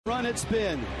Run it's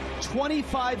been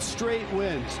 25 straight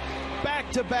wins,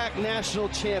 back-to-back national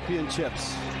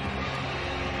championships,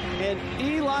 and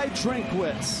Eli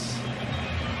Drinkwitz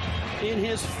in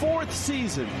his fourth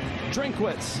season.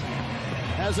 Drinkwitz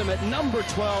has him at number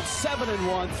 12,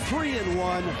 7-1,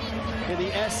 3-1 in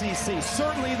the SEC.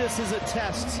 Certainly this is a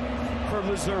test for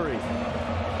Missouri.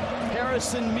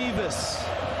 Harrison Mevis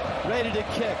ready to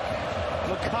kick.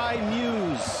 Makai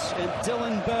Muse and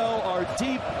Dylan Bell are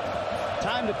deep.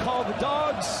 Time to call the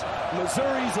Dogs.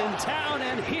 Missouri's in town,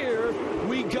 and here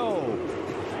we go.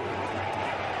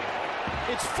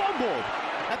 It's fumbled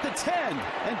at the 10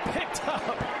 and picked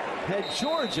up. And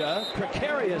Georgia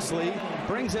precariously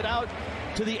brings it out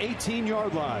to the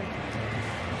 18-yard line.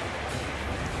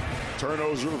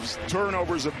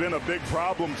 Turnovers have been a big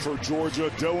problem for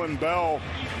Georgia. Dylan Bell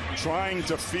trying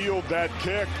to field that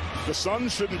kick. The sun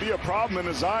shouldn't be a problem in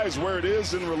his eyes where it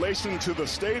is in relation to the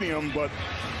stadium, but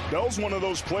Bell's one of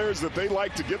those players that they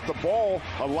like to get the ball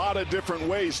a lot of different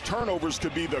ways. Turnovers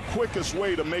could be the quickest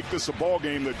way to make this a ball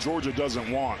game that Georgia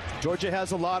doesn't want. Georgia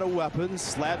has a lot of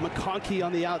weapons. Ladd McConkey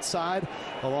on the outside,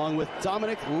 along with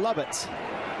Dominic Lovett.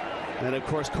 And, of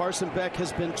course, Carson Beck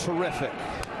has been terrific.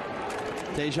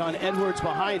 Dejon Edwards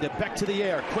behind it. Beck to the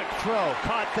air. Quick throw.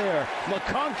 Caught there.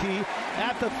 McConkey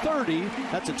at the 30.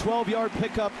 That's a 12-yard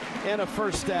pickup and a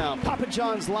first down. Papa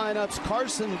John's lineups.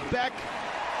 Carson Beck.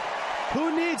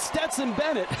 Who needs Stetson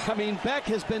Bennett? I mean, Beck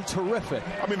has been terrific.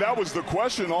 I mean, that was the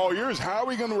question all year, is how are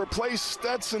we going to replace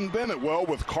Stetson Bennett? Well,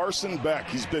 with Carson Beck,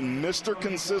 he's been Mr.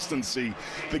 Consistency.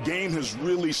 The game has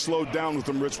really slowed down with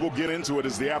him, Rich. We'll get into it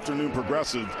as the afternoon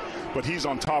progresses, but he's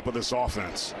on top of this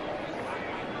offense.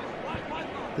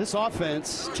 This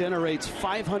offense generates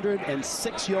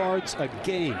 506 yards a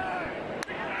game.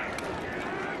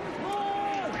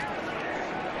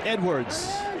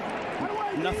 Edwards.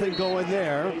 Nothing going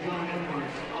there.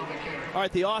 All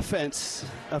right, the offense,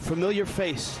 a familiar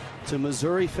face to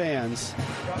Missouri fans.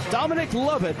 Dominic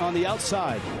Lovett on the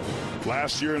outside.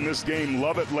 Last year in this game,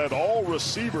 Lovett led all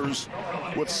receivers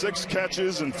with 6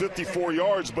 catches and 54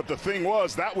 yards, but the thing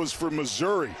was, that was for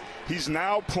Missouri. He's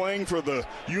now playing for the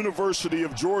University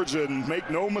of Georgia, and make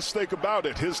no mistake about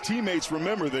it, his teammates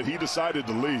remember that he decided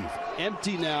to leave.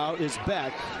 Empty now is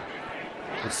Beck.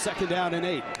 It's 2nd down and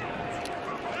 8.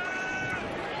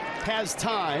 Has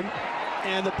time,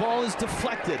 and the ball is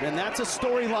deflected, and that's a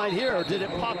storyline here. Or did it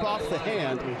pop off the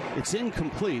hand? It's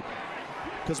incomplete,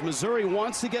 because Missouri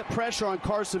wants to get pressure on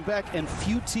Carson Beck, and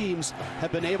few teams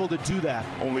have been able to do that.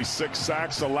 Only 6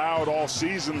 sacks allowed all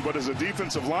season, but as a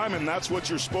defensive lineman, that's what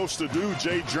you're supposed to do.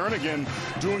 Jay Jernigan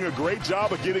doing a great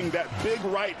job of getting that big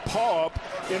right paw up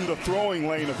in the throwing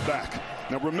lane of Beck.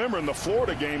 Now remember, in the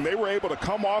Florida game, they were able to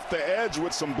come off the edge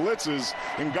with some blitzes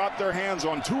and got their hands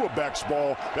on 2 of Beck's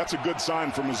ball. That's a good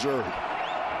sign for Missouri.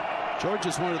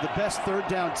 Georgia's one of the best 3rd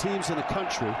down teams in the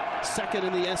country, 2nd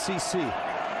in the SEC.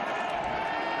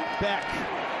 Beck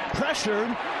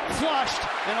pressured, flushed,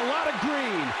 and a lot of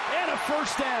green, and a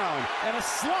first down, and a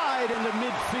slide into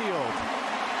midfield.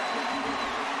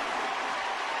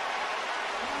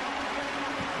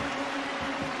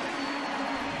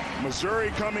 Missouri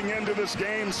coming into this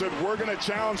game said, we're going to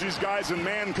challenge these guys in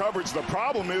man coverage. The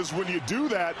problem is when you do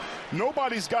that,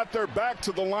 nobody's got their back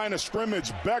to the line of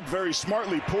scrimmage. Beck very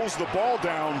smartly pulls the ball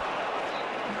down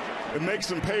and makes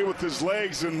him pay with his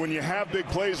legs. And when you have big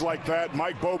plays like that,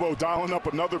 Mike Bobo dialing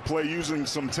up another play using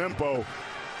some tempo.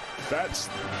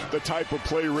 That's the type of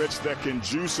play, Rich, that can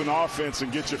juice an offense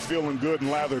and get you feeling good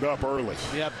and lathered up early.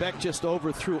 Yeah, Beck just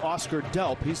overthrew Oscar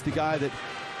Delp. He's the guy that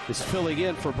is filling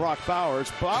in for Brock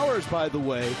Bowers. Bowers, by the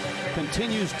way,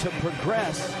 continues to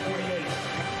progress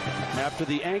after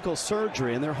the ankle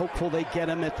surgery, and they're hopeful they get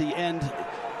him at the end,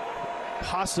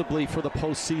 possibly for the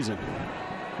postseason.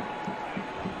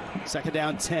 2nd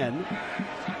down 10.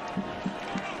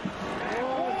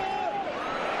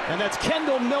 And that's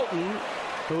Kendall Milton,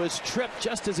 who is tripped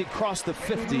just as he crossed the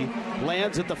 50,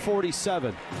 lands at the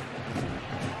 47.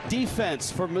 Defense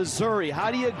for Missouri.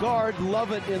 How do you guard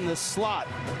Lovett in the slot?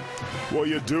 Well,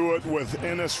 you do it with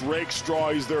Ennis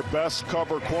Rakestraw. He's their best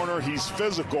cover corner. He's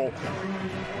physical.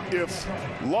 If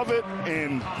Lovett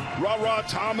and Ra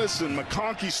Thomas and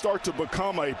McConkey start to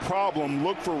become a problem,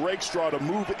 look for Rakestraw to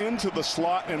move into the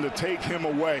slot and to take him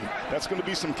away. That's going to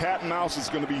be some cat and mouse. It's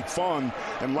going to be fun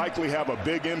and likely have a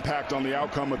big impact on the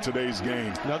outcome of today's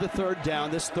game. Another 3rd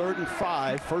down, this 3rd and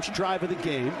 5, first drive of the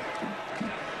game.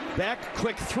 Beck,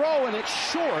 quick throw, and it's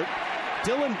short.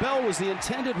 Dylan Bell was the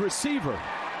intended receiver.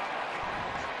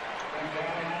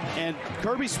 And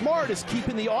Kirby Smart is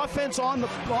keeping the offense on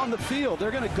the field. They're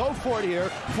going to go for it here.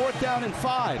 4th down and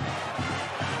 5.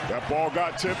 That ball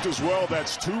got tipped as well.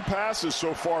 That's 2 passes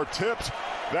so far tipped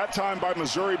that time by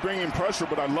Missouri bringing pressure,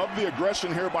 but I love the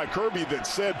aggression here by Kirby that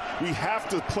said we have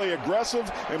to play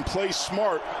aggressive and play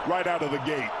smart right out of the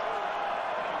gate.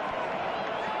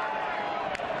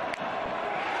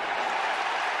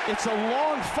 It's a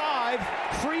long 5,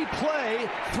 free play,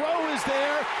 throw is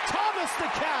there, Thomas the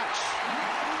catch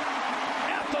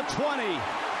at the 20.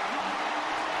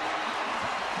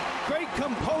 Great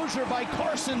composure by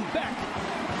Carson Beck.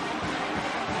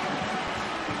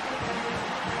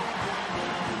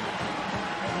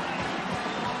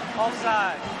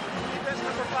 Offside. Defense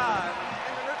number 5.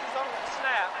 In the neutral zone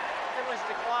snap. Penalties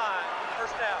decline.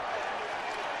 First down.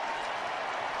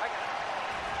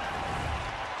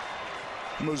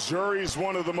 Missouri's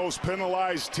one of the most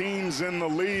penalized teams in the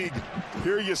league.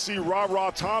 Here you see Ra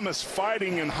Thomas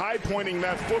fighting and high-pointing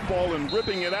that football and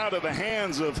ripping it out of the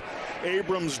hands of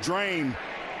Abrams Drain.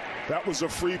 That was a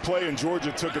free play, and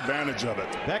Georgia took advantage of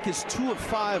it. Beck is 2 of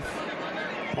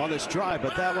 5 on this drive,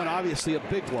 but that one obviously a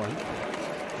big one.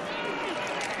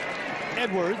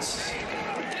 Edwards.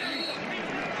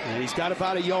 And he's got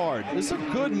about a yard. This is a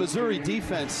good Missouri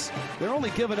defense. They're only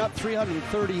giving up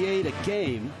 338 a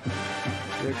game.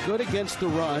 They're good against the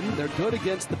run. They're good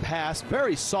against the pass.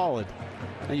 Very solid.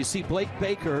 And you see Blake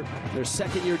Baker, their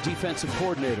second-year defensive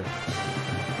coordinator.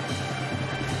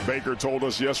 Baker told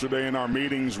us yesterday in our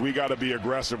meetings, we got to be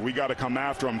aggressive. We got to come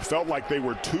after them. Felt like they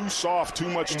were too soft, too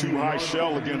much too high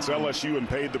shell against LSU and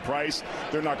paid the price.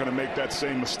 They're not going to make that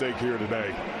same mistake here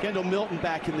today. Kendall Milton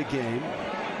back in the game.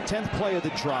 10th play of the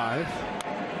drive.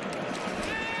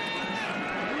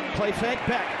 Play fake,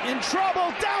 Beck in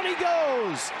trouble, down he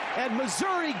goes, and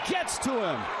Missouri gets to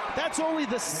him. That's only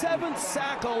the 7th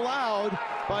sack allowed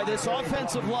by this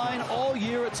offensive line all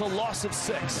year. It's a loss of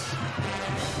 6.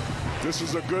 This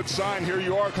is a good sign. Here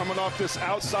you are coming off this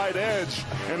outside edge.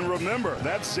 And remember,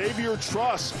 that's Xavier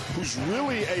Truss, who's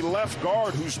really a left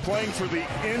guard, who's playing for the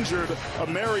injured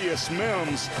Amarius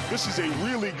Mims. This is a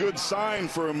really good sign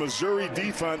for a Missouri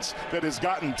defense that has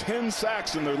gotten 10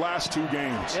 sacks in their last 2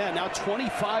 games. Yeah, now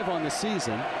 25 on the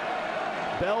season.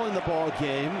 Bell in the ball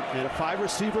game, and a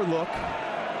 5-receiver look.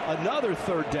 Another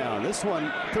 3rd down. This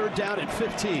one, 3rd down at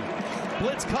 15.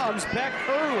 Blitz comes back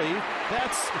early.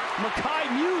 That's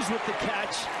Mekhi Muse with the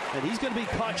catch, and he's going to be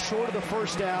caught short of the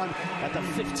 1st down at the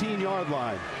 15-yard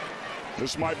line.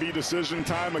 This might be decision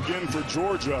time again for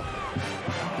Georgia.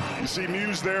 You see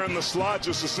Muse there in the slot,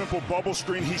 just a simple bubble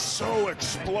screen. He's so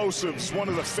explosive. He's one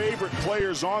of the favorite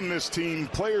players on this team.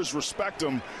 Players respect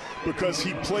him because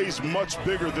he plays much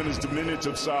bigger than his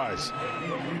diminutive size.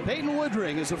 Peyton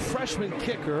Woodring is a freshman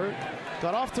kicker.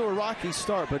 Got off to a rocky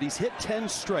start, but he's hit 10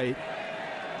 straight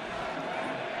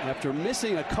after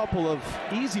missing a couple of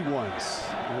easy ones.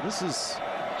 Now, this is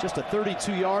just a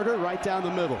 32-yarder right down the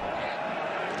middle.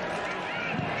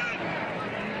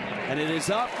 And it is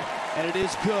up, and it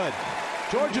is good.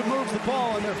 Georgia moves the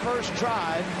ball on their first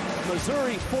drive.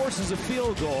 Missouri forces a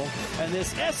field goal, and this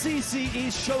SEC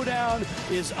East showdown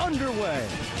is underway.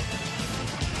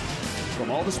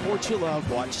 From all the sports you love,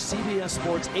 watch CBS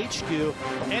Sports HQ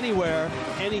anywhere,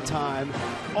 anytime,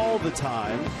 all the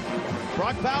time.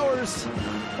 Brock Bowers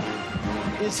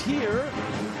is here,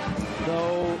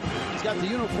 though he's got the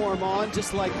uniform on,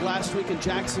 just like last week in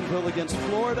Jacksonville against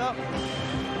Florida.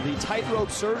 The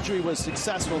tightrope surgery was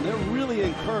successful, and they're really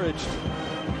encouraged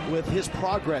with his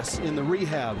progress in the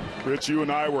rehab. Rich, you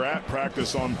and I were at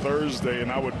practice on Thursday,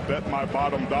 and I would bet my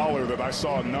bottom dollar that I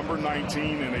saw number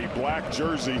 19 in a black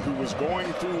jersey who was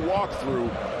going through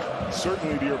walkthrough.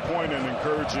 Certainly, to your point, an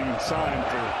encouraging sign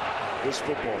for this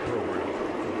football program.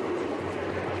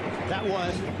 That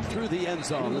one through the end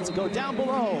zone. Let's go down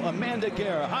below. Amanda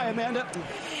Guerra. Hi, Amanda.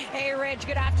 Hey, Rich.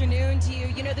 Good afternoon to you.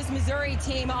 You know, this Missouri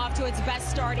team off to its best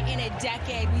start in a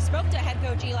decade. We spoke to head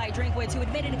coach Eli Drinkwitz, who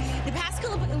admitted the past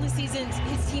couple of seasons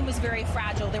his team was very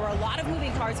fragile. There were a lot of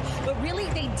moving parts, but really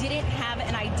they didn't have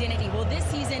an identity. Well, this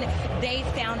season they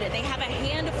found it. They have a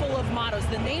handful of mottos,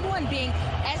 the main one being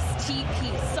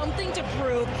STP, something to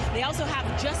prove. They also have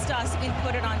just us and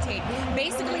put it on tape.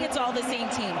 Basically, it's all the same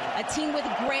team. A team with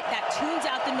grit that tunes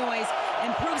out the noise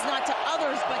and proves not to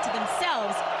others but to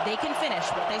themselves they can finish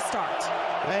what they start.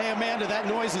 Hey, Amanda, that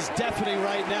noise is deafening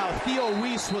right now. Theo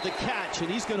Weiss with a catch, and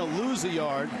he's going to lose a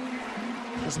yard.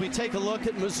 As we take a look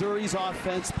at Missouri's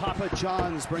offense, Papa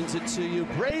John's brings it to you.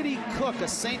 Brady Cook, a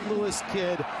St. Louis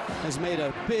kid, has made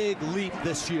a big leap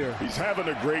this year. He's having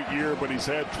a great year, but he's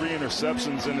had 3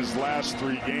 interceptions in his last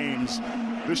 3 games.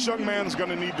 This young man's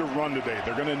going to need to run today.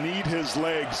 They're going to need his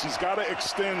legs. He's got to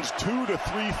extend 2 to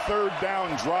 3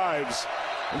 third-down drives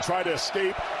and try to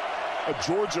escape a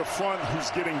Georgia front who's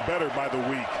getting better by the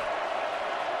week.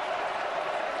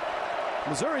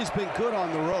 Missouri's been good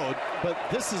on the road, but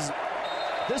this is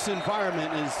this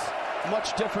environment is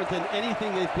much different than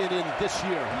anything they've been in this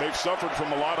year. And they've suffered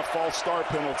from a lot of false start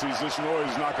penalties. This noise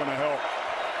is not going to help.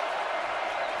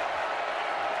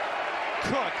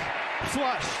 Cook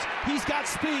flushed. He's got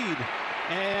speed.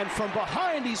 And from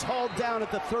behind, he's hauled down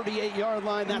at the 38-yard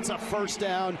line. That's a first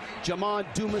down. Jamon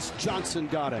Dumas-Johnson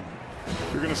got him.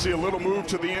 You're going to see a little move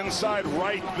to the inside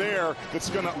right there that's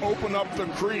going to open up the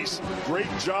crease. Great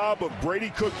job of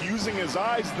Brady Cook using his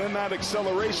eyes, then that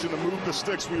acceleration to move the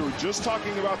sticks. We were just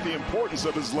talking about the importance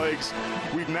of his legs.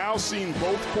 We've now seen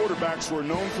both quarterbacks who are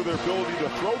known for their ability to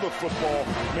throw the football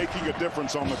making a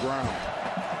difference on the ground.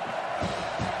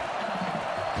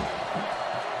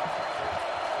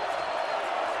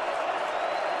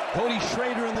 Cody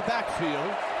Schrader in the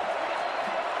backfield.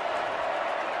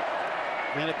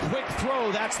 And a quick throw,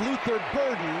 that's Luther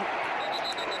Burden.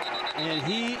 And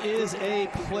he is a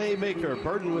playmaker.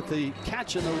 Burden with the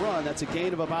catch and the run. That's a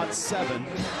gain of about 7.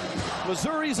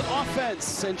 Missouri's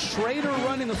offense and Schrader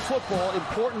running the football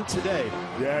important today.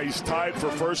 Yeah, he's tied for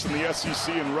first in the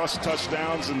SEC in rush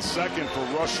touchdowns and second for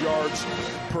rush yards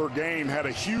per game. Had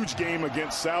a huge game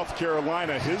against South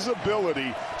Carolina. His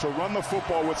ability to run the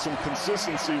football with some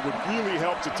consistency would really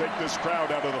help to take this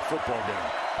crowd out of the football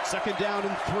game. Second down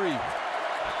and 3.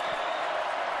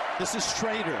 This is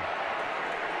Schrader,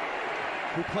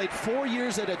 who played 4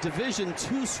 years at a Division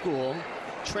II school,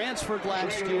 transferred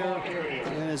last year,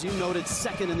 and as you noted,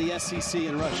 second in the SEC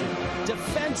in rushing.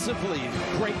 Defensively,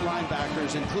 great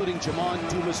linebackers, including Jamon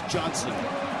Dumas-Johnson.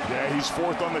 Yeah, he's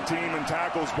 4th on the team in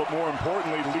tackles, but more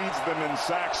importantly, leads them in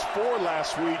sacks 4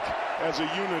 last week as a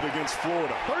unit against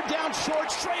Florida. Third down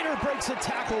short, Schrader breaks a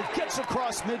tackle, gets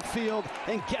across midfield,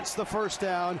 and gets the first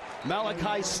down.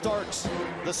 Malachi Starks,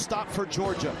 the stop for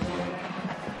Georgia.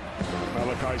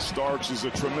 Malachi Starks is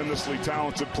a tremendously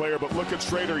talented player, but look at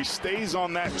Schrader. He stays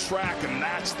on that track, and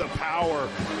that's the power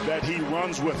that he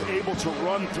runs with, able to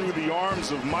run through the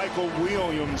arms of Michael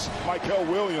Williams.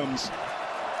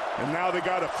 And now they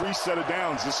got a free set of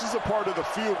downs. This is a part of the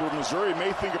field where Missouri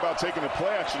may think about taking a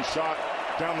play-action shot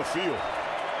down the field.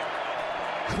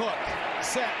 Cook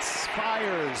sets,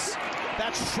 fires.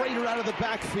 That's Schrader out of the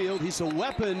backfield. He's a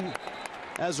weapon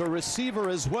as a receiver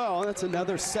as well. That's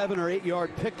another 7 or 8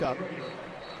 yard pickup.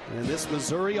 And this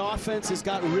Missouri offense has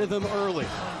got rhythm early.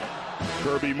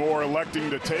 Kirby Moore electing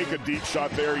to take a deep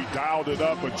shot there. He dialed it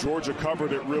up, but Georgia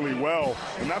covered it really well.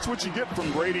 And that's what you get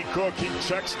from Brady Cook. He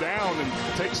checks down and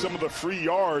takes some of the free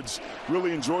yards.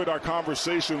 Really enjoyed our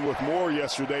conversation with Moore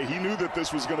yesterday. He knew that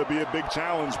this was going to be a big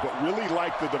challenge, but really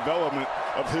liked the development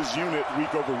of his unit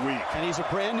week over week. And he's a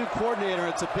brand new coordinator.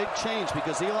 It's a big change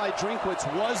because Eli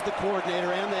Drinkwitz was the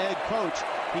coordinator and the head coach.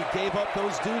 He gave up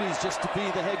those duties just to be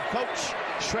the head coach.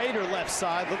 Schrader left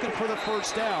side looking for the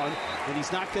first down, and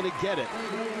he's not going to get it.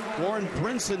 Warren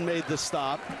Brinson made the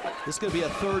stop. This is going to be a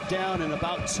third down and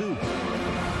about 2.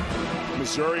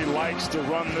 Missouri likes to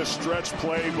run this stretch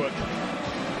play, but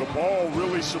the ball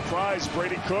really surprised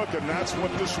Brady Cook, and that's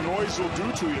what this noise will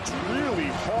do to you. It's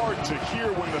really hard to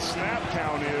hear when the snap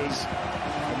count is,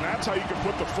 and that's how you can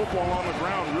put the football on the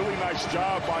ground. Really nice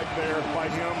job by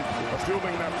him of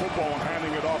fielding that football and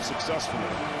handing it off successfully.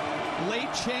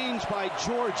 Late change by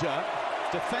Georgia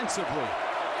defensively.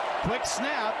 Quick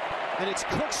snap, and it's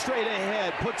Cook straight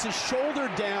ahead. Puts his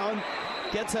shoulder down,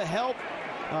 gets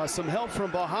some help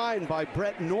from behind by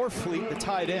Brett Norfleet, the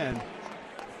tight end.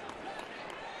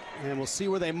 And we'll see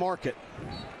where they mark it.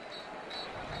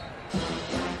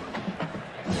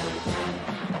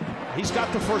 He's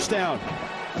got the first down.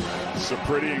 It's a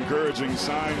pretty encouraging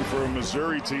sign for a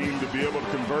Missouri team to be able to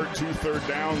convert 2 third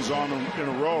downs in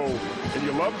a row. And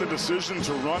you love the decision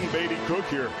to run Brady Cook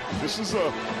here. This is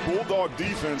a Bulldog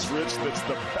defense, Rich, that's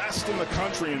the best in the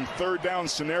country in third down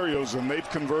scenarios, and they've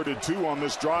converted 2 on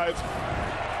this drive,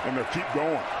 and they'll keep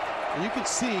going. And you can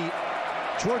see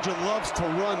Georgia loves to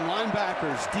run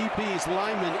linebackers, DBs,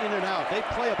 linemen in and out. They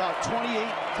play about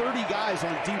 28, 30 guys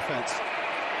on defense.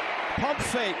 Pump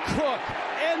fake, Cook,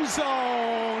 end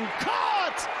zone,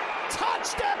 caught,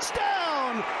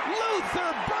 touchdown,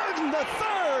 Luther Burden the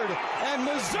third, and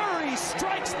Missouri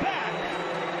strikes back.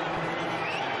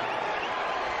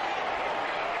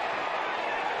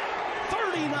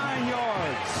 "39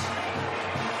 yards.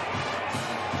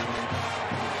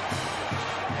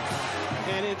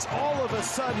 And it's all of a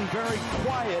sudden very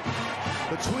quiet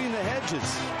between the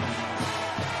hedges.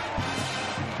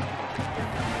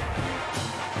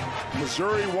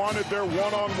 Missouri wanted their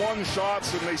one-on-one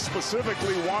shots, and they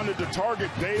specifically wanted to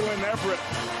target Dalen Everett.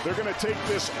 They're going to take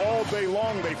this all day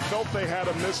long. They felt they had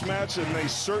a mismatch, and they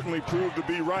certainly proved to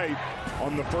be right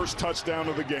on the first touchdown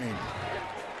of the game.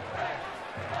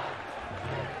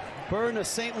 Burden, a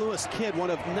St. Louis kid, one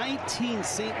of 19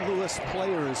 St. Louis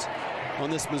players on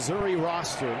this Missouri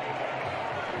roster.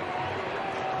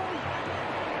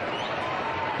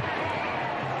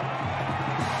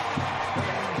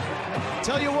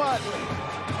 Tell you what,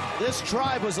 this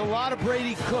drive was a lot of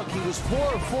Brady Cook. He was 4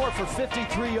 of 4 for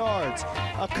 53 yards,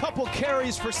 a couple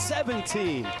carries for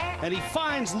 17, and he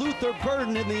finds Luther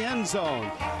Burden in the end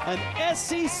zone. An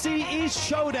SEC East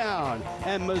showdown,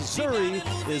 and Missouri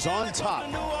is on top.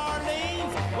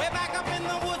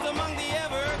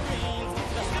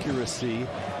 Accuracy,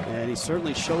 and he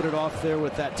certainly showed it off there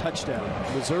with that touchdown.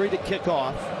 Missouri to kick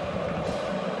off.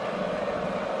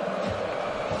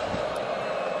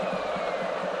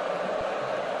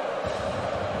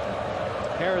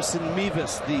 Harrison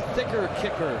Mevis, the thicker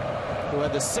kicker, who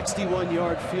had the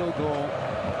 61-yard field goal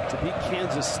to beat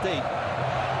Kansas State.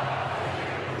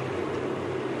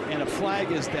 And a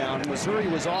flag is down. Missouri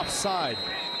was offside.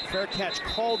 Fair catch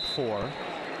called for.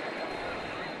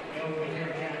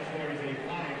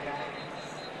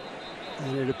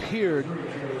 And it appeared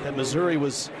that Missouri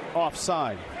was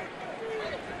offside.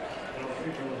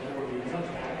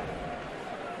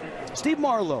 Steve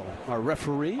Marlowe, our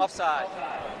referee. Offside.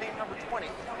 Team number 20.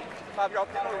 5-yard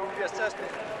penalty will be assessed at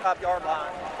the 5-yard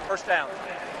line. First down.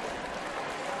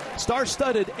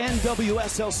 Star-studded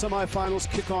NWSL semifinals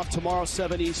kick off tomorrow,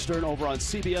 7 Eastern, over on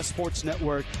CBS Sports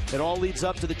Network. It all leads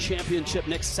up to the championship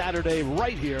next Saturday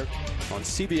right here on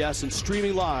CBS and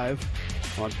streaming live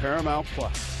on Paramount+.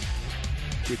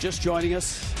 If you're just joining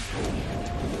us,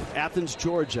 Athens,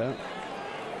 Georgia,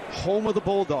 home of the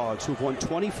Bulldogs, who've won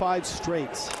 25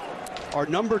 straight, are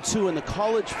number 2 in the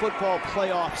college football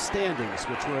playoff standings,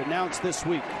 which were announced this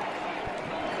week.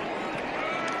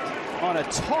 On a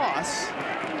toss,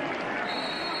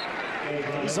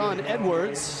 Zon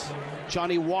Edwards,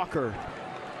 Johnny Walker.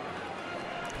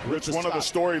 Rich, one of the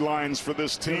storylines for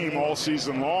this team all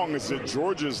season long is that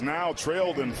Georgia's now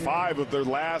trailed in 5 of their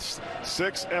last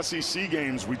 6 SEC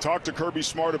games. We talked to Kirby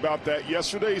Smart about that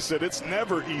yesterday. He said it's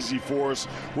never easy for us.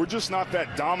 We're just not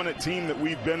that dominant team that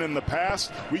we've been in the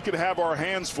past. We could have our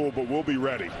hands full, but we'll be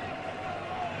ready.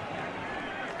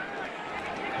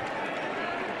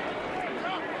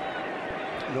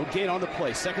 No gain on the play.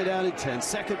 2nd down and 10.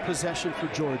 Second possession for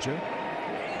Georgia.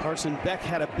 Carson Beck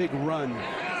had a big run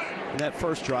in that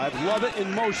first drive. Lovett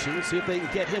in motion. See if they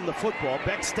can get him the football.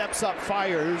 Beck steps up,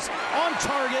 fires. On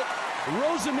target.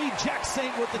 Rosamie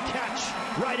Jack-Saint with the catch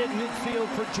right at midfield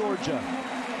for Georgia.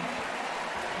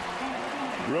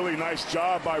 Really nice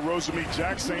job by Rosamie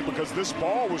Jack-Saint, because this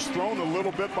ball was thrown a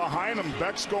little bit behind him.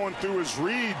 Beck's going through his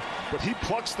read, but he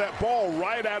plucks that ball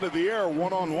right out of the air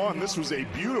one-on-one. This was a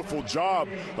beautiful job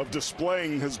of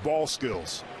displaying his ball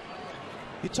skills.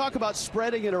 You talk about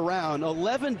spreading it around.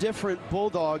 11 different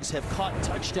Bulldogs have caught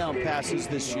touchdown passes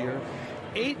this year.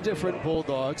 8 different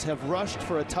Bulldogs have rushed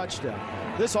for a touchdown.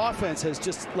 This offense has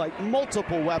just like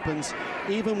multiple weapons,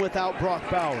 even without Brock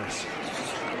Bowers.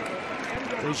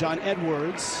 Dejon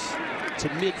Edwards to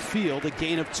midfield, a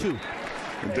gain of 2.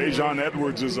 And Dejon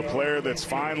Edwards is a player that's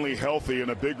finally healthy, and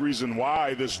a big reason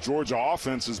why this Georgia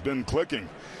offense has been clicking.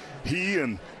 He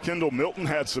and Kendall Milton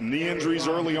had some knee injuries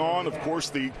early on. Of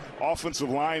course, the offensive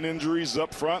line injuries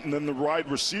up front, and then the wide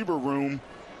receiver room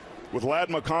with Ladd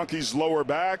McConkey's lower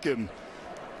back, and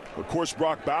of course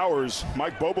Brock Bowers.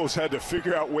 Mike Bobo's had to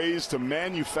figure out ways to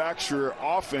manufacture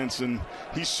offense, and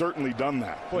he's certainly done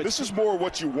that. This is more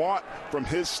what you want from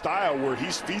his style, where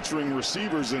he's featuring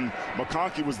receivers, and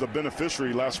McConkey was the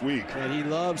beneficiary last week. And he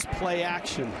loves play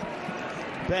action.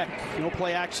 Beck, no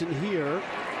play action here.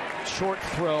 Short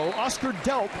throw. Oscar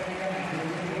Delp,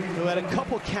 who had a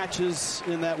couple catches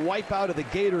in that wipeout of the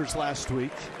Gators last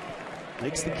week,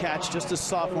 makes the catch. Just a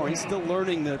sophomore. He's still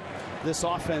learning this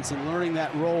offense and learning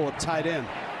that role of tight end.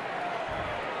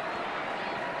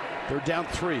 3rd down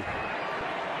 3.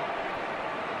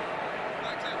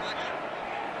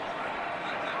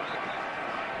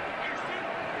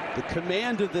 The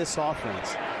command of this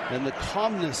offense and the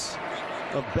calmness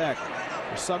of Beck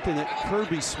is something that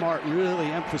Kirby Smart really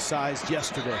emphasized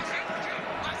yesterday.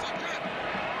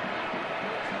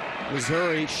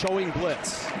 Missouri showing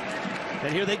blitz.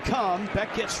 And here they come.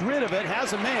 Beck gets rid of it,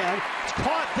 has a man. It's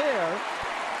caught there.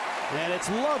 And it's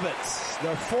Lovett,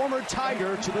 the former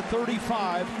Tiger, to the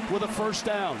 35 with a 1st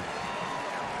down.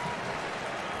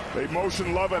 They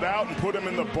motion Lovett out and put him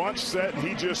in the bunch set, and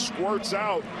he just squirts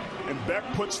out. And Beck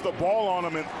puts the ball on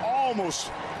him and almost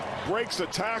breaks a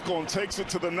tackle and takes it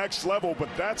to the next level. But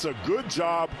that's a good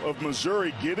job of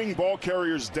Missouri getting ball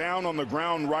carriers down on the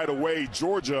ground right away.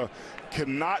 Georgia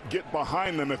cannot get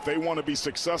behind them if they want to be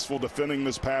successful defending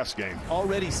this pass game.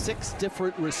 Already 6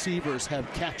 different receivers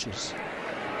have catches.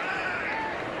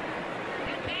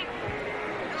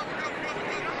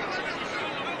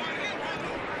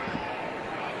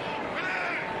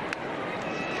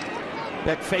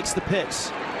 Beck fakes the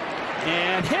pitch.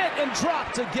 And hit and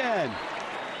dropped again.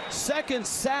 Second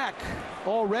sack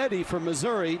already for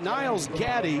Missouri. Niles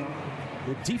Gaddy,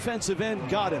 the defensive end,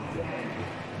 got him.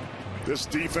 This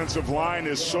defensive line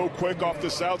is so quick off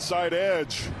this outside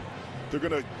edge. They're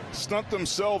going to stunt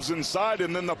themselves inside,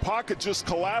 and then the pocket just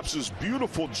collapses.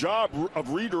 Beautiful job of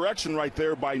redirection right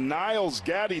there by Niles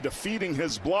Gaddy, defeating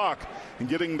his block and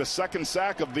getting the second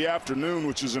sack of the afternoon,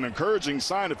 which is an encouraging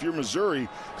sign if you're Missouri,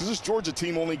 because this Georgia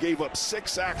team only gave up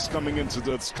 6 sacks coming into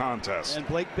this contest. And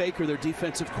Blake Baker, their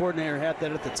defensive coordinator, had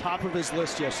that at the top of his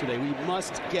list yesterday. We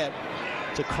must get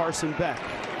to Carson Beck.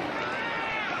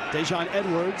 Dejon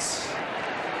Edwards.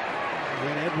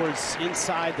 And Edwards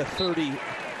inside the 33.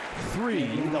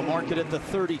 They'll mark it at the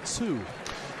 32.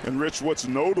 And Rich, what's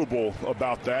notable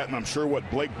about that, and I'm sure what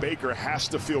Blake Baker has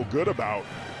to feel good about,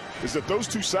 is that those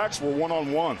 2 sacks were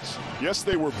one-on-ones. Yes,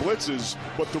 they were blitzes,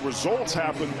 but the results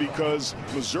happened because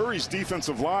Missouri's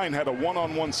defensive line had a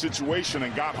one-on-one situation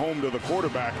and got home to the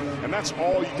quarterback, and that's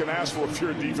all you can ask for if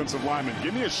you're a defensive lineman.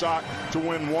 Give me a shot to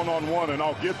win one-on-one, and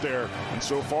I'll get there. And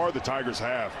so far, the Tigers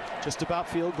have. Just about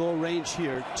field goal range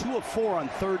here. 2 of 4 on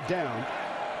third down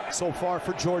so far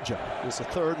for Georgia. It's a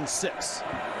 3rd and 6.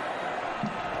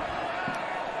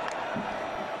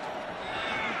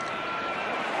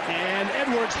 And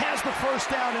Edwards has the first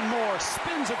down and more.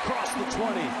 Spins across the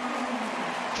 20.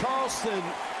 Charleston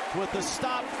with the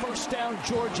stop. First down,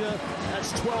 Georgia.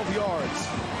 That's 12 yards.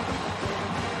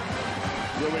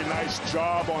 Really nice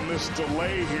job on this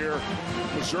delay here.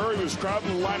 Missouri was crowding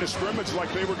the line of scrimmage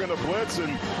like they were going to blitz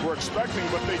and were expecting,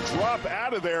 but they drop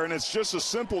out of there, and it's just a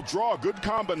simple draw. Good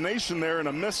combination there, and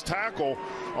a missed tackle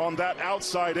on that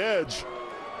outside edge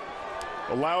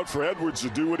allowed for Edwards to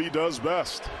do what he does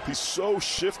best. He's so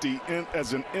shifty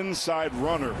as an inside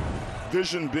runner,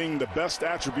 vision being the best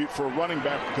attribute for a running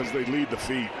back because they lead the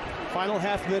feet. Final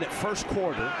half minute, first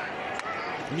quarter.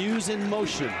 Muse in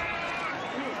motion.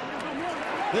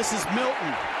 This is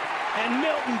Milton, and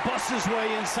Milton busts his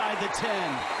way inside the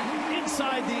 10,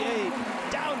 inside the 8,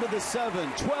 down to the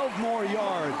 7, 12 more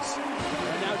yards,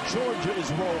 and now Georgia is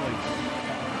rolling.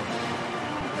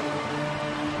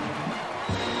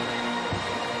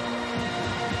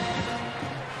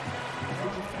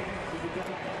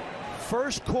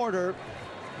 First quarter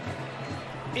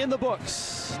in the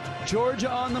books. Georgia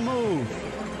on the move.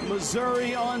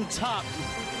 Missouri on top.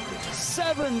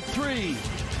 7-3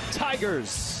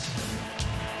 Tigers.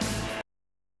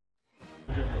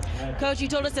 Coach, you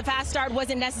told us the fast start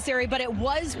wasn't necessary, but it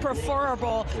was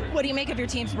preferable. What do you make of your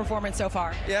team's performance so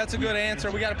far? Yeah, that's a good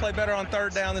answer. We got to play better on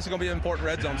third down. This is going to be an important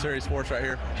red zone series for us right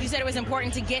here. You said it was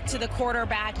important to get to the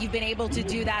quarterback. You've been able to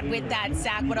do that with that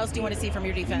sack. What else do you want to see from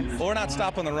your defense? Well, we're not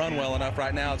stopping the run well enough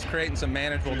right now. It's creating some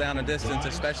manageable down and distance,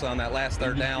 especially on that last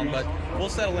third down. But we'll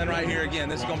settle in right here again.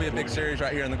 This is going to be a big series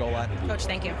right here in the goal line. Coach,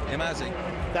 thank you. M-I-Z.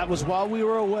 That was while we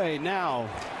were away. Now,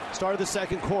 start of the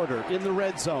second quarter in the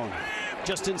red zone.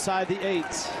 Just inside the 8.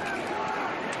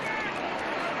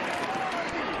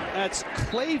 That's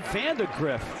Clay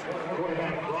Vandegrift,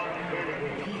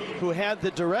 who had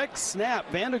the direct snap.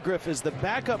 Vandegrift is the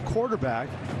backup quarterback,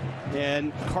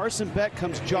 and Carson Beck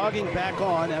comes jogging back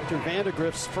on after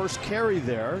Vandegrift's first carry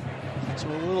there. So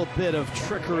a little bit of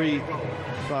trickery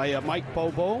by Mike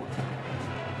Bobo.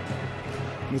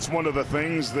 It's one of the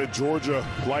things that Georgia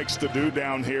likes to do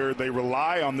down here. They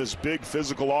rely on this big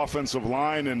physical offensive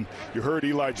line, and you heard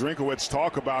Eli Drinkowitz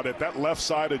talk about it. That left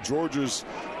side of Georgia's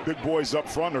big boys up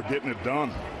front are getting it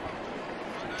done.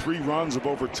 3 runs of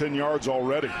over 10 yards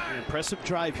already. An impressive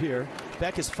drive here.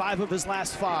 Beck is 5 of his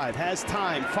last 5. Has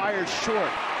time, fires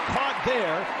short. Caught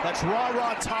there. That's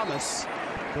Ra Thomas.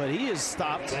 But he is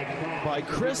stopped by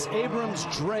Chris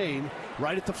Abrams-Drain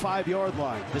right at the 5-yard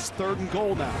line. This 3rd and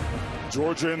goal now.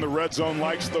 Georgia in the red zone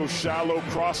likes those shallow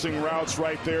crossing routes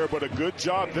right there, but a good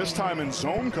job this time in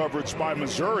zone coverage by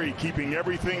Missouri, keeping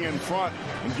everything in front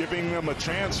and giving them a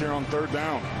chance here on 3rd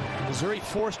down. Missouri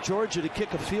forced Georgia to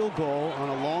kick a field goal on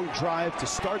a long drive to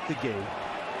start the game.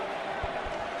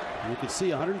 You can see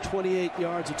 128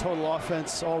 yards of total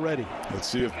offense already. Let's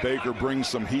see if Baker brings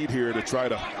some heat here to try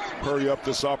to hurry up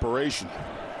this operation.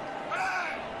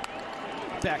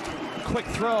 Beck, quick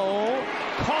throw,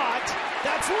 caught.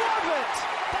 That's Lovett.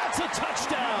 That's a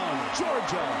touchdown,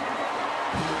 Georgia.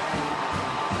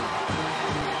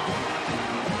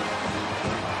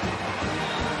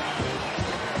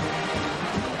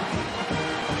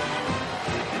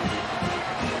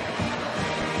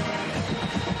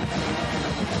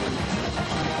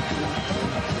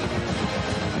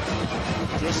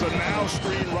 Just a now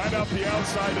screen right up the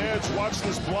outside edge. Watch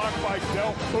this block by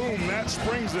Delp. Boom, that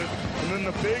springs it. And then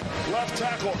the big left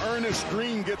tackle, Ernest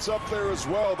Green, gets up there as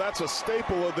well. That's a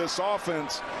staple of this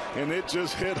offense, and it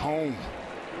just hit home.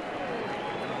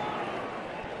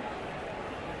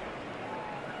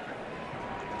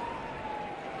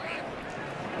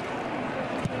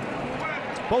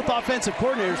 Both offensive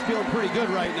coordinators feeling pretty good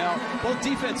right now. Both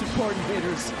defensive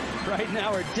coordinators right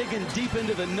now are digging deep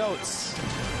into the notes.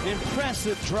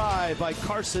 Impressive drive by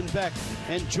Carson Beck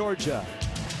and Georgia.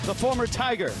 The former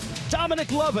Tiger,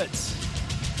 Dominic Lovett,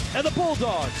 and the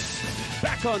Bulldogs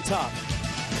back on top.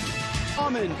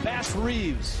 Bass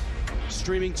Reeves,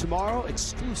 streaming tomorrow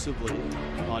exclusively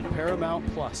on Paramount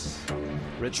Plus.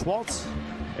 Rich Waltz,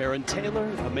 Aaron Taylor,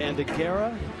 Amanda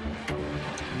Guerra.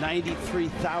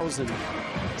 93,000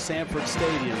 Sanford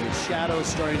Stadium. The shadows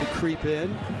starting to creep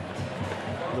in.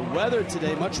 The weather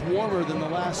today much warmer than the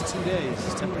last 2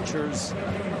 days. Temperatures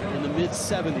in the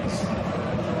mid-70s.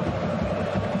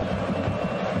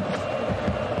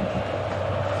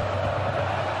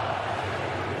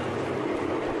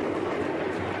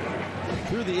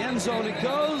 Through the end zone it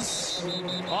goes.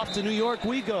 Off to New York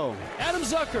we go. Adam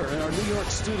Zucker in our New York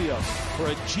studio for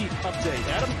a Jeep update.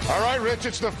 Adam? All right, Rich,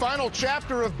 it's the final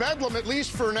chapter of Bedlam, at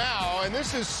least for now. And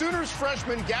this is Sooners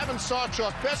freshman Gavin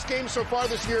Sawchuk. Best game so far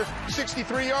this year,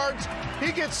 63 yards.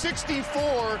 He gets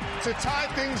 64 to tie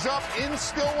things up in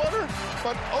Stillwater.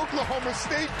 But Oklahoma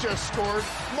State just scored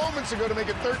moments ago to make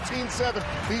it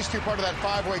 13-7. These two part of that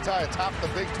five-way tie atop the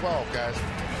Big 12, guys.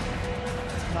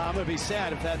 I'm going to be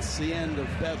sad if that's the end of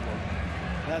Bedlam.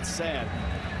 That's sad.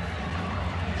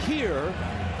 Here,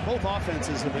 both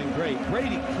offenses have been great.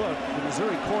 Brady Cook, the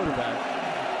Missouri quarterback,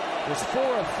 was 4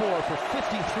 of 4 for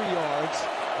 53 yards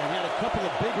and had a couple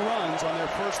of big runs on their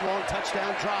first long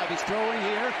touchdown drive. He's throwing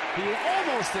here. He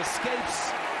almost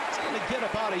escapes. He's going to get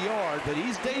about a yard, but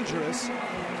he's dangerous.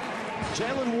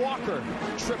 Jalen Walker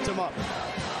tripped him up.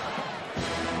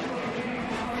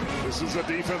 This is a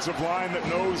defensive line that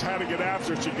knows how to get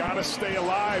after it. You got to stay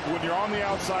alive. When you're on the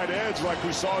outside edge, like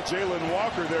we saw Jalen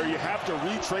Walker there, you have to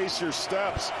retrace your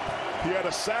steps. He had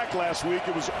a sack last week.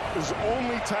 It was his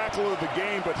only tackle of the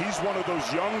game, but he's one of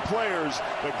those young players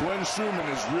that Glenn Schumann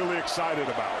is really excited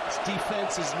about. This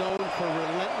defense is known for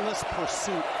relentless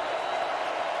pursuit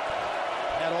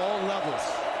at all levels.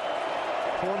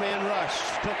 Four-man rush.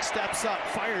 Cook steps up,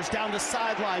 fires down the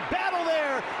sideline. Battle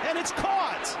there, and it's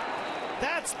caught.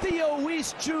 That's Theo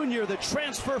Weiss Jr., the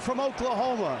transfer from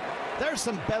Oklahoma. There's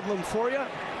some Bedlam for you.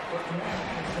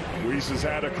 Weiss has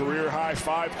had a career-high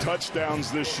 5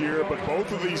 touchdowns this year, but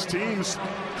both of these teams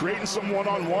creating some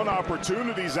one-on-one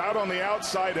opportunities out on the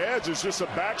outside edge. It's just a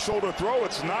back shoulder throw.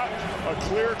 It's not a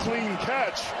clear, clean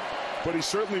catch, but he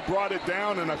certainly brought it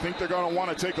down, and I think they're going to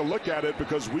want to take a look at it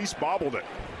because Weiss bobbled it.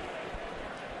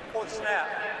 Before the snap,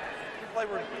 play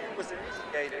review was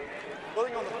initiated.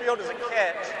 Building on the field is a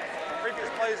catch. Previous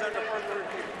plays under further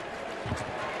review.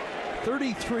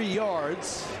 33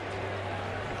 yards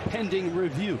pending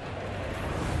review.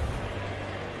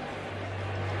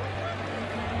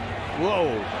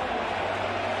 Whoa.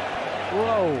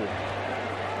 Whoa.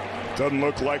 Doesn't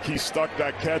look like he stuck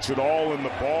that catch at all, and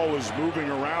the ball is moving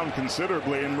around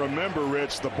considerably. And remember,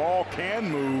 Rich, the ball can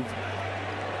move,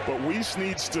 but Weiss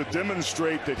needs to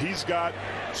demonstrate that he's got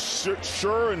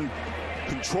sure and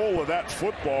control of that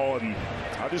football, and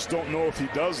I just don't know if he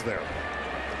does there.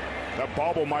 That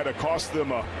bobble might have cost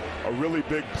them a really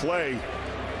big play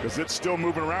because it's still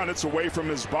moving around. It's away from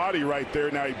his body right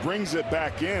there. Now he brings it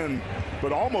back in,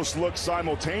 but almost looks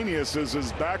simultaneous as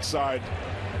his backside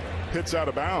hits out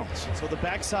of bounds. So the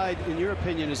backside, in your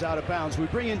opinion, is out of bounds. We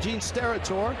bring in Gene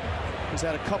Steratore, who's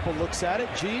had a couple looks at it.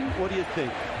 Gene, what do you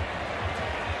think?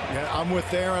 Yeah, I'm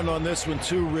with Aaron on this one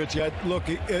too, Rich. Look,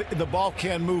 the ball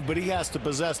can move, but he has to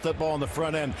possess that ball on the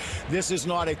front end. This is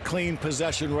not a clean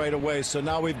possession right away, so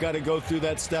now we've got to go through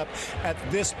that step. At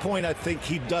this point, I think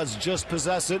he does just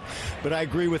possess it, but I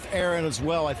agree with Aaron as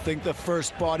well. I think the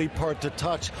first body part to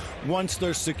touch, once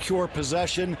there's secure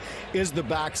possession, is the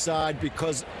backside,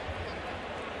 because,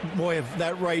 boy, if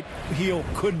that right heel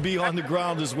could be on the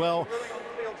ground as well.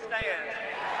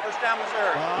 First down,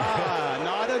 Missouri.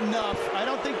 Not enough. I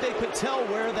don't think they could tell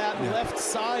where that left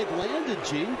side landed,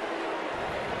 Gene.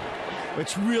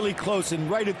 It's really close, and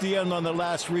right at the end on the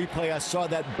last replay, I saw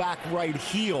that back right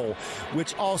heel,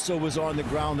 which also was on the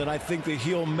ground, and I think the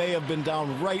heel may have been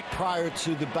down right prior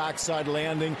to the backside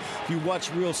landing. If you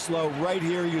watch real slow, right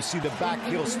here you see the back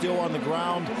heel still on the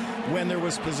ground when there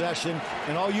was possession,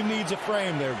 and all you need is a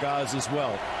frame there, guys, as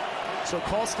well. So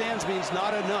call stands means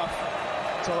not enough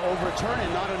to overturn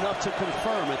and not enough to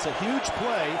confirm. It's a huge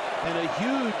play and a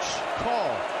huge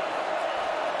call.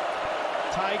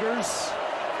 Tigers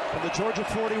from the Georgia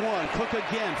 41. Cook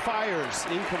again, fires,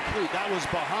 incomplete. That was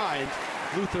behind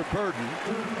Luther Burden.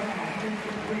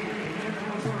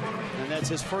 And that's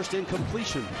his first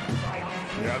incompletion.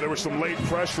 Yeah, there was some late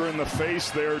pressure in the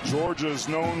face there. Georgia's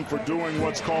known for doing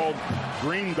what's called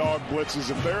green dog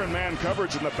blitzes. If they're in man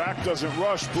coverage and the back doesn't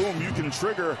rush, boom, you can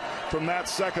trigger from that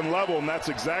second level, and that's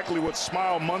exactly what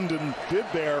Smile Munden did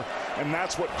there, and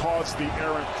that's what caused the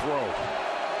errant throw.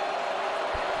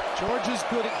 Georgia's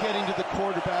good at getting to the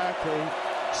quarterback. They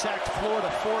sacked Florida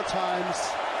 4 times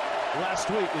last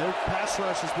week. Their pass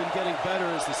rush has been getting better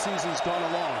as the season's gone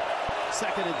along.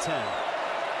 2nd and 10.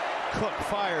 Cook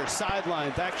fires,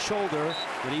 sideline, back shoulder,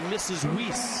 and he misses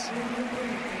Weiss.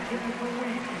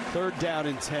 3rd down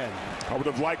and 10. I would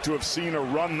have liked to have seen a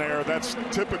run there. That's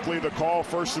typically the call,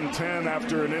 1st and 10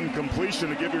 after an incompletion,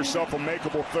 to give yourself a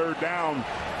makeable 3rd down.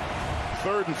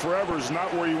 3rd and forever is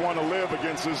not where you want to live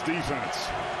against this defense.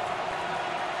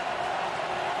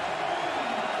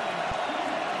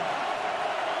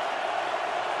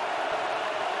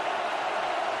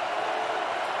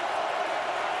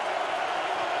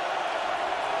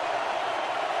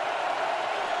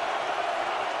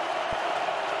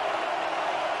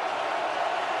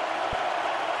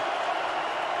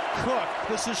 Cook,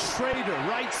 this is Schrader,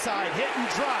 right side, hit and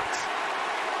dropped.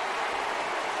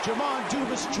 Jamon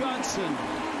Dubas-Johnson.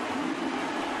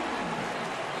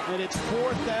 And it's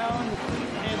 4th down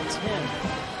and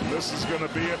 10. This is going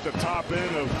to be at the top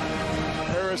end of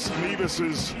Harris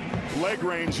Mevis's leg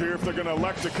range here if they're going to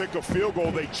elect to kick a field goal.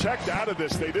 They checked out of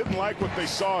this. They didn't like what they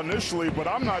saw initially, but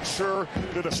I'm not sure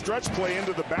that a stretch play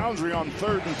into the boundary on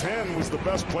 3rd and 10 was the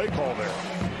best play call there.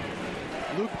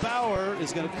 Luke Bauer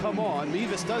is going to come on.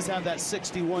 Mevis does have that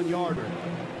 61-yarder.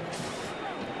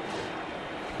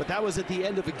 But that was at the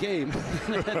end of a game.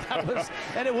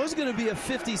 And it was going to be a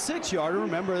 56-yarder.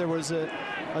 Remember, there was a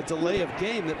delay of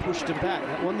game that pushed him back.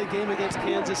 That won the game against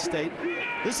Kansas State.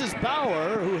 This is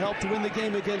Bauer, who helped win the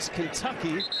game against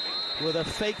Kentucky with a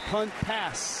fake punt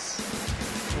pass.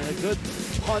 And a good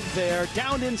punt there.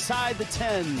 Down inside the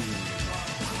 10.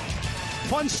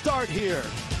 Fun start here.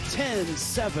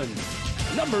 10-7.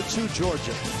 Number 2,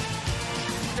 Georgia.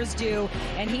 Do,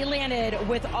 and he landed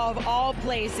with, of all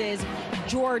places,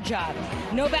 Georgia.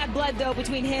 No bad blood, though,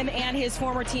 between him and his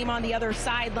former team on the other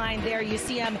sideline there. You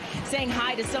see him saying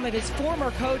hi to some of his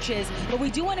former coaches. But we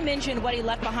do want to mention what he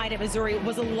left behind at Missouri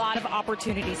was a lot of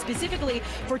opportunities, specifically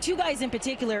for 2 guys in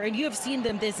particular, and you have seen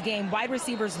them this game. Wide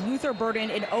receivers Luther Burden,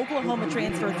 an Oklahoma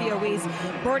transfer, Theo Weiss.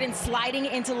 Burden sliding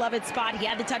into Lovett's spot. He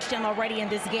had the touchdown already in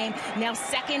this game. Now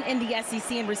 2nd in the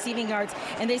SEC in receiving yards.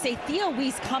 And they say Theo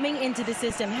Weiss coming into the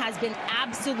system has been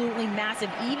absolutely massive.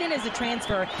 Even as a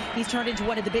transfer, he's turned into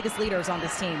one of the biggest leaders on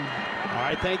this team. All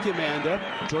right, thank you, Amanda.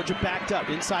 Georgia backed up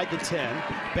inside the 10.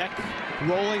 Beck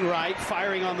rolling right,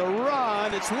 firing on the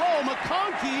run. It's low.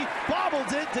 McConkey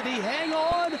bobbled it. Did he hang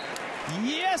on?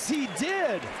 Yes, he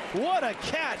did. What a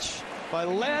catch by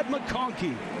Ladd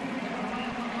McConkey.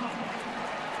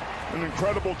 An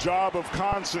incredible job of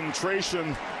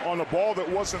concentration on a ball that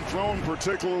wasn't thrown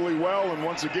particularly well. And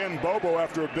once again, Bobo,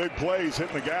 after a big play, is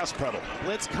hitting the gas pedal.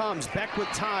 Blitz comes. Beck with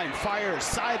time. Fires.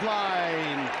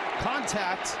 Sideline.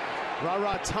 Contact.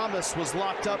 Ra Thomas was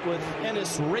locked up with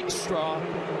Ennis Rakestraw,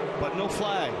 but no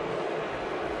flag.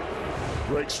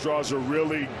 Rakestraw's a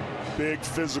really big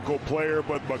physical player,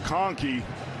 but McConkey,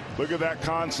 look at that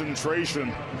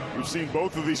concentration. We've seen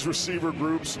both of these receiver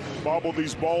groups bobble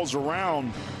these balls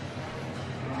around.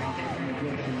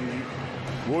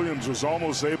 Williams was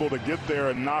almost able to get there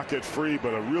and knock it free,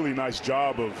 but a really nice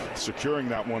job of securing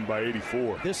that one by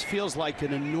 84. This feels like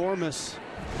an enormous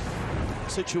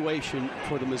situation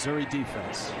for the Missouri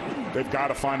defense. They've got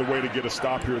to find a way to get a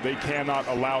stop here. They cannot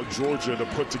allow Georgia to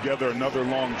put together another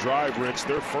long drive, Rich.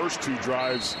 Their first 2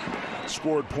 drives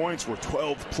scored points were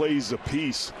 12 plays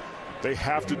apiece. They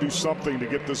have to do something to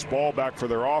get this ball back for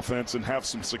their offense and have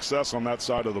some success on that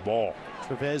side of the ball.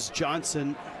 Trevez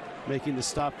Johnson making the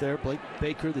stop there. Blake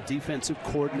Baker, the defensive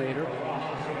coordinator.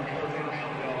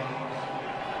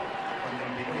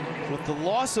 With the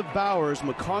loss of Bowers,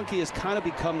 McConkey has kind of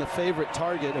become the favorite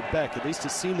target of Beck. At least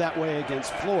it seemed that way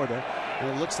against Florida, and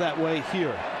it looks that way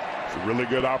here. It's a really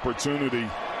good opportunity.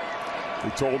 They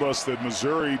told us that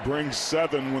Missouri brings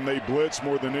 7 when they blitz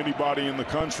more than anybody in the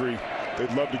country.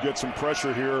 They'd love to get some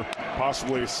pressure here,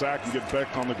 possibly a sack and get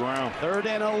Beck on the ground. 3rd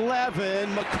and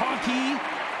 11. McConkey,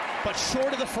 but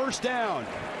short of the first down.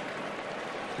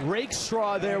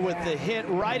 Rakestraw there with the hit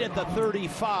right at the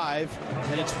 35,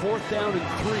 and it's 4th down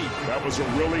and 3. That was a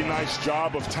really nice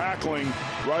job of tackling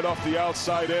right off the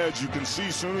outside edge. You can see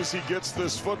as soon as he gets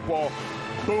this football,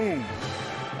 boom,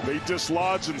 They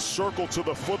dislodge and circle to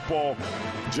the football.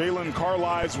 Jalen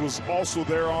Carlisle was also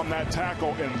there on that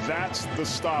tackle, and that's the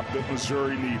stop that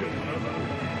Missouri needed.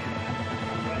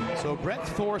 So Brett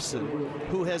Thorson,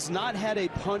 who has not had a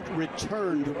punt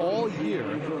returned all year,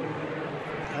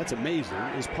 that's amazing,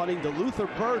 is punting to Luther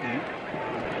Burden.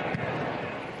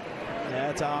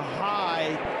 That's a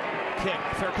high kick.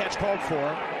 Fair catch called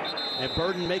for. And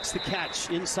Burden makes the catch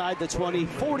inside the 20,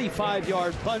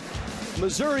 45-yard punt.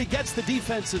 Missouri gets the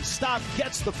defensive stop,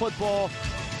 gets the football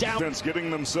down. Getting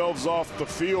themselves off the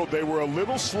field. They were a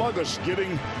little sluggish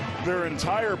getting their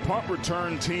entire punt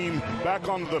return team back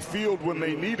onto the field when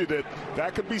they needed it.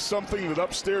 That could be something that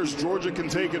upstairs Georgia can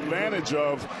take advantage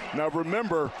of. Now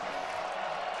remember,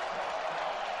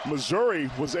 Missouri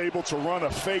was able to run a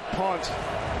fake punt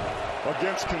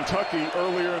against Kentucky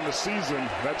earlier in the season.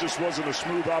 That just wasn't a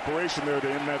smooth operation there to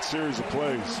end that series of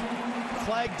plays.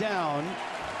 Flag down.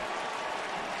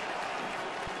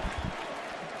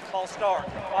 False start.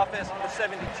 Offense number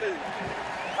 72.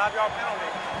 5-yard penalty.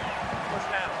 First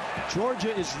down.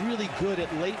 Georgia is really good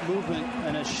at late movement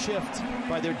and a shift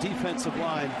by their defensive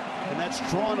line, and that's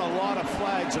drawn a lot of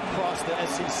flags across the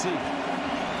SEC.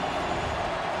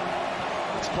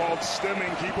 It's called stemming.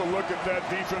 Keep a look at that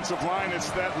defensive line. It's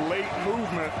that late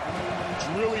movement. It's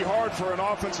really hard for an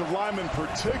offensive lineman,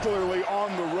 particularly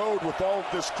on the road with all of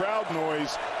this crowd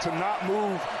noise, to not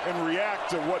move and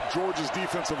react to what Georgia's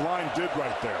defensive line did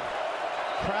right there.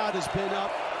 Crowd has been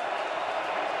up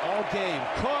all game.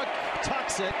 Cook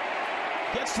tucks it,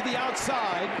 gets to the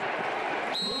outside.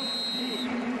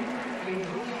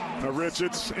 Now, Rich,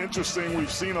 it's interesting.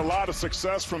 We've seen a lot of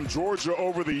success from Georgia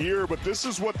over the year, but this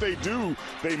is what they do.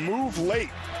 They move late,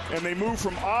 and they move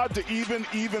from odd to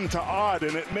even to odd,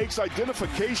 and it makes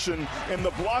identification and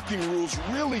the blocking rules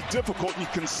really difficult. You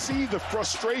can see the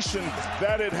frustration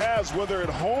that it has, whether at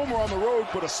home or on the road,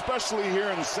 but especially here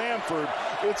in Sanford.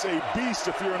 It's a beast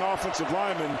if you're an offensive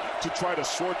lineman to try to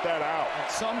sort that out.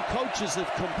 Some coaches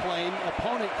have complained,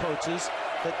 opponent coaches,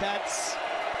 that that's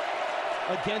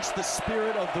against the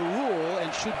spirit of the rule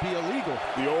and should be illegal.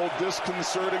 The old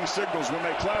disconcerting signals. When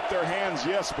they clap their hands,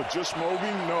 yes, but just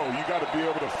moving, no. You got to be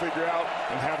able to figure out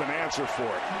and have an answer for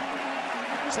it.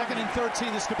 2nd and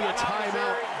 13. This could be a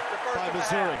timeout by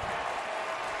Missouri.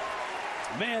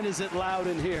 Man, is it loud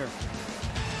in here.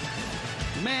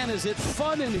 Man, is it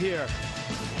fun in here.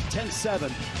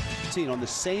 10-7 on the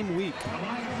same week.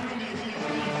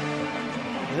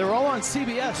 They're all on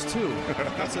CBS, too.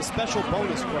 That's a special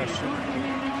bonus question.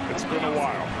 It's been a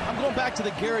while. I'm going back to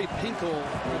the Gary Pinkel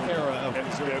era of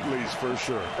Missouri. At least, for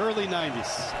sure. Early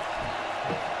 90s.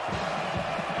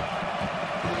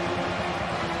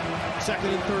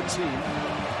 2nd and 13.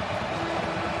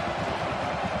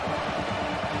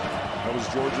 That was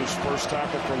Georgia's first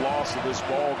tackle for loss of this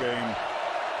ball game.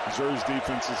 Missouri's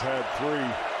defense has had 3.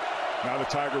 Now the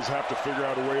Tigers have to figure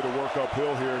out a way to work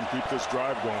uphill here and keep this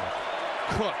drive going.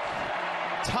 Cook.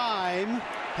 Time.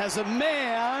 Has a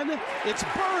man. It's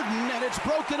Burden, and it's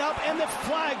broken up, and the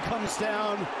flag comes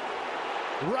down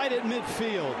right at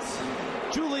midfield.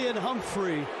 Julian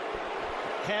Humphrey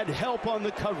had help on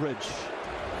the coverage.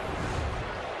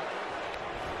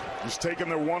 He's taking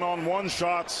their one-on-one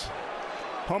shots.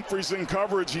 Humphrey's in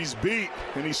coverage. He's beat,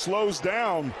 and he slows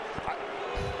down.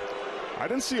 I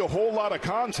didn't see a whole lot of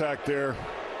contact there.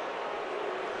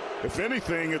 If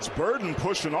anything, it's Burden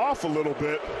pushing off a little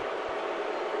bit.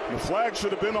 The flag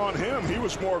should have been on him. He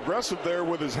was more aggressive there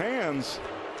with his hands.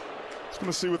 Let's going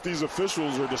to see what these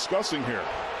officials are discussing here.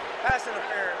 Pass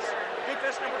interference.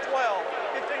 Defense number 12.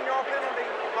 15-yard penalty.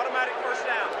 Automatic first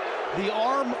down. The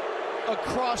arm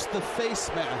across the face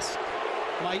mask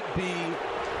might be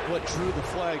what drew the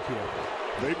flag here.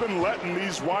 They've been letting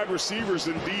these wide receivers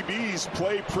and DBs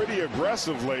play pretty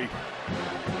aggressively.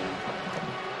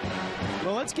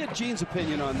 Well, let's get Gene's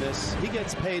opinion on this. He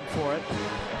gets paid for it.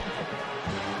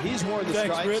 He's worn the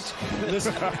stripes. Rich.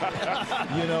 Listen,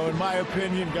 you know, in my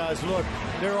opinion, guys, look,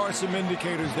 there are some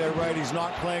indicators there, right? He's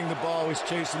not playing the ball. He's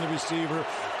chasing the receiver.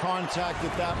 Contact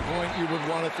at that point, you would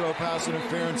want to throw pass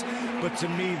interference. But to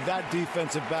me, that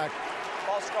defensive back.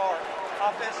 False start.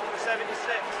 Offense number 76.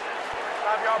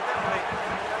 5-yard penalty.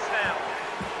 First down.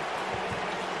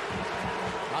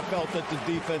 I felt that the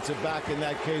defensive back in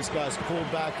that case, guys, pulled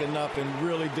back enough and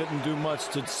really didn't do much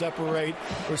to separate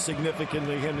or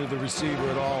significantly hinder the receiver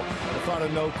at all. I thought a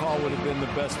no call would have been the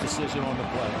best decision on the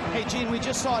play. Hey, Gene, we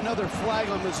just saw another flag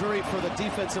on Missouri for the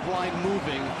defensive line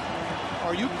moving.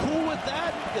 Are you cool with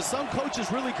that? Because some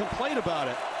coaches really complain about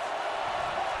it.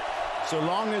 So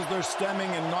long as they're stemming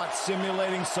and not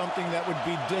simulating something that would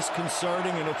be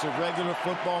disconcerting and it's a regular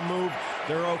football move,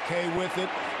 they're okay with it.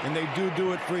 and they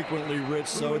do it frequently, Rich,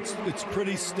 so it's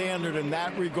pretty standard in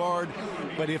that regard.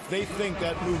 But if they think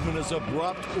that movement is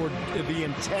abrupt or the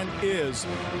intent is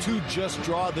to just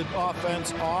draw the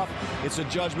offense off, it's a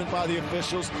judgment by the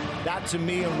officials. That, to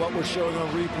me, and what we're showing on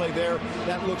replay there,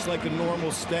 that looks like a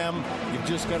normal stem. You've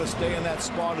just got to stay in that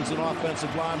spot as an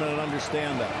offensive lineman and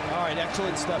understand that. All right,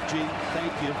 excellent stuff, G.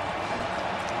 Thank you.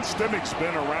 Stemming's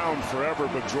been around forever,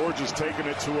 but Georgia's taken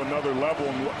it to another level,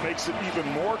 and what makes it even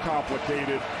more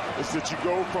complicated is that you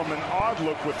go from an odd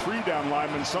look with 3 down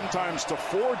linemen sometimes to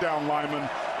 4 down linemen,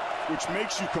 which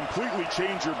makes you completely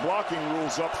change your blocking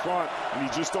rules up front, and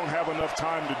you just don't have enough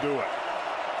time to do it.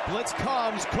 Blitz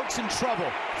comes, Cook's in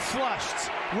trouble, flushed,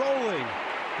 rolling,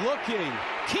 looking,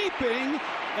 keeping,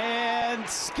 and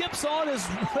skips on his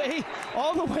way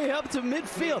all the way up to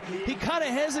midfield. He kind of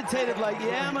hesitated like,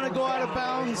 yeah, I'm going to go out of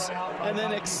bounds, and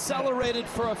then accelerated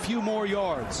for a few more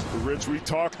yards. Rich, we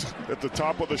talked at the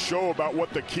top of the show about what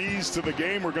the keys to the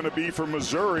game are going to be for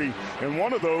Missouri, and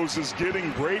one of those is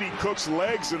getting Brady Cook's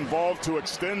legs involved to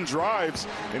extend drives,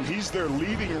 and he's their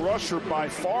leading rusher by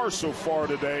far so far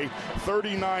today,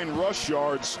 39 rush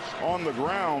yards on the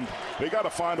ground. They got to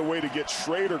find a way to get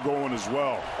Schrader going as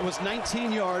well. It was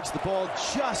 19 yards, the ball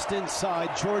just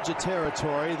inside Georgia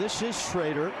territory. This is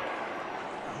Schrader,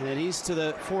 and he's to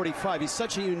the 45. He's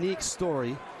such a unique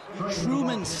story.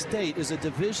 Truman State is a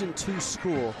Division II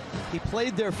school. He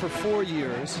played there for 4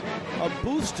 years. A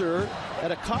booster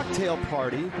at a cocktail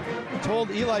party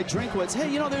told Eli Drinkwitz,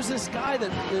 hey, you know, there's this guy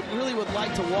that really would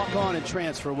like to walk on and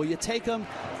transfer. Will you take him?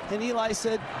 And Eli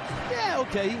said, yeah,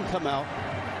 okay, he can come out.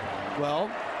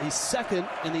 Well, he's second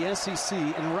in the SEC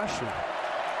in rushing.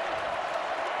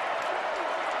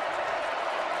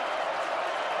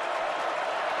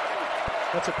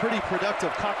 That's a pretty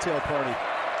productive cocktail party.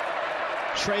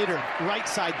 Schrader, right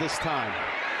side this time.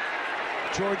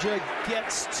 Georgia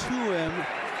gets to him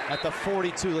at the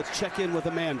 42. Let's check in with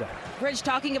Amanda. Rich,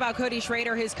 talking about Cody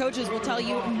Schrader, his coaches will tell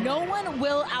you no one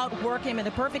will outwork him. And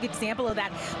the perfect example of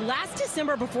that, last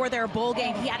December before their bowl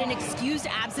game, he had an excused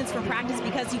absence from practice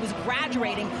because he was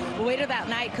graduating. But later that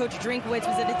night, Coach Drinkwitz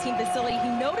was at the team facility. He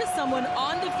noticed someone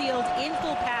on the field in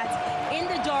full pads, in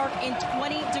the dark, in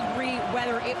 20-degree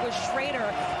weather. It was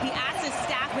Schrader. He asked his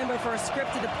staff member for a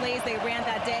script of the plays they ran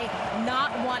that day,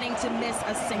 not wanting to miss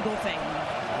a single thing.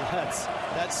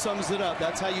 That sums it up.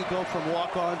 That's how you go from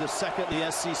walk-on to second in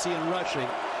the SEC in rushing.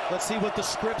 Let's see what the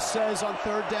script says on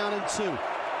 3rd down and 2.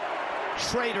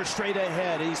 Schrader straight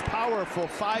ahead. He's powerful,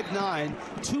 5'9",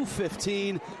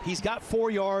 215. He's got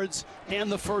 4 yards and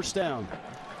the first down.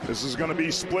 This is going to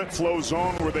be split flow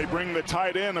zone where they bring the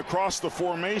tight end across the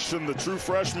formation, the true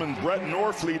freshman Brett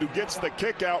Norfleet, who gets the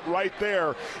kick out right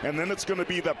there. And then it's going to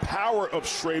be the power of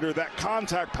Schrader, that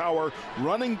contact power,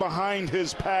 running behind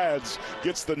his pads,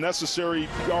 gets the necessary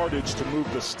yardage to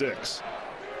move the sticks.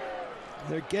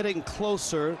 They're getting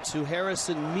closer to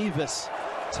Harrison Mevis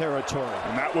territory.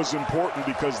 And that was important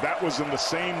because that was in the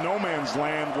same no man's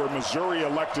land where Missouri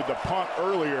elected to punt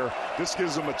earlier. This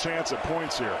gives them a chance at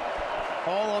points here.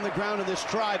 All on the ground in this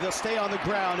drive. They'll stay on the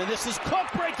ground. And this is Cook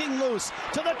breaking loose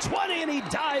to the 20, and he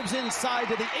dives inside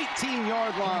to the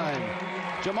 18-yard line.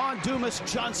 Jamon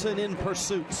Dumas-Johnson in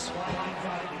pursuit.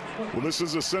 Well, this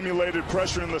is a simulated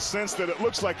pressure in the sense that it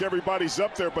looks like everybody's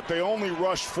up there, but they only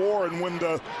rush 4, and when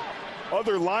the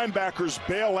other linebackers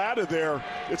bail out of there,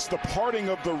 it's the parting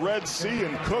of the Red Sea,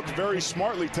 and Cook very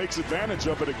smartly takes advantage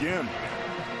of it again.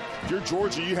 If you're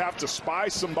Georgia, you have to spy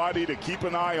somebody to keep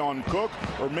an eye on Cook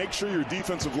or make sure your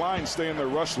defensive line stay in their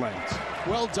rush lanes.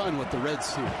 Well done with the Red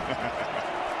Sea.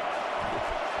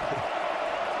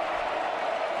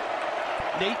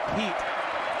 Nate Pete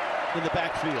in the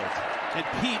backfield. And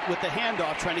Pete with the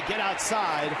handoff trying to get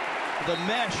outside. The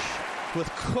mesh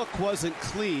with Cook wasn't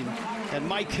clean. And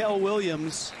Michael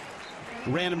Williams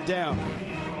ran him down.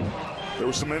 There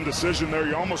was some indecision there.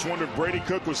 You almost wonder if Brady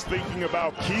Cook was thinking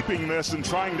about keeping this and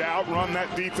trying to outrun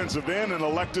that defensive end and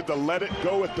elected to let it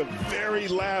go at the very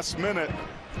last minute.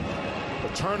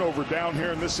 A turnover down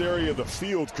here in this area of the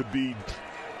field could be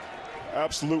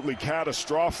absolutely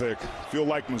catastrophic. Feel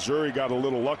like Missouri got a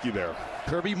little lucky there.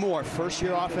 Kirby Moore,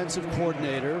 first-year offensive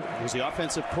coordinator, was the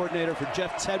offensive coordinator for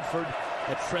Jeff Tedford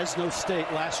at Fresno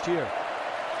State last year.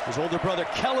 His older brother,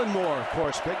 Kellen Moore, of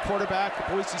course, great quarterback at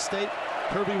Boise State.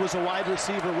 Kirby was a wide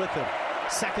receiver with him.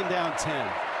 2nd down 10.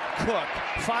 Cook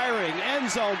firing, end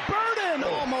zone. Burden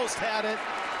almost had it,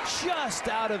 just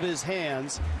out of his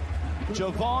hands.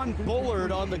 Javon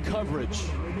Bullard on the coverage.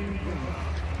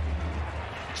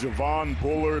 Javon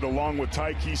Bullard, along with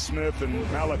Tyke Smith and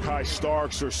Malachi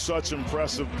Starks, are such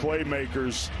impressive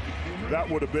playmakers. That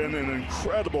would have been an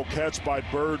incredible catch by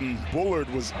Burden.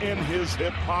 Bullard was in his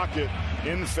hip pocket,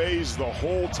 in phase the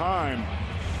whole time.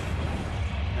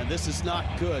 And this is not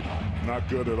good. Not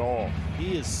good at all.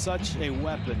 He is such a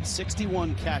weapon.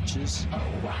 61 catches,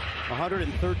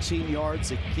 113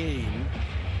 yards a game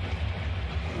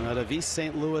out of East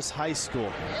St. Louis High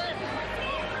School.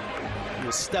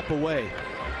 A step away.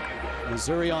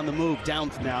 Missouri on the move,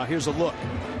 down now. Here's a look.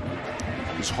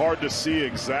 It's hard to see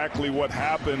exactly what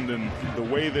happened and the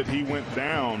way that he went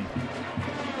down.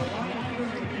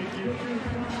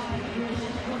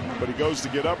 But he goes to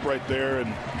get up right there,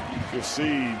 and you'll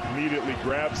see immediately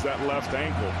grabs that left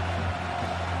ankle.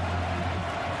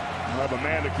 We'll have a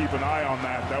man to keep an eye on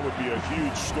that. That would be a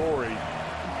huge story.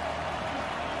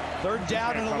 Third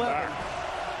down and 11.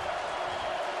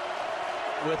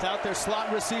 Without their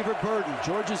slot receiver Burden,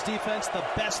 Georgia's defense, the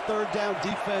best third down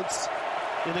defense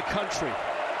in the country.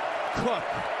 Cook,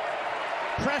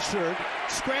 pressured,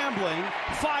 scrambling,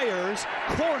 fires,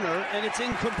 corner, and it's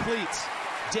incomplete.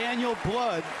 Daniel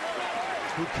Blood,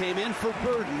 who came in for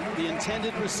Burden, the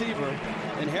intended receiver,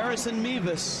 and Harrison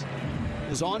Mevis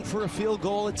is on for a field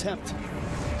goal attempt.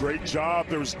 Great job.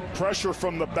 There was pressure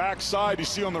from the backside. You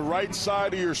see on the right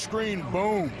side of your screen,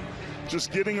 boom.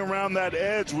 Just getting around that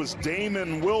edge was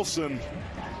Damon Wilson,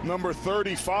 number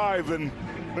 35, and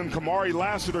then Kamari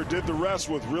Lassiter did the rest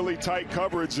with really tight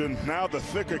coverage, and now the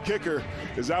thicker kicker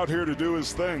is out here to do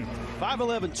his thing.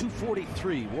 5'11",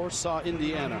 243, Warsaw,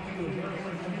 Indiana.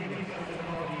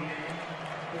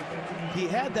 He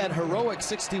had that heroic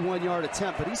 61-yard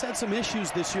attempt, but he's had some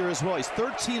issues this year as well. He's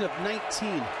 13 of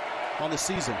 19 on the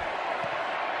season.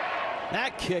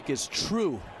 That kick is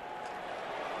true.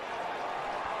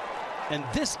 And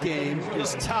this game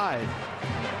is tied.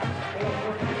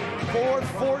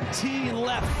 4:14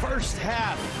 left, first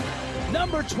half.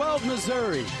 Number 12,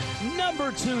 Missouri.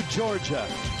 Number 2, Georgia.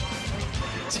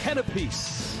 10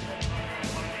 apiece.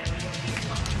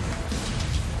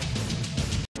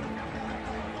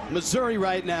 Missouri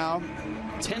right now,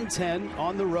 10-10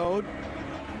 on the road.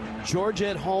 Georgia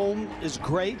at home is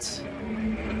great.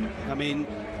 I mean,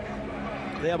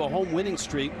 they have a home winning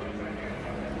streak.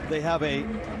 They have a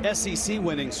SEC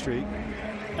winning streak,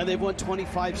 and they've won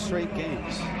 25 straight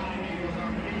games.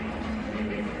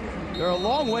 They're a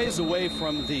long ways away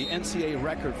from the NCAA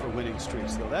record for winning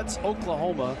streaks, though. That's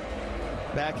Oklahoma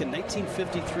back in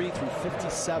 1953 through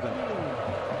 57.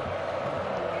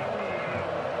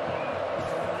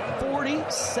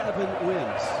 47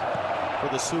 wins for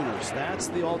the Sooners. That's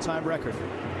the all-time record.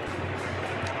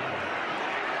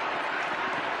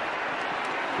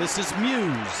 This is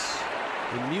Muse.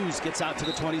 And Muse gets out to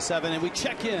the 27, and we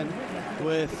check in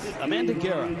with Amanda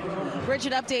Guerra.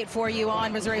 Bridget, update for you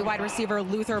on Missouri wide receiver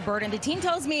Luther Burden. The team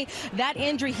tells me that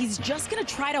injury, he's just going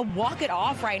to try to walk it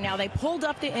off right now. They pulled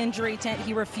up the injury tent.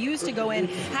 He refused to go in.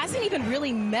 Hasn't even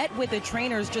really met with the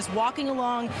trainers, just walking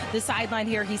along the sideline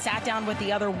here. He sat down with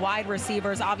the other wide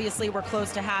receivers. Obviously, we're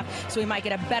close to half, so we might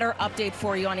get a better update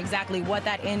for you on exactly what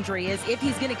that injury is, if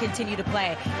he's going to continue to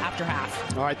play after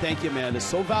half. All right, thank you, Amanda.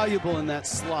 So valuable in that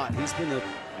slot. He's been the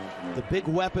big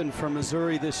weapon for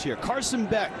Missouri this year. Carson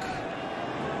Beck.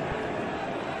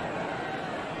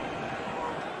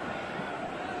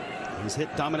 He's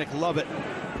hit Dominic Lovett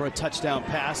for a touchdown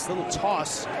pass. Little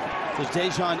toss to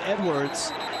Dejon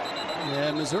Edwards.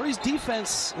 And Missouri's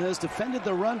defense has defended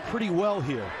the run pretty well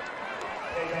here.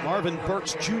 Marvin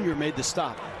Burks Jr. made the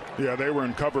stop. Yeah, they were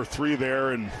in cover 3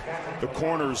 there, and the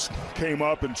corners came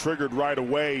up and triggered right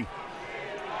away.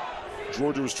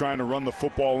 Georgia was trying to run the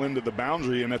football into the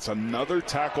boundary, and it's another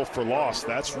tackle for loss.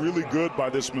 That's really good by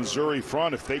this Missouri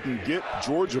front if they can get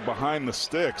Georgia behind the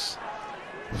sticks.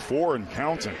 4 and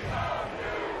counting.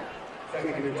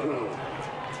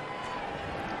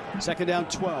 Second down,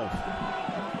 12.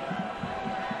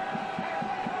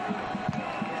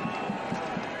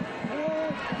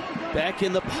 Back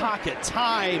in the pocket.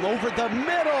 Time over the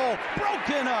middle.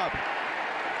 Broken up.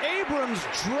 Abrams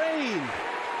drained.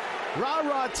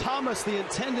 Ra Thomas, the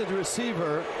intended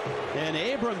receiver, and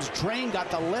Abrams drained,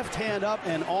 got the left hand up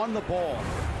and on the ball.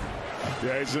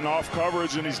 Yeah, he's in off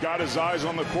coverage, and he's got his eyes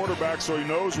on the quarterback, so he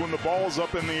knows when the ball's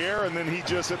up in the air, and then he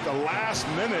just, at the last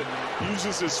minute,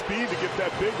 uses his speed to get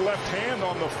that big left hand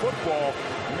on the football.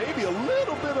 Maybe a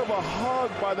little bit of a hug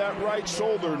by that right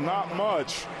shoulder, not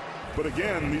much. But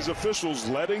again, these officials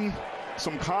letting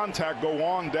some contact go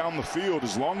on down the field.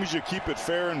 As long as you keep it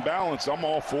fair and balanced, I'm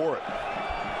all for it.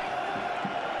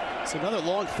 It's another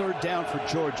long third down for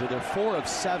Georgia. They're 4 of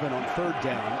 7 on third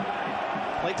down.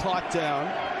 Play clock down.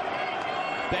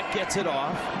 Beck gets it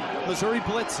off. Missouri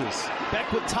blitzes.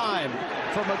 Beck with time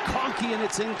for McConkey, and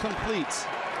it's incomplete.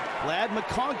 Lad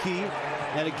McConkey,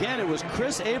 and again, it was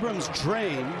Chris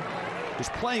Abrams-Drain, who's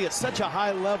playing at such a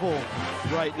high level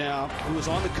right now, who was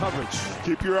on the coverage.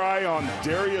 Keep your eye on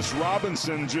Darius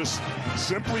Robinson, just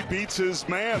simply beats his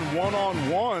man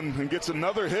one-on-one and gets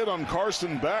another hit on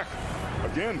Carson Beck.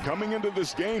 Again, coming into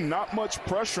this game, not much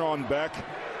pressure on Beck.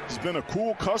 He's been a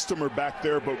cool customer back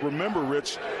there, but remember,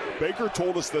 Rich, Baker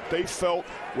told us that they felt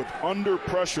with under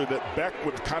pressure that Beck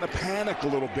would kind of panic a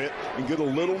little bit and get a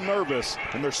little nervous,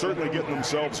 and they're certainly getting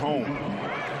themselves home.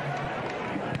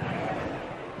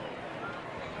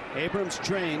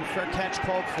 Abrams-Drain, fair catch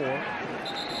called for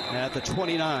at the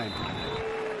 29.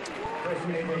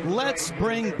 Let's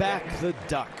bring back the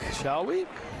duck, shall we?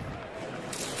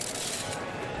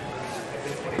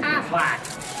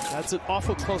 That's an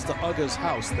awful close to Uga's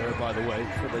house there, by the way,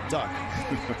 for the duck.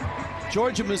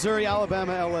 Georgia, Missouri,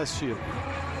 Alabama, LSU.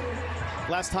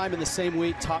 Last time in the same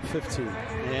week, top 15.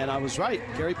 And I was right.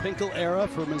 Gary Pinkel era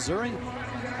for Missouri.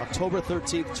 October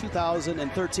 13th,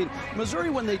 2013. Missouri,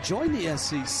 when they joined the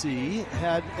SEC,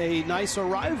 had a nice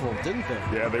arrival, didn't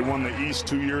they? Yeah, they won the East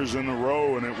 2 years in a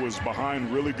row, and it was behind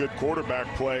really good quarterback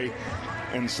play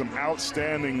and some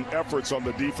outstanding efforts on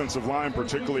the defensive line,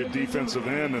 particularly at defensive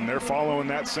end, and they're following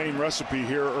that same recipe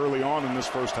here early on in this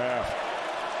first half.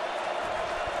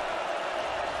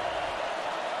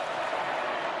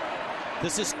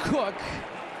 This is Cook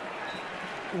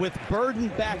with Burden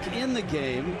back in the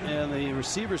game, and the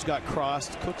receivers got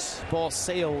crossed. Cook's ball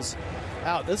sails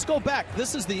out. Let's go back.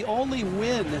 This is the only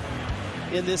win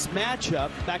in this matchup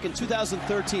back in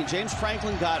 2013. James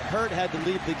Franklin got hurt, had to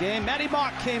leave the game. Matty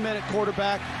Mock came in at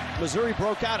quarterback. Missouri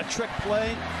broke out a trick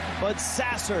play. Bud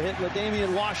Sasser hit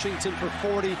LaDamian Washington for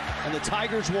 40, and the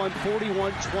Tigers won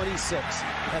 41-26.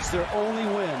 That's their only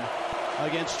win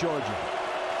against Georgia.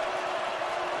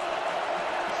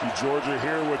 See Georgia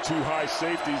here with two high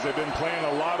safeties. They've been playing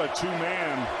a lot of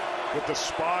two-man with the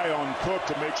spy on Cook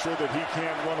to make sure that he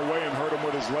can't run away and hurt him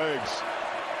with his legs.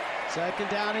 Second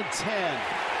down and 10.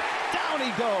 Down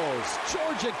he goes.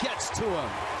 Georgia gets to him.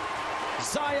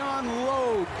 Zion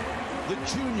Logue, the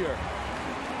junior.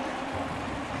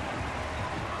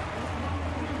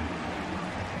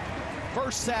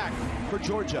 First sack for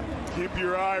Georgia. Keep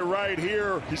your eye right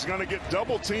here. He's going to get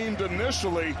double teamed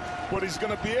initially, but he's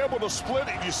going to be able to split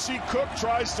it. You see Cook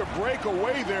tries to break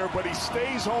away there, but he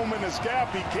stays home in his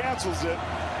gap. He cancels it,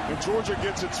 and Georgia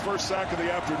gets its first sack of the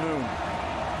afternoon.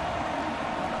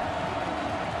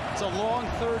 It's a long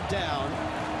third down.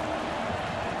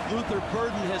 Luther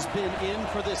Burden has been in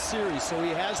for this series, so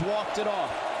he has walked it off.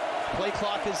 Play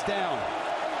clock is down.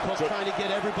 Cook trying to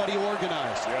get everybody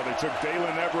organized. Yeah, they took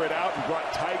Dalen Everett out and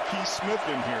brought Tyke Smith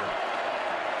in here.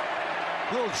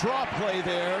 Little draw play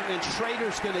there, and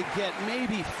Schrader's going to get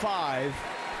maybe 5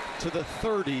 to the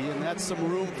 30, and that's some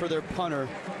room for their punter,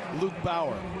 Luke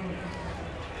Bauer.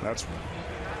 That's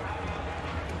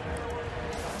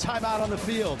timeout on the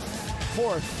field.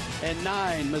 4th and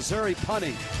 9. Missouri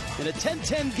punting in a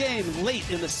 10-10 game late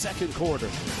in the second quarter.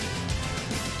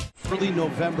 Early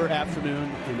November afternoon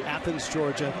in Athens,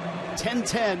 Georgia.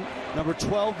 10-10, number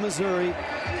 12 Missouri,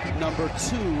 number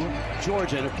 2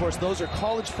 Georgia. And of course, those are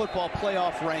college football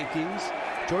playoff rankings.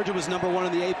 Georgia was number 1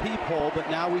 in the AP poll, but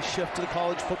now we shift to the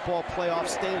college football playoff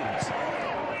standings.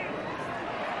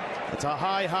 It's a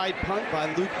high punt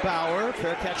by Luke Bauer.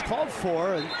 Fair catch called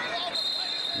for, and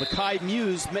Mekhi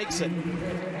Muse makes it.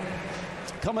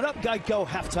 Coming up, Geico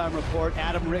halftime report.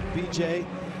 Adam, Rick, BJ.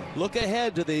 Look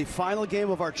ahead to the final game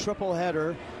of our triple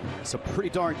header. It's a pretty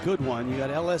darn good one. You got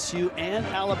LSU and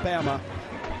Alabama,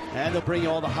 and they'll bring you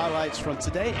all the highlights from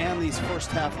today and these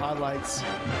first half highlights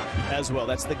as well.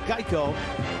 That's the Geico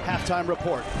halftime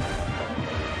report.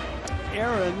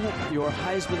 Aaron, your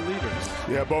Heisman leaders.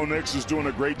 Yeah, Bo Nix is doing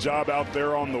a great job out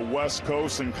there on the West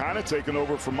Coast and kind of taking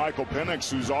over for Michael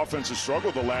Penix, whose offense has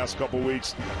struggled the last couple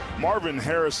weeks. Marvin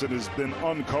Harrison has been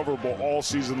uncoverable all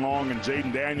season long, and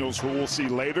Jaden Daniels, who we'll see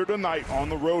later tonight on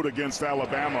the road against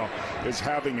Alabama, is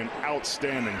having an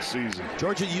outstanding season.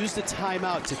 Georgia used a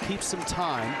timeout to keep some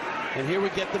time, and here we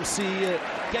get to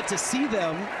see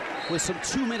them with some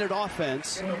 2-minute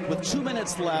offense with 2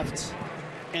 minutes left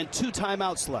and 2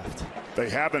 timeouts left. They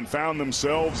haven't found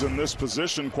themselves in this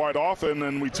position quite often,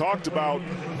 and we talked about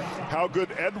how good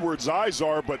Edwards' eyes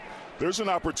are, but there's an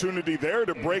opportunity there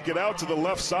to break it out to the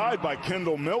left side by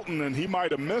Kendall Milton, and he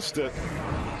might have missed it.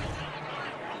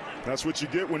 That's what you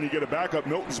get when you get a backup.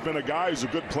 Milton's been a guy who's a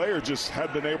good player, just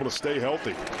had been able to stay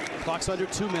healthy. Clock's under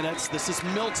 2 minutes. This is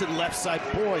Milton left side.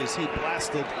 Boys, he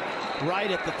blasted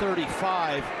right at the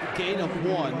 35. Gain of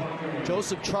 1.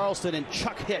 Joseph Charleston and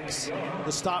Chuck Hicks,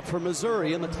 the stop for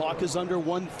Missouri, and the clock is under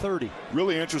 1:30.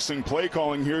 Really interesting play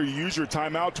calling here. You use your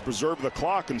timeout to preserve the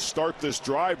clock and start this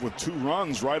drive with 2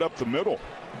 runs right up the middle.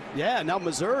 Yeah, now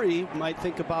Missouri might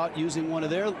think about using one of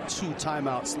their 2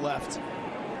 timeouts left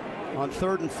on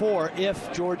 3rd and 4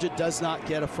 if Georgia does not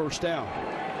get a first down.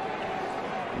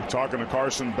 I'm talking to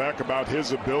Carson Beck about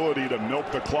his ability to milk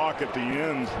the clock at the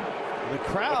end. The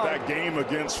crowd, of that game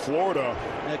against Florida.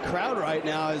 The crowd right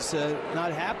now is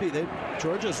not happy.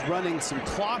 Georgia's running some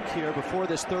clock here before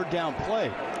this 3rd down play.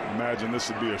 Imagine this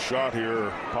would be a shot here,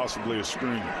 or possibly a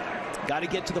screen. Got to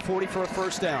get to the 40 for a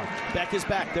first down. Beck is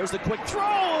back. There's the quick throw,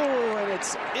 and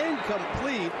it's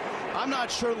incomplete. I'm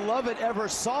not sure Lovett ever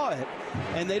saw it,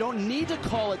 and they don't need to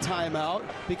call a timeout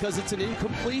because it's an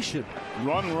incompletion.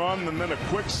 Run, and then a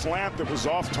quick slant that was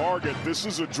off target. This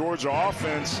is a Georgia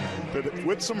offense that,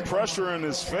 with some pressure in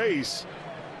his face,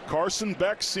 Carson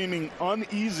Beck seeming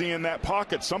uneasy in that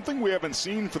pocket, something we haven't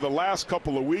seen for the last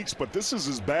couple of weeks, but this is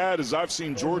as bad as I've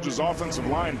seen Georgia's offensive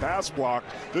line pass block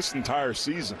this entire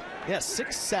season. Yeah,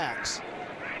 6 sacks.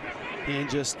 And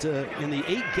just in the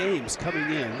 8 games coming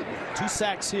in, 2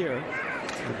 sacks here.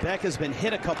 And Beck has been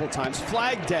hit a couple times.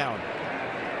 Flag down.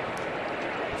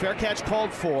 Fair catch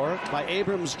called for by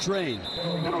Abrams Drain.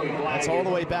 That's all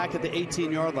the way back at the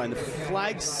 18-yard line. The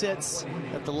flag sits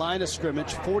at the line of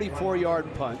scrimmage,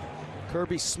 44-yard punt.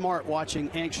 Kirby Smart watching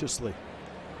anxiously.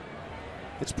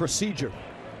 It's procedure.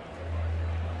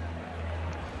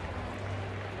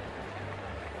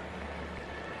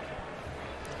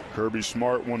 Kirby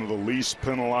Smart, one of the least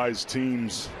penalized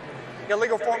teams.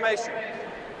 Illegal formation.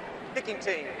 Kicking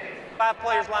team. 5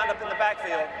 players lined up in the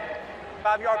backfield.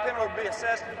 5-yard penalty will be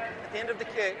assessed at the end of the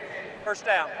kick. First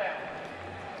down.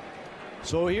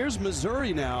 So here's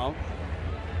Missouri now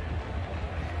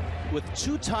with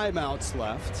 2 timeouts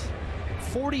left,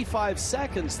 45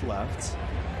 seconds left.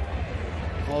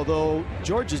 Although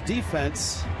Georgia's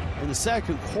defense in the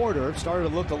 2nd quarter started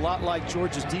to look a lot like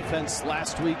Georgia's defense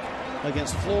last week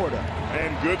against Florida.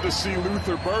 And good to see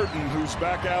Luther Burton, who's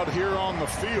back out here on the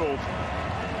field.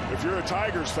 If you're a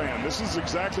Tigers fan, this is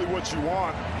exactly what you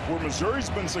want. Where Missouri's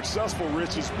been successful,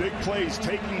 Rich, is big plays,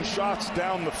 taking shots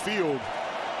down the field.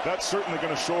 That's certainly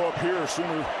going to show up here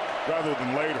sooner rather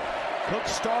than later. Cook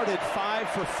started 5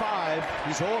 for 5.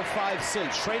 He's 0 of 5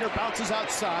 since. Schrader bounces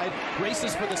outside,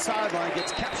 races for the sideline,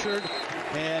 gets captured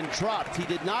and dropped. He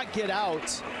did not get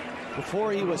out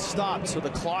before he was stopped, so the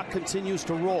clock continues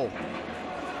to roll.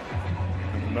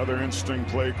 Another interesting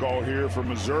play call here for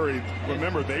Missouri.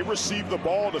 Remember, they received the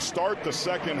ball to start the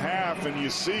 2nd half, and you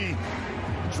see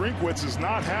Drinkwitz is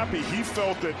not happy. He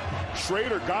felt that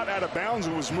Schrader got out of bounds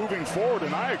and was moving forward,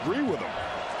 and I agree with him.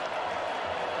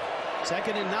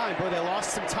 2nd and 9. Boy, they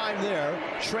lost some time there.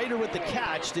 Schrader with the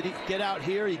catch. Did he get out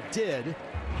here? He did.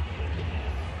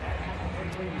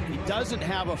 He doesn't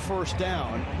have a first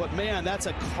down, but man, that's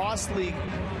a costly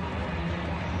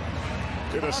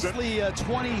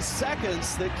 20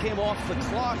 seconds that came off the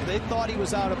clock. They thought he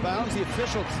was out of bounds. The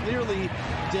official clearly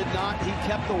did not. He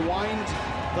kept the wind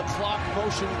the clock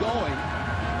motion going,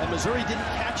 and Missouri didn't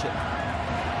catch it.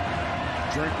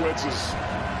 Drinkwitz is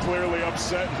clearly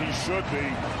upset, and he should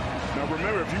be. Now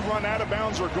remember, if you run out of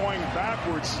bounds or going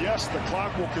backwards, yes, the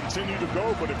clock will continue to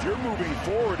go, but if you're moving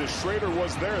forward, as Schrader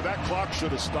was there, that clock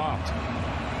should have stopped.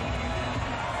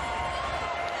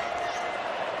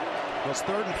 It's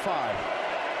 3rd and 5.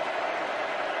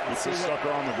 It's a sucker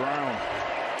on the ground.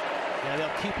 Yeah,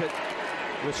 they'll keep it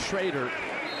with Schrader.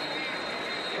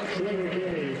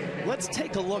 Let's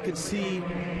take a look and see,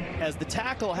 as the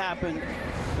tackle happened,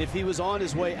 if he was on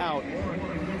his way out.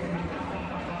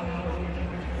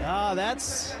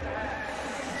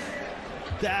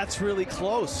 That's really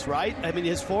close, right? I mean,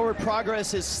 his forward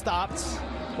progress has stopped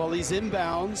while he's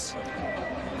inbounds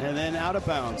and then out of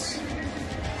bounds.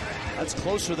 That's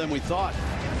closer than we thought.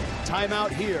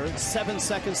 Timeout here, 7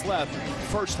 seconds left,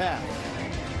 first half.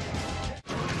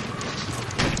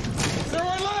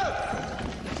 Everyone left!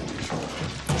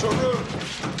 So good.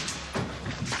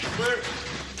 Clear.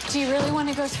 Do you really want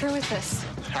to go through with this?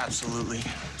 Absolutely.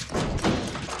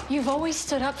 You've always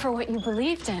stood up for what you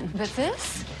believed in, but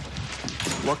this?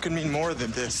 What could mean more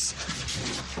than this?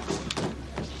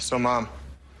 So, Mom,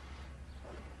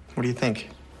 what do you think?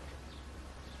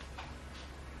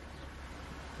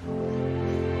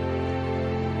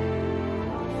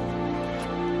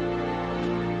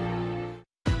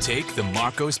 Take the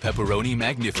Marco's Pepperoni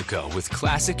Magnifico with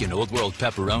classic and Old World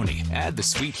pepperoni. Add the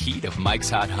sweet heat of Mike's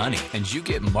Hot Honey, and you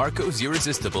get Marco's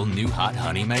Irresistible New Hot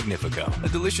Honey Magnifico. A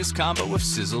delicious combo of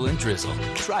sizzle and drizzle.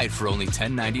 Try it for only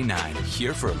 $10.99,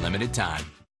 here for a limited time.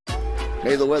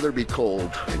 May the weather be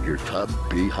cold and your tub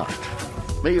be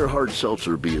hot. May your hard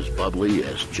seltzer be as bubbly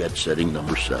as jet-setting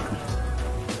number 7.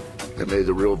 And may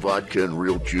the real vodka and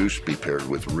real juice be paired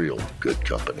with real good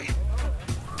company.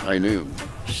 High noon,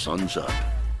 sun's up.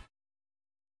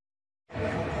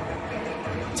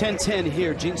 10-10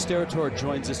 here. Gene Steratore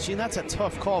joins us. Gene, that's a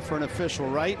tough call for an official,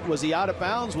 right? Was he out of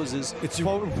bounds? Was his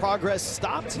forward progress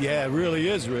stopped? Yeah, it really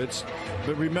is, Rich.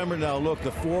 But remember now, look,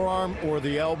 the forearm or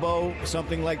the elbow,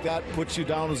 something like that, puts you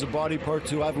down as a body part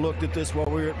too. I've looked at this while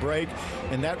we were at break,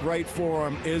 and that right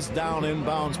forearm is down in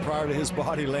bounds prior to his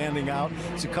body landing out.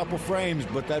 It's a couple frames,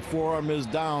 but that forearm is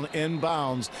down in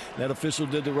bounds. That official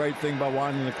did the right thing by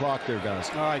winding the clock there, guys.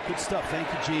 All right, good stuff. Thank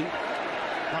you, Gene.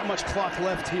 Not much clock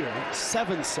left here.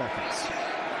 7 seconds.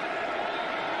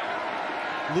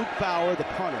 Luke Bauer, the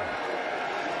punter.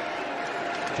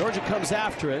 Georgia comes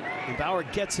after it, and Bauer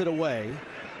gets it away.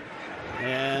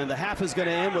 And the half is going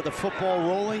to end with the football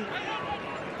rolling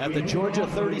at the Georgia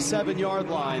 37-yard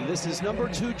line. This is number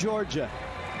 2 Georgia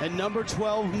and number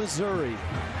 12 Missouri.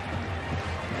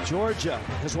 Georgia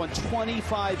has won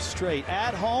 25 straight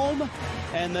at home,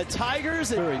 and the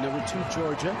Tigers, number 2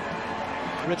 Georgia.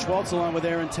 Rich Waltz along with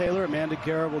Aaron Taylor. Amanda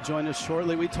Guerra will join us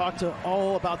shortly. We talked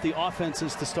all about the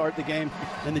offenses to start the game,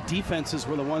 and the defenses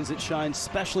were the ones that shined,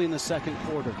 especially in the second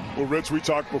quarter. Well, Rich, we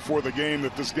talked before the game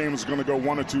that this game was going to go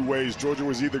one of two ways. Georgia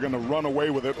was either going to run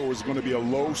away with it or it was going to be a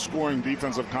low-scoring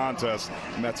defensive contest,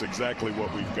 and that's exactly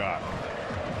what we've got.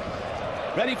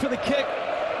 Ready for the kick.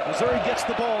 Missouri gets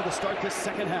the ball to start this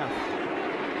second half.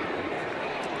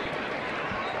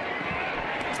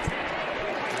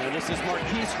 And this is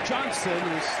Marquise Johnson,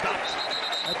 who stops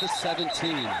at the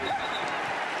 17.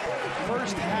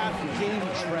 First half game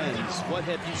trends, what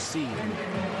have you seen?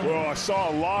 Well, I saw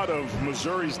a lot of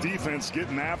Missouri's defense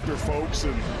getting after folks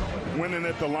and winning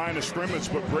at the line of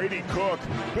scrimmage, but Brady Cook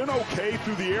been okay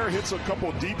through the air, hits a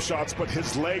couple deep shots, but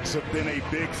his legs have been a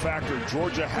big factor.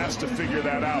 Georgia has to figure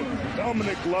that out.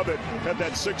 Dominic Lovett had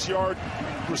that 6-yard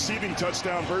receiving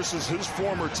touchdown versus his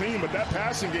former team, but that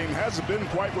passing game hasn't been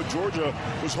quite what Georgia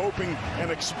was hoping and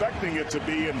expecting it to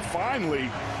be. And finally,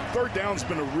 third down's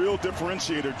been a real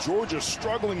differentiator. Georgia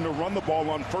struggling to run the ball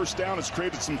on first down has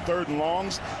created some third and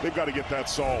longs. They've got to get that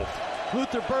solved.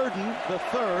 Luther Burden, the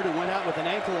third, who went out with an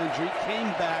ankle injury, came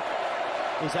back,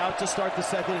 is out to start the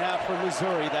second half for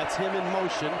Missouri. That's him in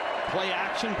motion. Play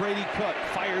action, Brady Cook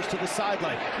fires to the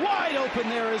sideline. Wide open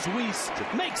there is Weiss,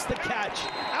 makes the catch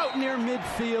out near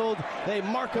midfield. They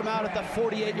mark him out at the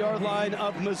 48-yard line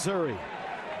of Missouri.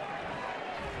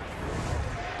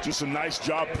 Just a nice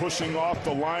job pushing off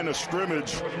the line of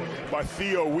scrimmage by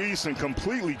Theo Weiss and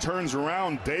completely turns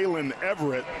around Dalen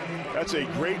Everett. That's a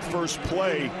great first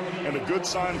play and a good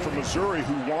sign for Missouri,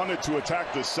 who wanted to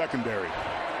attack this secondary.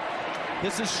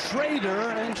 This is Schrader,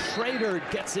 and Schrader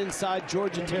gets inside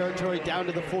Georgia territory down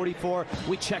to the 44.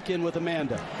 We check in with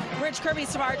Amanda. Rich, Kirby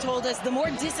Smart told us the more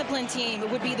disciplined team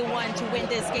would be the one to win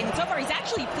this game. And so far, he's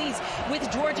actually pleased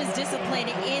with Georgia's discipline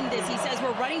in this. He says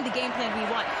we're running the game plan we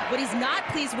want. What he's not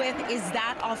pleased with is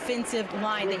that offensive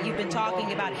line that you've been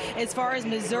talking about. As far as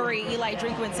Missouri, Eli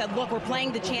Drinkwitz said, look, we're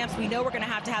playing the champs. We know we're going to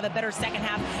have a better second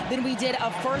half than we did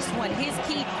a first one. His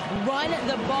key, run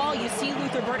the ball. You see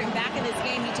Luther Burden back in this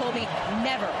game. He told me,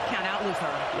 never count out Luther.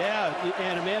 Yeah,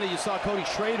 and Amanda, you saw Cody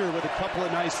Schrader with a couple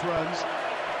of nice runs,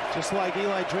 just like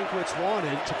Eli Drinkwitz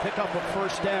wanted, to pick up a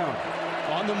first down.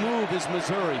 On the move is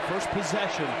Missouri. First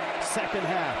possession, second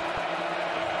half.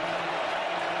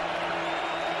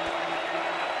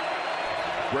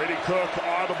 Brady Cook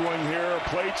audibling here, a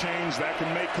play change that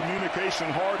can make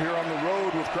communication hard here on the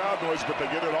road with crowd noise, but they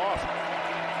get it off.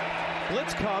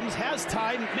 Blitz comes, has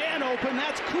time, man open,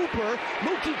 that's Cooper.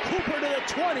 Mookie Cooper to the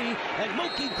 20, and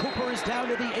Mookie Cooper is down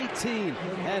to the 18.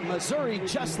 And Missouri,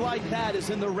 just like that, is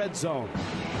in the red zone.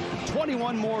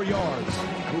 21 more yards.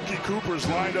 Mookie Cooper's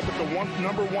lined up at the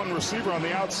number one receiver on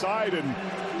the outside, and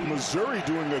Missouri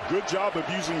doing a good job of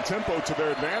using tempo to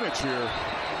their advantage here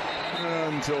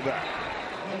until that.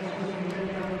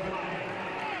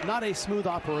 Not a smooth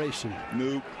operation.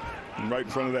 Nope. Right in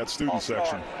front of that student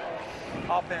section.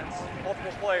 Offense,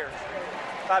 multiple players,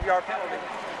 5-yard penalty,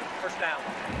 first down.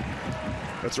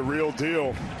 That's a real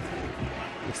deal.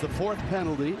 It's the fourth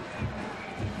penalty.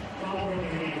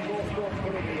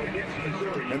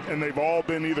 And they've all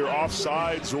been either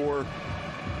offsides or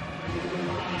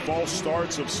false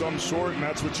starts of some sort, and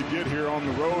that's what you get here on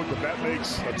the road. But that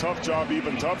makes a tough job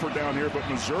even tougher down here. But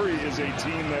Missouri is a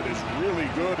team that is really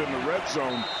good in the red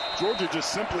zone. Georgia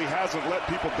just simply hasn't let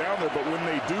people down there, but when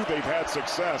they do, they've had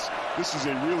success. This is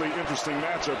a really interesting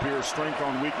matchup here, strength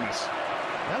on weakness.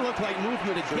 That looked like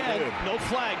movement again. No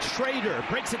flag. Schrader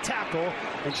breaks a tackle,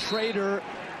 and Schrader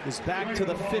is back to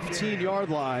the 15-yard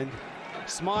line.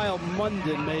 Smile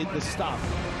Munden made the stop.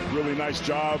 Really nice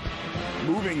job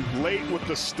moving late with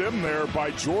the stem there by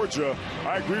Georgia.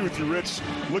 I agree with you, Rich.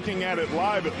 Looking at it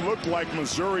live, it looked like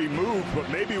Missouri moved, but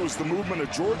maybe it was the movement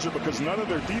of Georgia because none of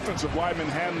their defensive linemen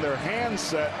had their hands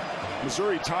set.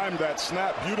 Missouri timed that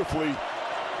snap beautifully.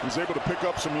 Was able to pick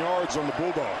up some yards on the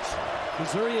Bulldogs.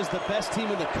 Missouri is the best team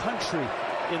in the country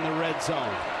in the red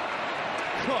zone.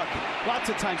 Cook, lots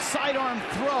of times, sidearm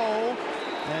throw,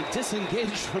 and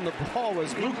disengaged from the ball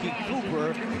was Mookie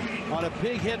Cooper on a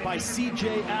big hit by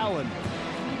C.J. Allen.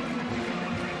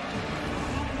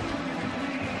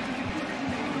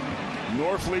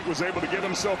 Norfleet was able to get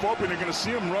himself open. You're going to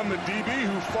see him run the DB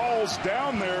who falls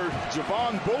down there,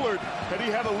 Javon Bullard. Had he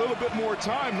had a little bit more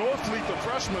time, Norfleet, the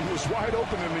freshman, was wide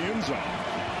open in the end zone.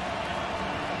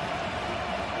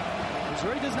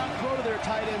 Missouri does not throw to their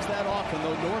tight ends that often,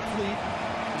 though Norfleet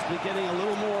has been getting a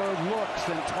little more looks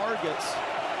and targets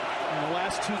in the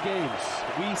last two games.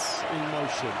 Weiss in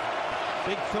motion.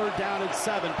 Big 3rd down and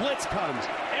 7. Blitz comes.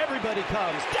 Everybody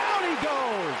comes. Down he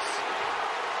goes.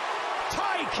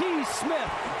 Tyke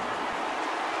Smith.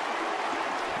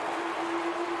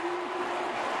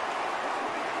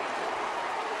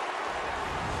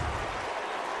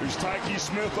 There's Tyke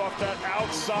Smith off that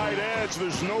outside edge.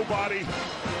 There's nobody.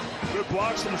 Good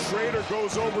blocks from Schrader,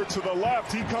 goes over to the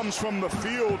left. He comes from the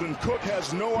field, and Cook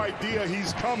has no idea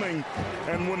he's coming.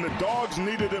 And when the Dogs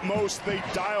needed it most, they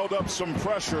dialed up some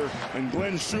pressure, and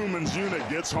Glenn Schumann's unit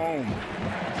gets home.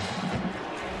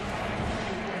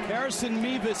 Harrison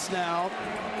Mevis now,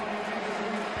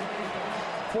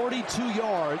 42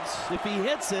 yards. If he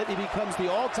hits it, he becomes the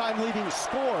all-time leading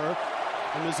scorer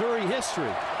in Missouri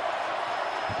history.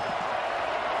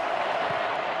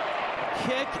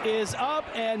 Kick is up,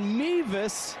 and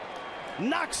Mevis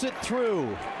knocks it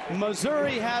through.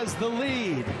 Missouri has the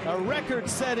lead. A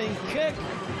record-setting kick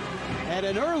and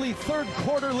an early 3rd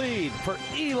quarter lead for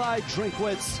Eli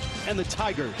Drinkwitz and the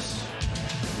Tigers.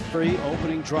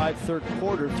 Opening drive, 3rd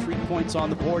quarter, 3 points on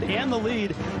the board and the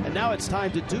lead. And now it's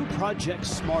time to do Project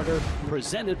Smarter,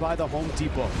 presented by the Home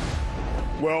Depot.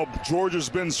 Well, Georgia's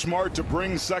been smart to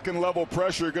bring second-level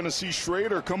pressure. You're going to see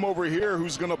Schrader come over here,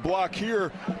 who's going to block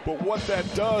here. But what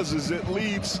that does is it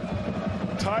leaves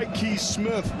Tyke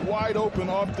Smith wide open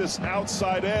off this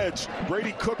outside edge.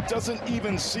 Brady Cook doesn't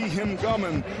even see him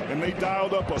coming, and they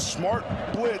dialed up a smart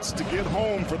blitz to get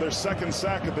home for their 2nd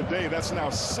sack of the day. That's now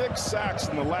 6 sacks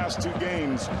in the last 2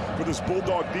 games for this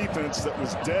Bulldog defense that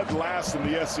was dead last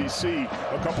in the SEC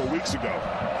a couple weeks ago.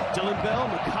 Dylan Bell,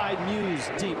 Mekhi Muse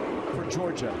deep for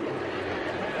Georgia.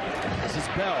 This is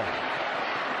Bell.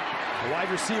 The wide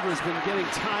receiver has been getting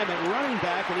time at running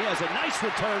back, and he has a nice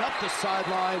return up the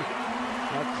sideline,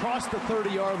 across the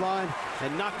 30-yard line,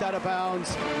 and knocked out of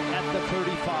bounds at the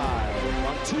 35.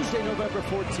 On Tuesday, November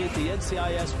 14th, the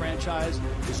NCIS franchise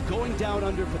is going down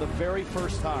under for the very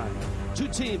first time. 2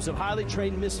 teams of highly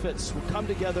trained misfits will come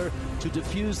together to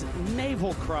defuse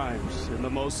naval crimes in the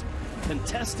most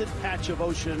contested patch of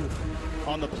ocean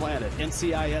on the planet.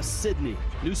 NCIS Sydney.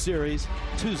 New series,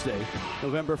 Tuesday,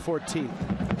 November 14th.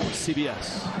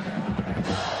 CBS.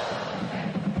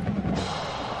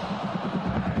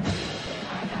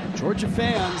 Georgia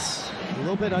fans a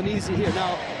little bit uneasy here.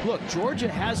 Now, look, Georgia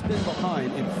has been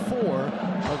behind in 4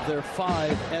 of their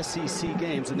 5 SEC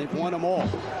games, and they've won them all.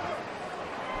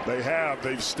 They have.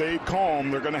 They've stayed calm.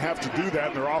 They're going to have to do that,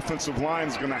 and their offensive line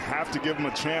is going to have to give them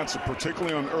a chance,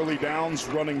 particularly on early downs,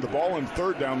 running the ball in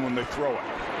 3rd down when they throw it.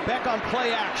 Back on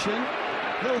play action.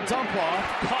 Little dump off.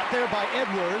 Caught there by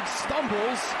Edwards.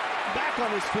 Stumbles. Back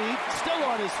on his feet. Still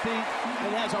on his feet.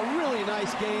 And has a really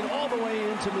nice gain all the way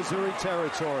into Missouri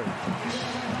territory.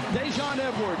 Dejon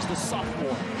Edwards, the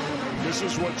sophomore. This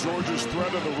is what Georgia's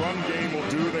threat of the run game will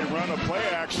do. They run a play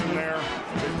action there.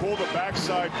 They pull the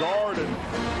backside guard, and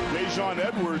Dejon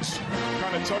Edwards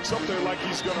kind of tucks up there like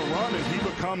he's going to run, and he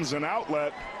becomes an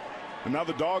outlet. And now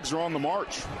the Dogs are on the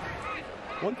march.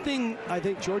 One thing I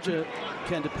think Georgia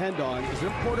can depend on is their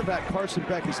quarterback, Carson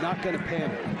Beck, is not going to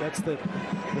panic. That's the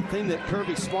thing that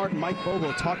Kirby Smart and Mike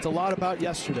Bobo talked a lot about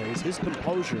yesterday, is his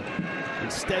composure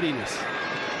and steadiness.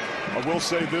 I will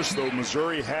say this, though.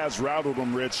 Missouri has rattled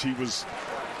him, Rich. He was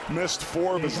missed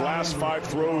 4 of his last 5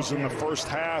 throws in the first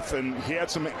half, and he had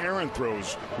some errant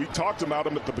throws. We talked about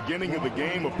him at the beginning of the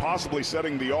game of possibly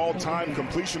setting the all-time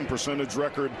completion percentage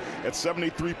record at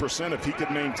 73% if he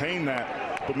could maintain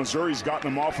that. But Missouri's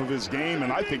gotten him off of his game,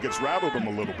 and I think it's rattled him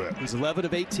a little bit. He's 11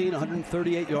 of 18,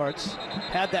 138 yards.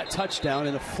 Had that touchdown,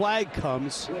 and a flag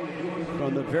comes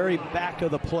from the very back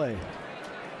of the play.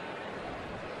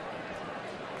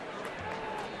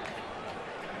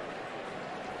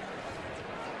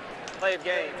 Play of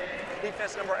game.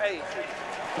 Defense number 8.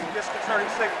 Disconcerting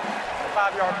signal.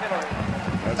 5-yard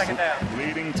penalty. Second down.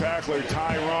 Leading tackler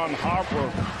Tyron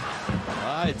Hopper,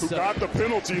 who got the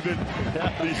penalty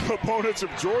that the opponents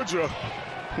of Georgia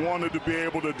wanted to be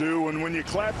able to do. And when you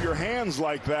clap your hands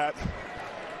like that,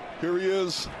 here he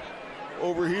is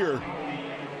over here.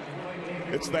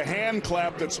 It's the hand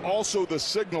clap that's also the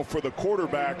signal for the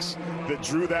quarterbacks that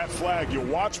drew that flag. You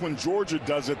watch when Georgia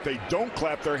does it, they don't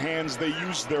clap their hands, they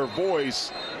use their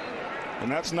voice.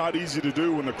 And that's not easy to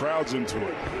do when the crowd's into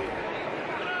it.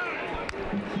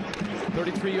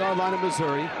 33-yard line of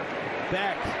Missouri.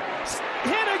 Back.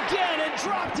 Hit again and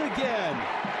dropped again.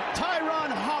 Tyron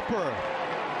Hopper.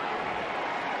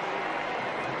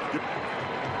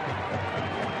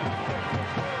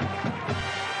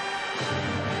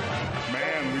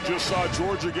 Just saw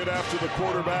Georgia get after the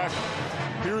quarterback.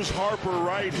 Here's Harper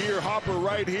right here, Hopper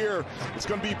right here. It's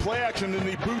going to be play action, and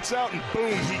he boots out, and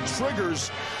boom, he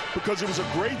triggers, because it was a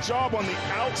great job on the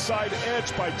outside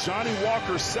edge by Johnny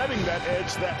Walker setting that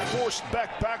edge that forced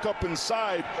Beck back up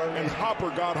inside, and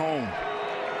Hopper got home.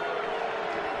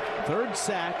 3rd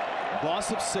sack,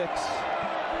 loss of 6.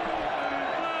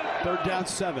 3rd down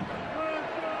 7.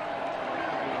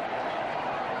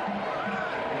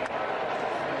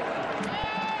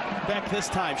 Beck this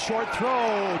time, short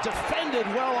throw, defended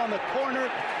well on the corner,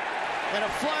 and a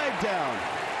flag down.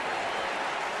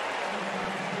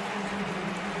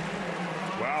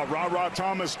 Wow, Ra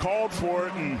Thomas called for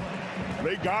it, and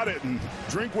they got it, and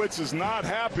Drinkwitz is not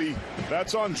happy.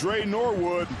 That's on Dre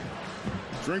Norwood.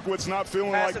 Drinkwitz not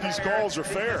feeling like these calls are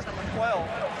fair. Number 12.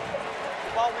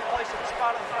 Ball will be placed at the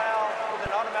spot of the foul with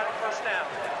an automatic first down.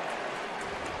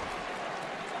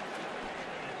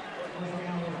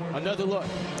 Another look.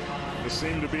 This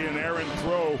seemed to be an errant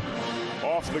throw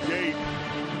off the gate.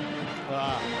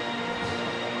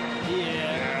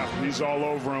 Yeah, he's all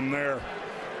over him there.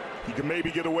 He can maybe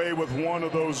get away with one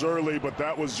of those early, but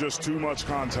that was just too much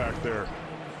contact there.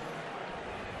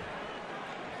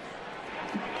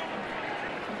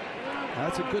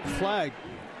 That's a good flag.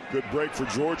 Good break for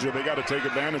Georgia. They got to take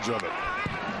advantage of it.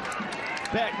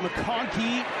 Beck,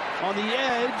 McConkey on the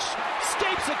edge,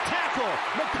 escapes a tackle.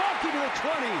 McConkey to the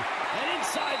 20 and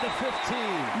inside the 15.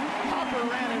 Hopper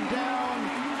ran him down.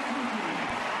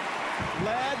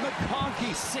 Ladd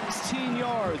McConkey, 16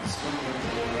 yards.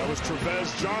 That was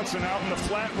Trevez Johnson out in the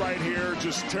flat right here.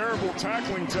 Just terrible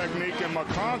tackling technique, and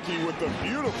McConkey with the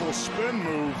beautiful spin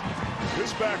move.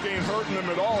 His back ain't hurting him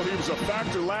at all. He was a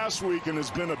factor last week and has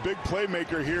been a big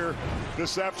playmaker here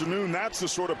this afternoon. That's the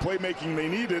sort of playmaking they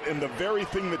needed, and the very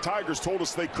thing the Tigers told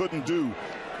us they couldn't do.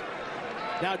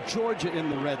 Now Georgia in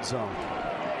the red zone.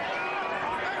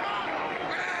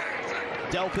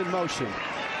 Delp in motion.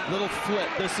 Little flip.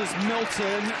 This is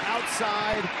Milton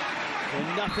outside,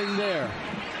 and nothing there.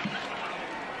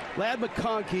 Ladd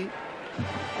McConkey,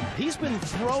 he's been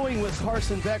throwing with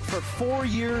Carson Beck for 4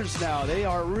 years now. They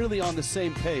are really on the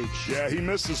same page. Yeah, he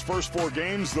missed his first 4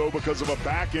 games, though, because of a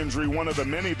back injury, one of the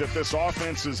many that this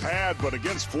offense has had. But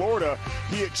against Florida,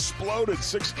 he exploded.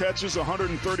 6 catches,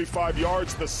 135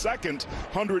 yards, the second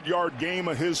 100-yard game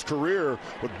of his career.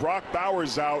 With Brock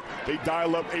Bowers out, they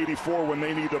dial up 84 when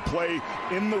they need to play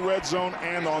in the red zone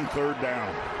and on 3rd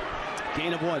down.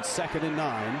 Gain of 1, 2nd and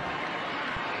 9.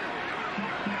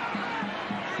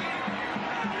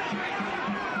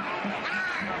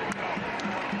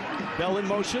 Bell in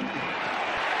motion.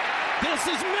 This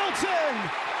is Milton.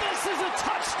 This is a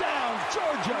touchdown,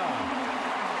 Georgia.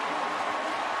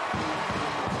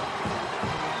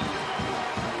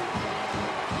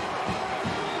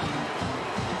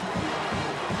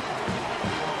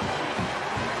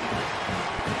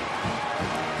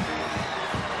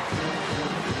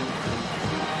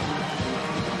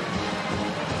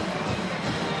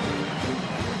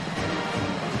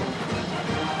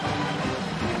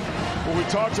 We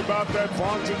talked about that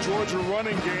vaunted Georgia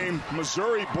running game.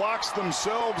 Missouri blocks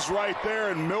themselves right there,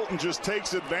 and Milton just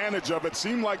takes advantage of it.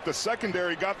 Seemed like the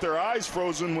secondary got their eyes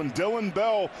frozen when Dylan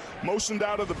Bell motioned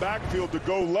out of the backfield to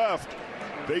go left.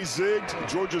 They zigged,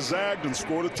 Georgia zagged, and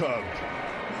scored a tug.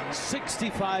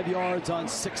 65 yards on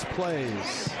 6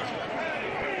 plays.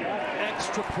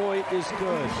 Extra point is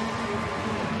good.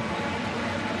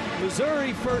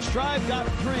 Missouri first drive got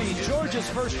 3. Georgia's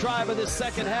first drive of the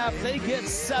second half, they get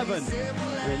 7.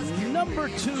 And number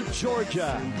 2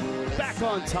 Georgia back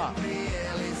on top.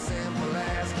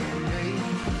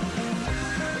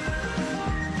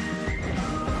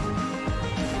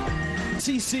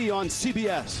 SEC on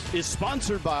CBS is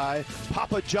sponsored by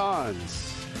Papa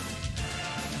John's,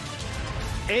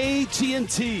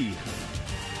 AT&T,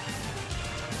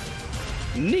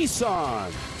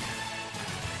 Nissan,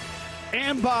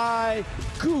 and by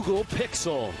Google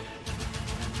Pixel.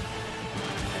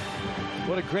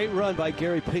 What a great run by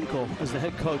Gary Pinkel as the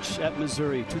head coach at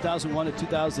Missouri, 2001 to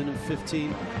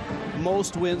 2015.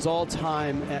 Most wins all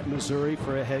time at Missouri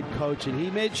for a head coach, and he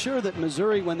made sure that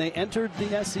Missouri, when they entered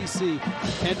the SEC,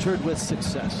 entered with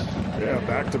success. Yeah,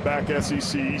 back-to-back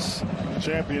SEC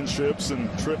championships and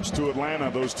trips to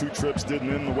Atlanta. Those 2 trips didn't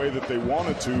end the way that they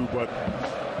wanted to, but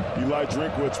Eli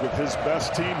Drinkwitz, with his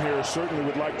best team here, certainly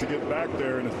would like to get back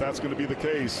there, and if that's going to be the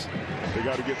case, they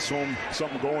got to get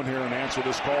something going here and answer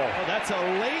this call. Oh, that's a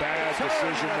late bad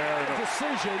decision there.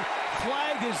 Decision.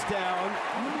 Flag is down,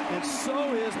 and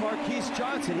so is Marquise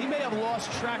Johnson. He may have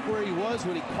lost track where he was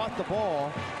when he caught the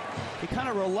ball. He kind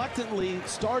of reluctantly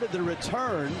started the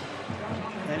return,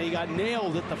 and he got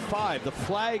nailed at the 5. The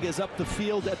flag is up the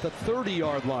field at the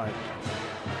 30-yard line.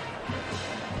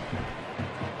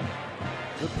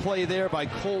 Good play there by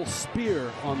Cole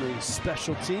Spear on the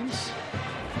special teams.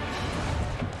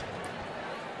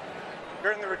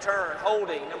 During the return,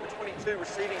 holding, number 22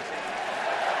 receiving team.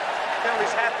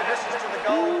 Penalties half the distance to the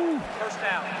goal. First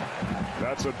down.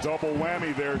 That's a double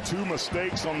whammy there. 2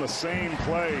 mistakes on the same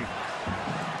play.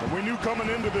 And we knew coming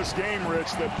into this game,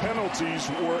 Rich, that penalties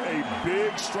were a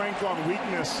big strength on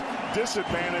weakness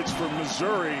disadvantage for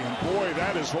Missouri. And boy,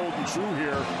 that is holding true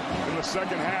here in the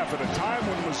second half. At a time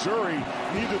when Missouri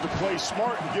needed to play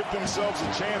smart and give themselves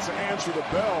a chance to answer the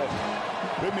bell,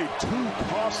 they made 2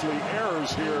 costly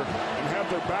errors here and have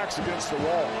their backs against the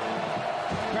wall.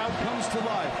 Crowd comes to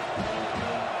life.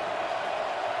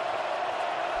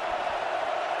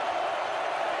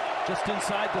 Just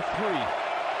inside the 3.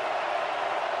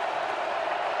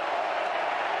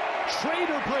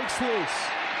 Schrader breaks loose,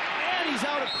 and he's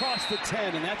out across the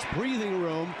 10, and that's breathing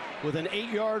room with an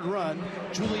 8-yard run.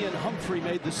 Julian Humphrey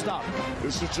made the stop.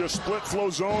 This is just split flow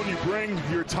zone. You bring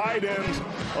your tight end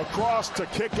across to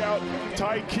kick out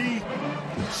Tyke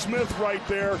Smith right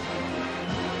there.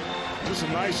 Just a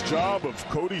nice job of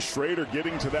Cody Schrader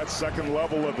getting to that second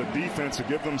level of the defense to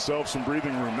give themselves some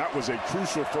breathing room. That was a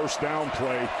crucial first down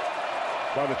play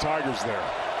by the Tigers there.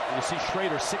 You see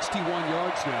Schrader 61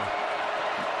 yards now.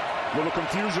 Little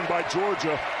confusion by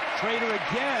Georgia. Schrader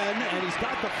again, and he's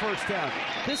got the first down.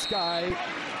 This guy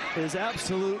is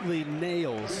absolutely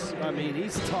nails. I mean,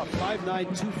 he's tough.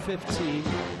 5'9", 215.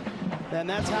 And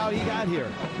that's how he got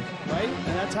here, right?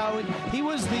 And that's how he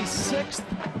was the 6th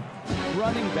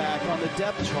running back on the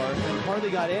depth chart and hardly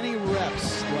got any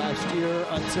reps last year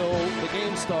until the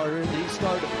game started. He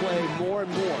started to play more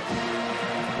and more.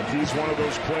 He's one of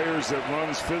those players that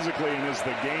runs physically, and as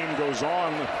the game goes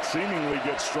on, seemingly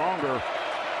gets stronger.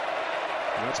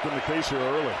 And that's been the case here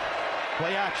early.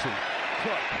 Play action.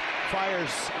 Cook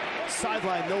fires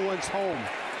sideline, no one's home,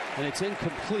 and it's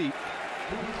incomplete.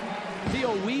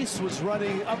 Theo Weiss was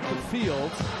running up the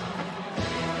field.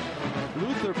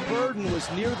 Luther Burden was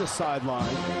near the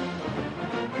sideline.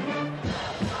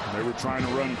 They were trying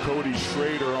to run Cody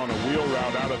Schrader on a wheel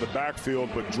route out of the backfield,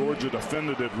 but Georgia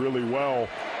defended it really well,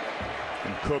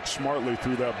 and Cook smartly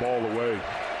threw that ball away.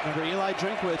 Remember, Eli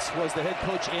Drinkwitz was the head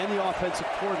coach and the offensive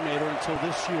coordinator until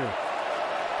this year.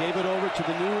 Gave it over to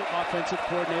the new offensive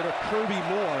coordinator, Kirby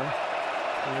Moore,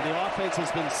 and the offense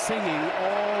has been singing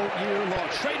all year long.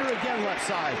 Schrader again left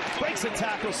side, breaks a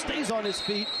tackle, stays on his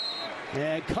feet,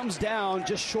 and comes down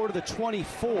just short of the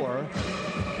 24.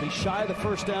 He's shy of the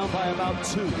first down by about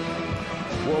 2.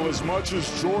 Well, as much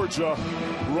as Georgia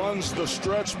runs the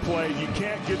stretch play, you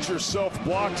can't get yourself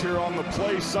blocked here on the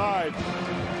play side.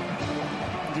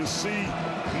 You see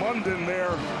Munden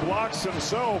there blocks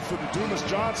himself, and Dumas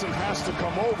Johnson has to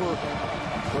come over,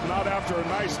 but not after a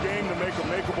nice game to make a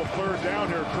makeable third down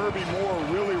here. Kirby Moore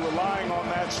really relying on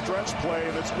that stretch play,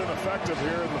 and it's been effective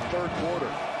here in the third quarter.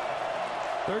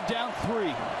 Third down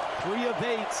 3. 3 of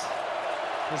 8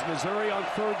 is Missouri on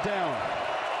third down.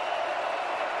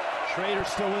 Schrader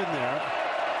still in there.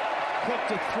 Cook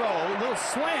to throw. A little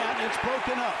slant. It's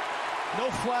broken up.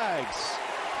 No flags.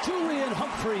 Julian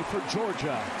Humphrey for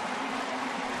Georgia.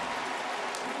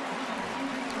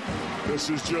 This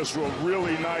is just a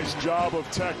really nice job of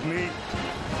technique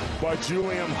by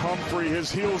Julian Humphrey.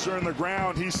 His heels are in the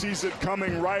ground. He sees it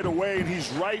coming right away, and he's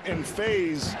right in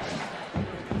phase.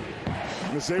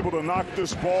 is able to knock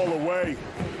this ball away.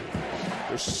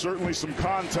 There's certainly some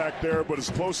contact there, but as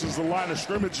close as the line of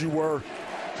scrimmage you were,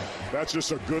 that's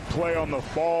just a good play on the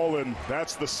ball, and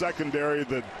that's the secondary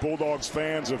that Bulldogs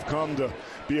fans have come to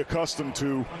be accustomed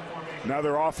to. Now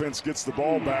their offense gets the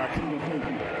ball back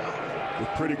with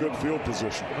pretty good field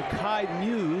position. Kai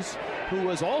Muse, who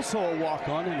was also a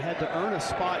walk-on and had to earn a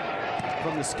spot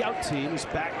from the scout team, is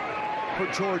back for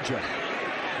Georgia.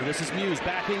 And this is Muse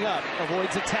backing up,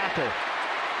 avoids a tackle.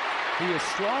 He is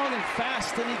strong and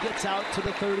fast, and he gets out to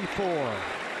the 34.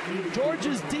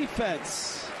 Georgia's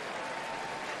defense,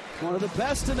 one of the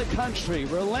best in the country.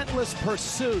 Relentless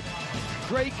pursuit,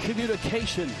 great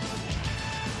communication.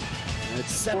 And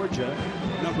it's Georgia,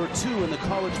 number 2 in the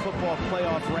college football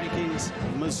playoff rankings.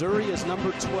 Missouri is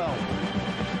number 12.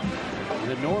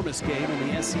 An enormous game in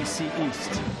the SEC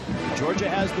East. Georgia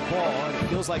has the ball, and it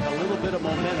feels like a little bit of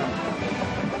momentum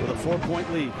with a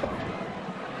 4-point lead.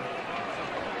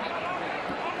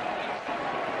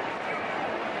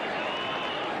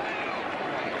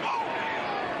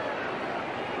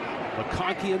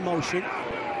 McConkey in motion.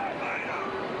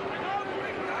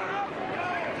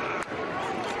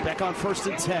 Back on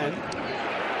 1st and 10.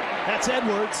 That's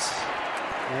Edwards.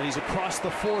 And he's across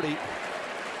the 40.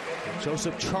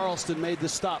 Joseph Charleston made the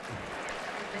stop.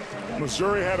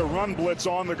 Missouri had a run blitz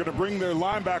on. They're going to bring their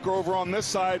linebacker over on this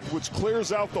side, which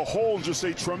clears out the hole. Just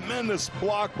a tremendous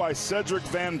block by Cedric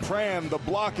Van Pran, the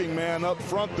blocking man up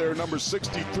front there, number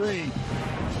 63.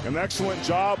 An excellent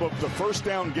job of the first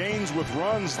down gains with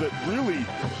runs that really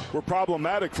were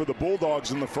problematic for the Bulldogs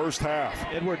in the first half.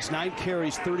 Edwards 9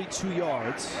 carries, 32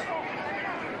 yards.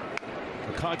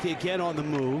 McConkey again on the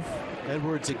move.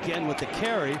 Edwards again with the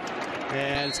carry.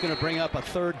 And it's going to bring up a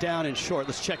 3rd down and short.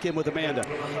 Let's check in with Amanda.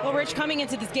 Well, Rich, coming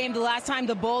into this game, the last time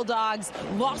the Bulldogs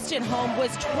lost at home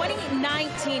was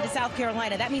 2019 to South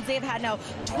Carolina. That means they've had now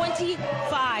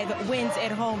 25 wins at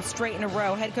home straight in a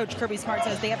row. Head coach Kirby Smart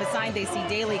says they have a sign they see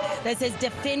daily that says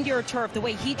defend your turf. The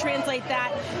way he translates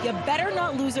that, you better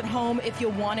not lose at home if you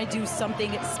want to do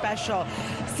something special.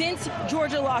 Since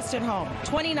Georgia lost at home,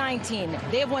 2019,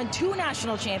 they have won 2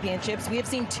 national championships. We have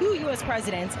seen 2 U.S.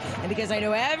 presidents. And because I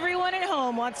know everyone at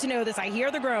home wants to know this, I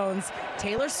hear the groans,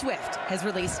 Taylor Swift has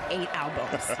released 8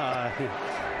 albums.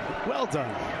 Well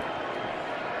done.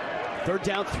 3rd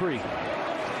down 3.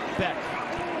 Beck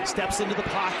steps into the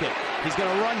pocket. He's going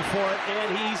to run for it,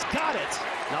 and he's got it.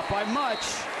 Not by much.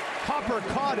 Hopper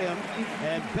caught him,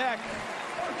 and Beck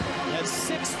at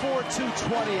 6'4",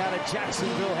 220 out of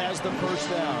Jacksonville has the first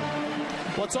down.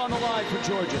 What's on the line for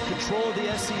Georgia? Control of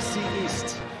the SEC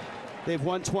East. They've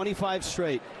won 25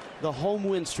 straight. The home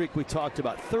win streak we talked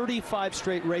about, 35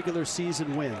 straight regular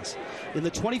season wins. In the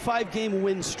 25-game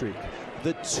win streak,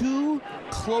 the 2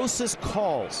 closest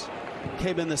calls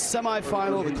came in the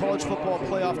semifinal of the college football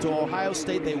playoff to Ohio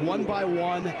State. They won by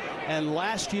 1, and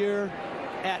last year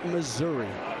at Missouri,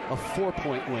 a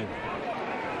 4-point win.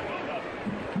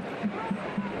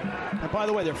 And by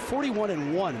the way, they're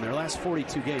 41-1 in their last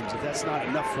 42 games, if that's not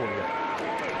enough for you.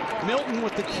 Milton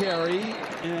with the carry,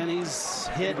 and he's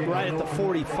hit right at the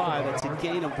 45. That's a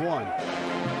gain of 1.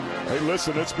 Hey,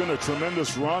 listen, it's been a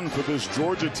tremendous run for this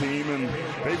Georgia team, and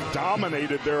they've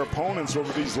dominated their opponents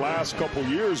over these last couple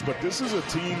years, but this is a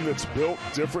team that's built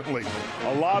differently.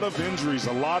 A lot of injuries,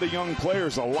 a lot of young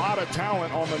players, a lot of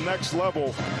talent on the next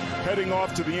level heading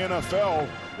off to the NFL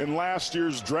in last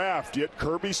year's draft. Yet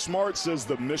Kirby Smart says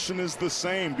the mission is the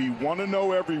same. Be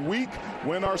 1-0 every week,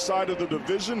 win our side of the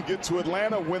division, get to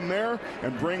Atlanta, win there,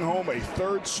 and bring home a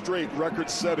 3rd straight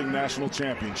record-setting national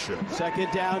championship.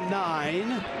 2nd down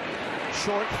 9.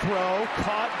 Short throw,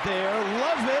 caught there,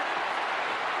 love it.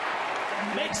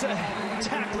 Makes a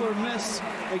tackler miss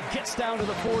and gets down to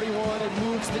the 41 and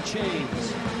moves the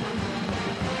chains.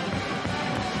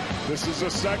 This is a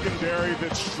secondary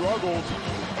that struggled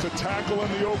to tackle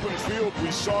in the open field.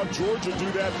 We saw Georgia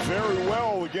do that very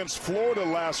well against Florida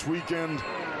last weekend.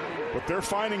 But they're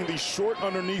finding these short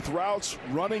underneath routes,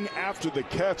 running after the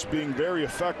catch, being very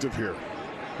effective here.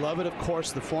 Love it, of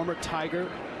course, the former Tiger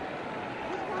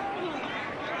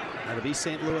out of East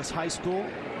St. Louis High School.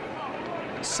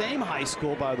 Same high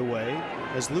school, by the way,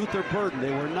 as Luther Burden.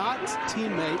 They were not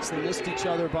teammates. They missed each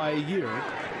other by a year.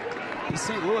 East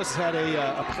St. Louis had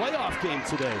a playoff game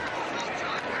today.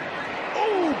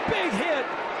 Oh, big hit.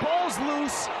 Ball's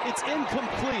loose. It's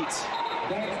incomplete.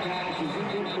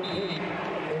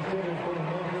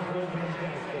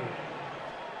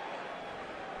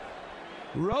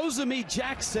 Rosemy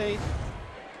Jackson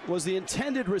was the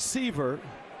intended receiver,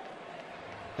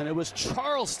 and it was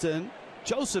Charleston,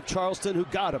 Joseph Charleston, who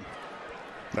got him.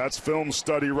 That's film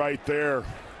study right there.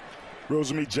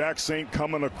 Rosemy Jackson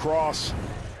coming across.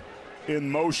 in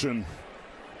motion,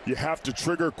 you have to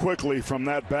trigger quickly from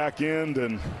that back end,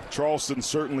 and Charleston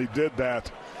certainly did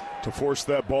that to force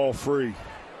that ball free.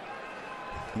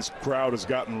 This crowd has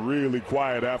gotten really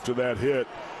quiet after that hit.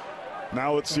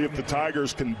 Now let's see if the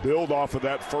Tigers can build off of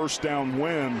that first down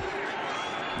win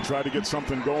and try to get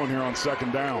something going here on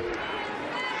second down.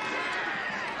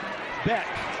 Beck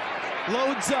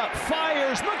loads up,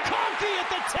 fires. McConkey at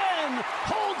the 10,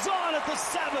 holds on at the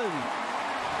 7.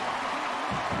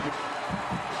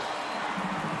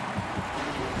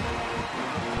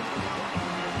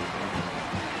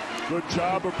 Good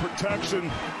job of protection.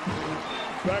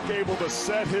 Beck able to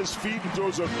set his feet and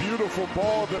throws a beautiful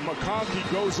ball that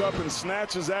McConkey goes up and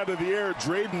snatches out of the air.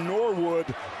 Drayden Norwood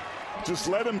just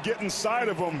let him get inside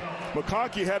of him.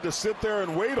 McConkey had to sit there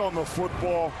and wait on the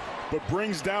football, but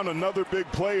brings down another big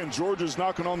play, and Georgia's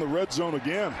knocking on the red zone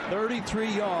again.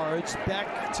 33 yards,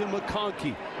 back to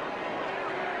McConkey.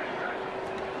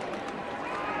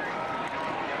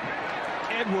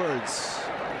 Edwards.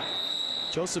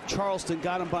 Joseph Charleston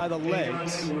got him by the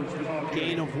legs.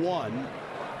 Gain of 1.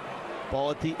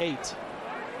 Ball at the 8.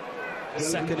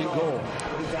 Second and goal.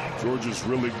 Georgia's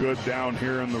really good down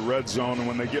here in the red zone, and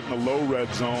when they get in the low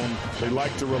red zone, they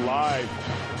like to rely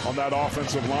on that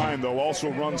offensive line. They'll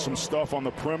also run some stuff on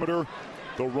the perimeter.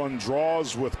 They'll run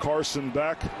draws with Carson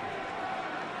Beck.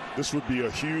 This would be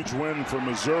a huge win for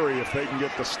Missouri if they can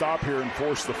get the stop here and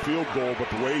force the field goal, but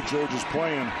the way Georgia's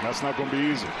playing, that's not going to be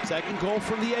easy. Second goal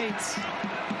from the 8.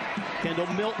 Kendall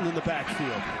Milton in the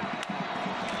backfield.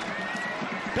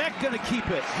 Beck going to keep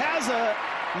it. Has a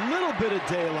little bit of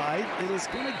daylight and is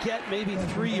going to get maybe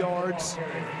 3 yards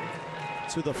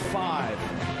to the 5.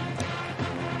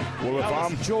 Well, if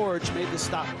I'm George made the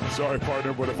stop. Sorry,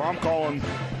 partner, but if I'm calling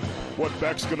what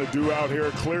Beck's going to do out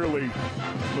here, clearly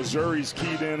Missouri's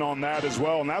keyed in on that as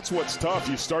well, and that's what's tough.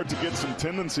 You start to get some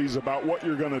tendencies about what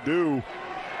you're going to do,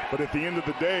 but at the end of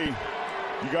the day,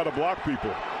 you got to block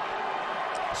people.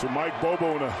 So Mike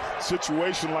Bobo, in a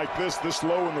situation like this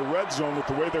low in the red zone with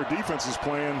the way their defense is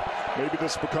playing, maybe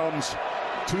this becomes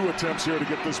 2 attempts here to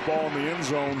get this ball in the end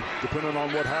zone, depending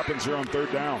on what happens here on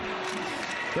third down.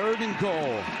 Third and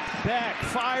goal. Beck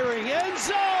firing, end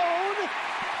zone!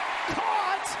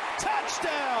 Caught!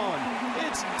 Touchdown!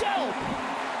 It's Delp!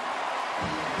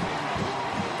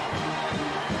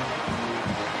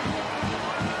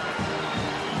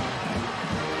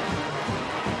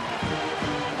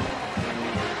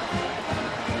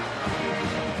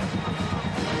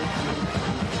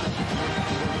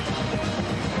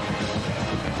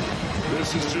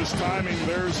 This is just timing.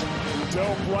 There's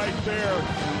Delp right there.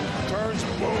 Turns,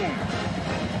 boom.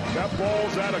 That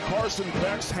ball's out of Carson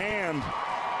Beck's hand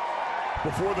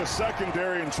before the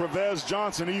secondary, and Trevez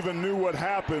Johnson even knew what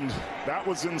happened. That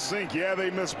was in sync. Yeah, they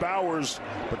missed Bowers,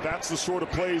 but that's the sort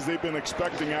of plays they've been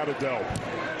expecting out of Delp.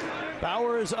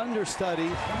 Bowers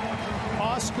understudy.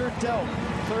 Oscar Delp,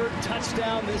 3rd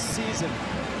touchdown this season.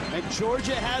 And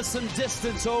Georgia has some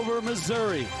distance over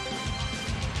Missouri.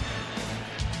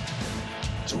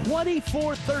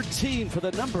 24-13 for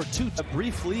the number 2. A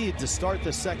brief lead to start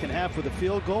the second half with a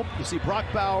field goal. You see Brock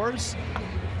Bowers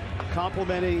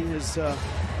complimenting his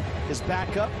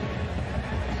backup.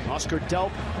 Oscar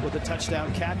Delp with a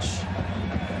touchdown catch.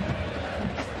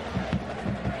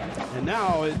 And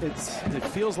now it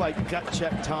feels like gut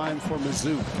check time for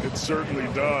Mizzou. It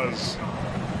certainly does.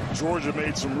 Georgia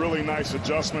made some really nice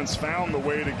adjustments, found the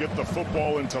way to get the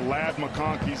football into Ladd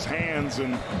McConkey's hands,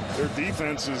 and their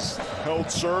defense has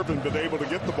held serve and been able to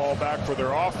get the ball back for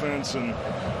their offense. And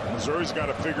Missouri's got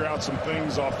to figure out some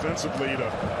things offensively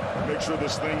to make sure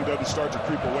this thing doesn't start to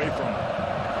creep away from them.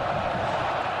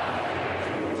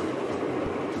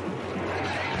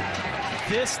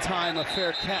 This time a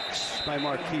fair catch by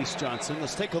Marquise Johnson.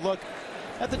 Let's take a look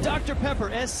at the Dr. Pepper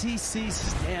SEC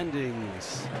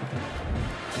standings.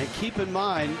 And keep in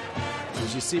mind,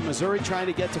 as you see Missouri trying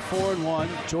to get to 4-1,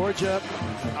 Georgia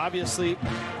obviously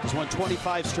has won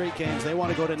 25 straight games. They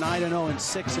want to go to 9-0 and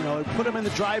 6-0 and put them in the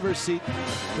driver's seat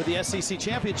for the SEC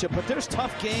championship. But there's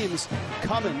tough games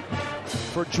coming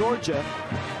for Georgia.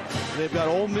 They've got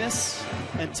Ole Miss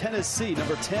and Tennessee,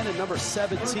 number 10 and number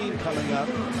 17 coming up.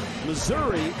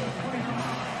 Missouri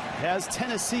has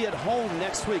Tennessee at home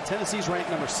next week. Tennessee's ranked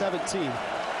number 17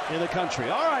 in the country.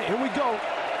 All right, here we go.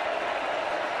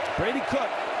 Brady Cook,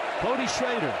 Cody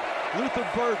Schrader, Luther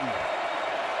Burden,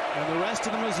 and the rest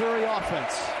of the Missouri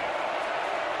offense.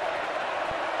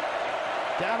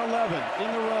 Down 11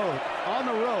 on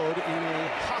the road in a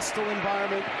hostile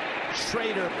environment.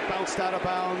 Schrader bounced out of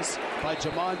bounds by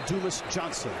Jamon Dumas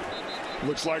Johnson.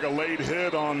 Looks like a late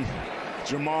hit on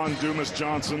Jamon Dumas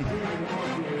Johnson.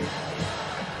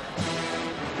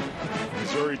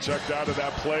 Missouri checked out of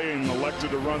that play and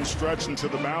elected to run stretch into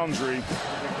the boundary.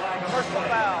 Personal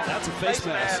foul. That's a face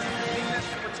mask. Defense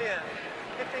number 10.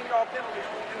 15-yard penalty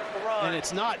for the run. And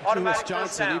it's not Automatic Lewis Johnson,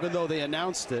 first down. even though they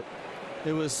announced it.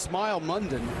 It was Smile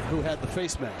Munden who had the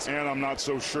face mask. And I'm not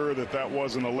so sure that that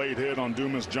wasn't a late hit on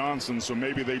Dumas Johnson, so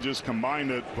maybe they just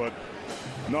combined it. But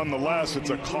nonetheless,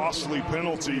 it's a costly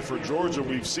penalty for Georgia.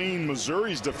 We've seen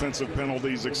Missouri's defensive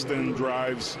penalties extend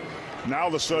drives. Now, all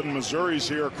of a sudden, Missouri's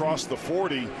here across the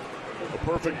 40. A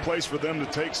perfect place for them to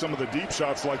take some of the deep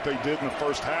shots like they did in the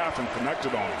first half and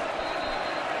connected on them.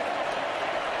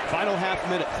 Final half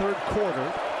minute, third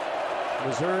quarter.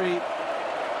 Missouri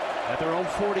at their own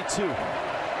 42.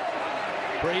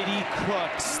 Brady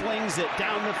Cook slings it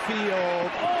down the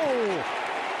field. Oh!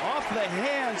 Off the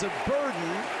hands of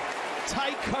Burden.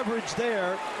 Tight coverage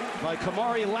there by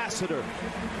Kamari Lassiter.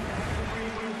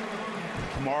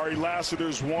 Kamari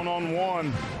Lassiter's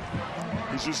one-on-one.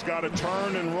 He's just got to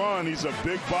turn and run. He's a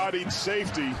big-bodied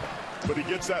safety, but he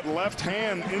gets that left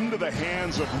hand into the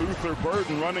hands of Luther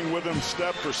Burden, running with him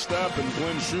step for step, and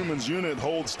Glenn Schumann's unit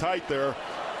holds tight there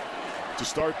to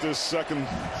start this second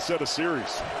set of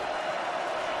series.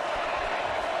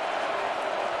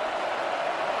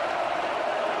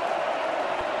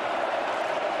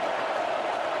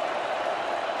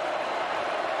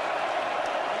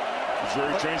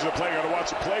 Missouri changed the play. Got to watch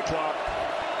the play clock.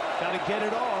 Got to get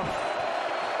it off.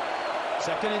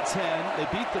 2nd and 10.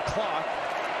 They beat the clock.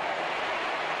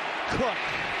 Cook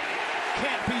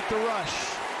can't beat the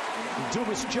rush.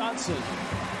 Dumas Johnson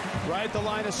right at the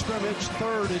line of scrimmage,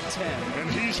 3rd and 10. And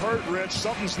he's hurt, Rich.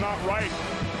 Something's not right.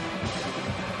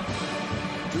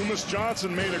 Dumas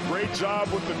Johnson made a great job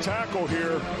with the tackle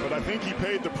here, but I think he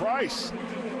paid the price.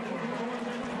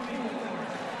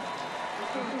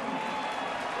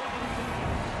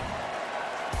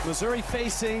 Missouri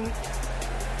facing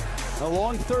a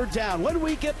long 3rd down. When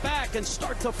we get back and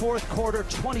start the 4th quarter,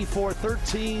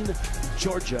 24-13,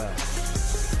 Georgia.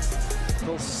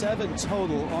 Still 7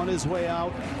 total on his way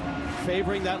out,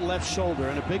 favoring that left shoulder.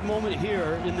 And a big moment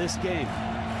here in this game.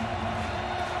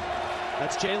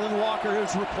 That's Jalen Walker,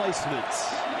 his replacement.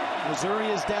 Missouri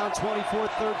is down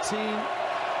 24-13.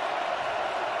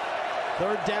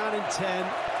 3rd down and 10.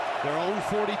 Their own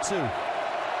 42.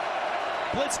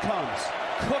 Blitz comes.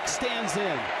 Cook stands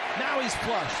in. Now he's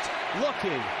flushed.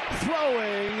 Looking,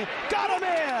 throwing, got a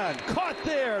man, caught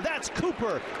there. That's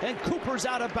Cooper, and Cooper's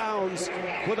out of bounds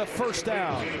with a 1st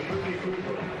down.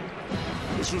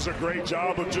 This was a great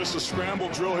job of just a scramble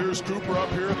drill. Here's Cooper up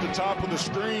here at the top of the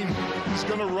screen. He's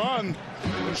going to run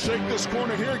and shake this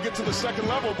corner here and get to the 2nd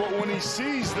level, but when he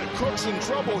sees that Cook's in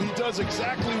trouble, he does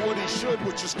exactly what he should,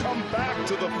 which is come back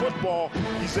to the football.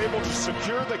 He's able to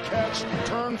secure the catch,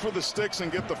 turn for the sticks,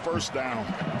 and get the 1st down.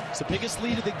 It's the biggest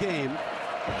lead of the game.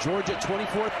 Georgia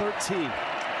 24-13.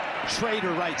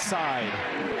 Schrader right side.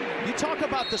 You talk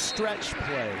about the stretch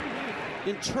play.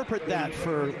 Interpret that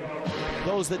for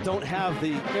those that don't have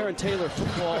the Aaron Taylor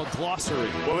football glossary.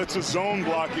 Well, it's a zone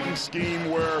blocking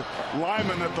scheme where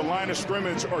linemen at the line of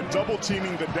scrimmage are double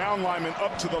teaming the down linemen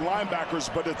up to the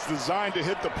linebackers, but it's designed to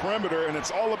hit the perimeter, and it's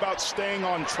all about staying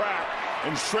on track,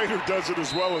 and Schrader does it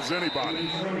as well as anybody.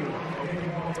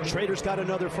 Schrader's got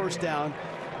another 1st down.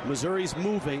 Missouri's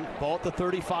moving. Ball at the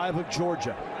 35 of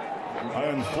Georgia. I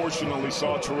unfortunately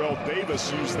saw Terrell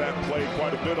Davis use that play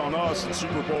quite a bit on us in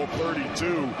Super Bowl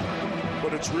 32.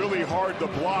 But it's really hard to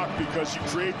block because you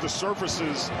create the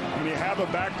surfaces. When you have a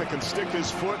back that can stick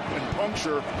his foot and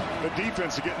puncture the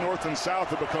defense to get north and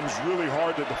south, it becomes really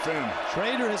hard to defend.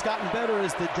 Schrader has gotten better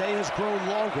as the day has grown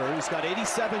longer. He's got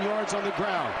 87 yards on the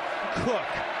ground. Cook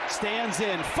stands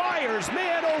in, fires,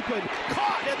 man open,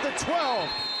 caught at the 12.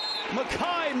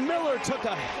 Mekhi Miller took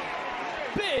a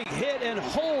big hit and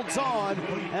holds on.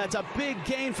 That's a big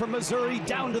gain for Missouri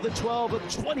down to the 12 of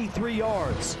 23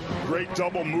 yards. Great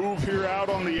double move here out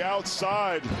on the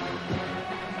outside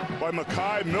by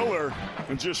Mekhi Miller,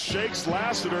 and just shakes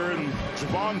Lassiter, and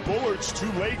Javon Bullard's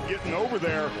too late getting over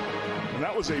there. And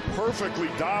that was a perfectly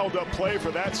dialed up play for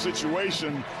that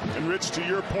situation. And Rich, to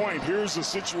your point, here's a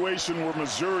situation where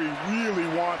Missouri really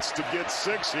wants to get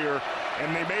 6 here,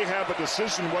 and they may have a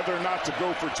decision whether or not to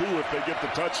go for 2 if they get the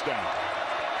touchdown.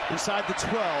 Inside the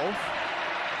 12.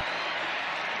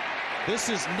 This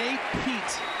is Nate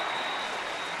Pete.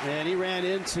 And he ran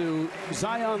into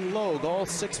Zion Logue, all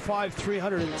 6'5",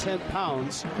 310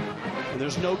 pounds. And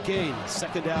there's no gain.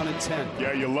 2nd down and 10.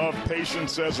 Yeah, you love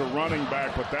patience as a running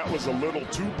back, but that was a little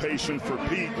too patient for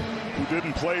Pete, who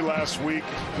didn't play last week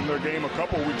in their game a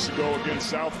couple weeks ago against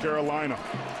South Carolina.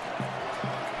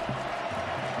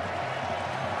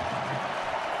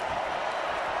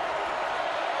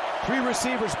 Three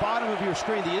receivers, bottom of your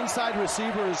screen. The inside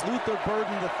receiver is Luther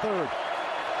Burden III.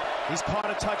 He's caught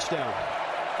a touchdown.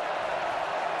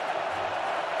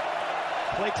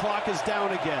 Play clock is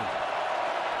down again.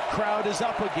 Crowd is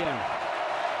up again.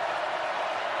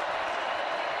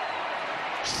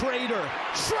 Schrader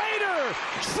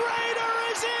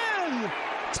is in!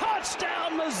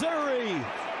 Touchdown, Missouri!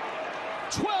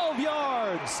 12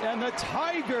 yards, and the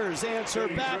Tigers answer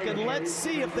back, and let's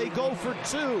see if they go for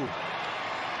two.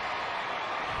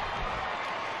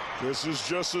 This is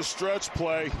just a stretch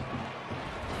play.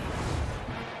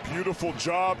 Beautiful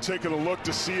job taking a look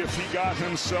to see if he got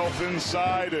himself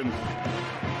inside, and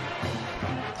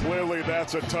clearly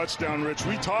that's a touchdown, Rich.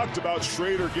 We talked about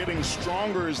Schrader getting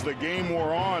stronger as the game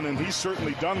wore on, and he's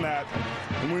certainly done that.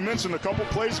 And we mentioned a couple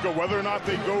plays ago whether or not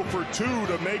they go for two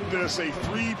to make this a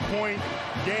 3-point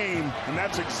game, and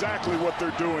that's exactly what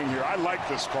they're doing here. I like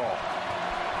this call.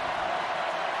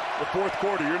 The fourth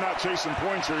quarter, you're not chasing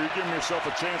points here. You're giving yourself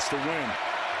a chance to win.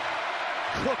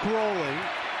 Cook rolling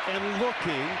and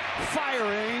looking,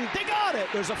 firing. They got it.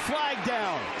 There's a flag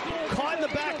down. Caught in the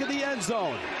back of the end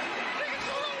zone.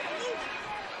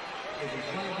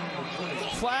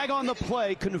 Flag on the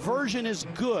play. Conversion is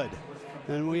good.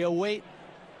 And we await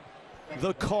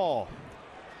the call.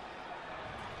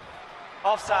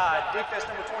 Offside. Defense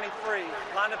number 23.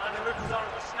 Lined up in the neutral zone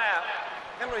at the snap.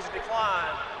 Penalties decline.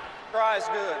 Try is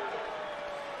good.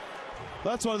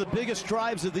 That's one of the biggest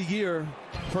drives of the year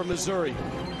for Missouri.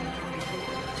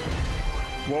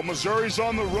 Well, Missouri's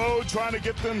on the road trying to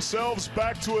get themselves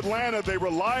back to Atlanta. They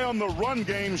rely on the run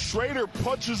game. Schrader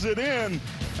punches it in,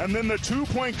 and then the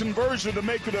 2-point conversion to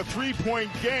make it a 3-point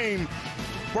game.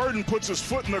 Burden puts his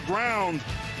foot in the ground,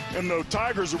 and the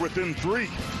Tigers are within 3.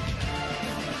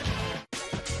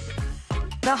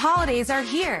 The holidays are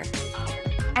here,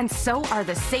 and so are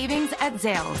the savings at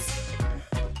Zales.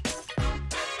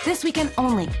 This weekend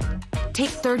only, take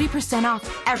 30%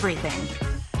 off everything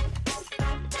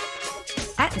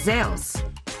at Zales.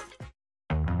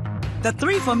 The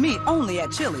 3 for Me only at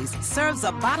Chili's serves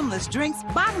up bottomless drinks,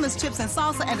 bottomless chips and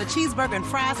salsa, and a cheeseburger and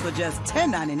fries for just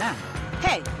 $10.99.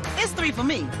 Hey, it's 3 for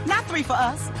me, not 3 for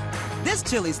us. This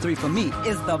Chili's 3 for Me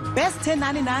is the best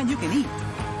 $10.99 you can eat.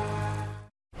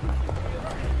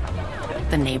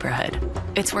 The neighborhood.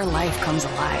 It's where life comes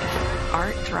alive,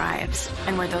 art thrives,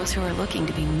 and where those who are looking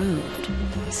to be moved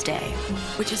stay.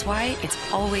 Which is why it's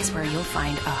always where you'll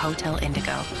find a Hotel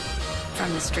Indigo.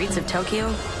 From the streets of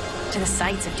Tokyo to the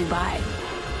sights of Dubai.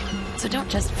 So don't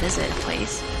just visit a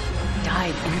place,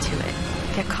 dive into it,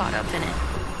 get caught up in it,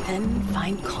 then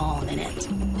find calm in it.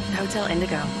 Hotel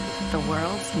Indigo, the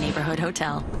world's neighborhood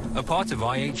hotel. A part of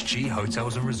IHG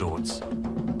Hotels and Resorts.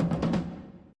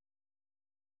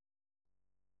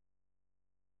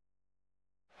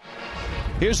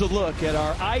 Here's a look at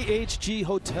our IHG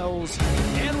Hotels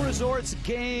and Resorts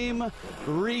game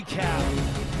recap.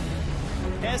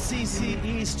 SEC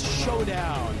East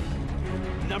showdown.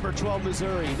 Number 12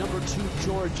 Missouri, number 2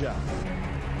 Georgia.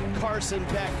 Carson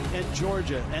Beck and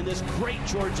Georgia, and this great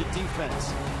Georgia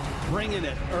defense bringing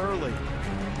it early.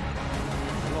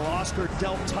 Little Oscar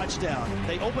Delp touchdown.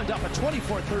 They opened up a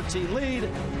 24-13 lead,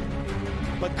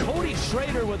 but Cody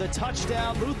Schrader with a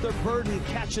touchdown. Luther Burden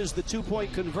catches the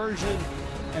 2-point conversion,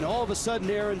 and all of a sudden,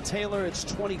 Aaron Taylor, it's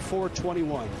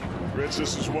 24-21. Rich,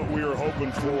 this is what we were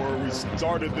hoping for. We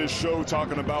started this show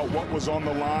talking about what was on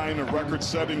the line, a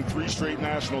record-setting 3 straight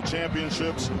national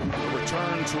championships,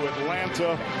 return to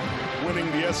Atlanta, winning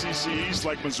the SEC East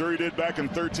like Missouri did back in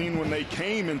 13 when they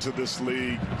came into this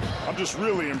league. I'm just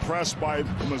really impressed by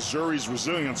Missouri's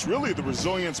resilience, really the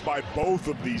resilience by both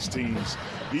of these teams.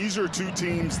 These are 2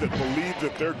 teams that believe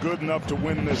that they're good enough to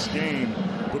win this game,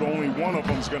 but only one of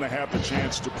them is going to have the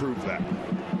chance to prove that.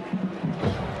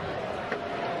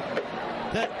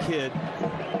 That kid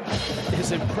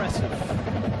is impressive.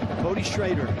 Cody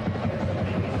Schrader,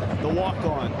 the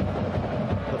walk-on,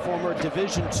 the former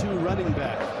Division II running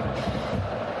back.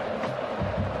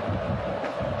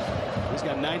 He's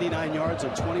got 99 yards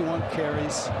and 21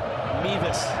 carries.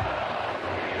 Mevis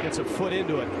gets a foot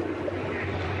into it.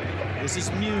 This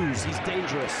is Muse. He's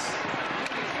dangerous.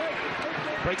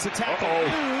 Breaks a tackle.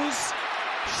 Muse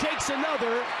shakes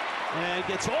another and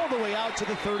gets all the way out to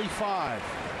the 35.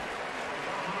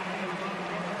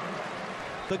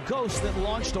 The ghosts that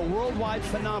launched a worldwide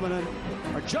phenomenon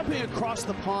are jumping across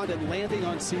the pond and landing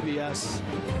on CBS.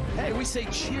 Hey, we say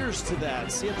cheers to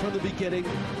that. See it from the beginning.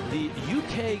 The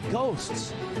UK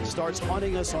Ghosts starts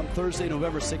haunting us on Thursday,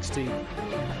 November 16th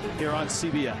here on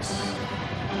CBS.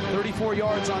 34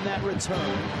 yards on that return.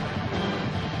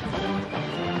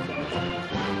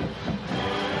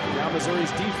 Now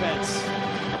Missouri's defense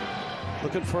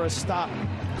Looking for a stop.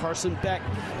 Carson Beck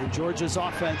in Georgia's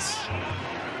offense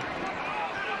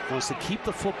wants to keep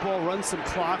the football, run some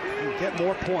clock, and get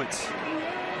more points.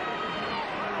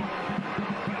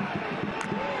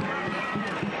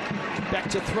 Beck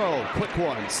to throw. Quick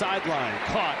one. Sideline.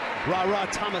 Caught. Ra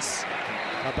Thomas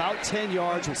about 10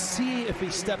 yards. We'll see if he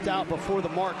stepped out before the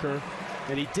marker.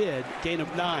 And he did. Gain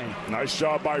of 9. Nice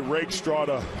job by Rakestraw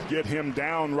to get him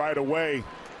down right away.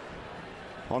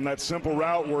 On that simple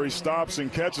route where he stops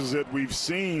and catches it, we've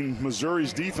seen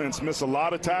Missouri's defense miss a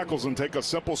lot of tackles and take a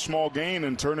simple small gain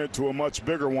and turn it to a much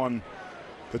bigger one.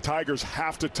 The Tigers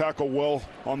have to tackle well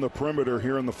on the perimeter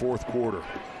here in the fourth quarter.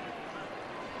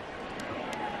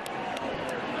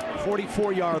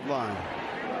 44-yard line.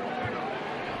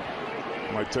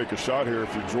 Might take a shot here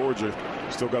if you're Georgia.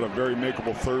 Still got a very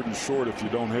makeable 3rd and short if you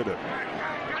don't hit it.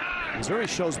 Missouri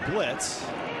shows blitz.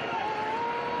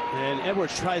 And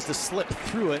Edwards tries to slip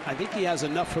through it. I think he has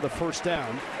enough for the first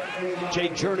down.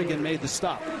 Jake Jernigan made the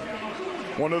stop.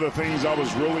 One of the things I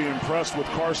was really impressed with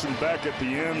Carson Beck at the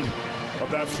end of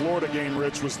that Florida game,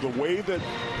 Rich, was the way that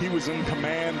he was in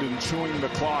command and chewing the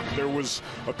clock. There was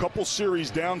a couple series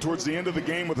down towards the end of the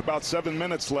game with about 7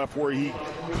 minutes left where he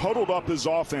huddled up his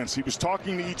offense. He was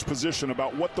talking to each position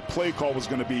about what the play call was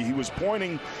going to be. He was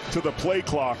pointing to the play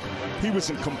clock. He was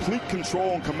in complete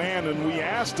control and command, and we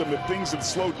asked him if things had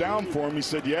slowed down for him. He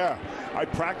said, yeah, I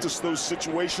practiced those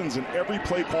situations in every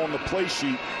play call on the play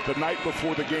sheet the night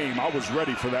before the game. I was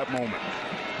ready for that moment.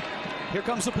 Here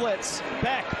comes the blitz.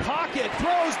 Beck, pocket,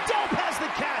 throws. Delp has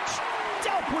the catch.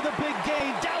 Delp with a big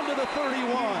gain down to the 31.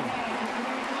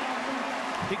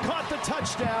 He caught the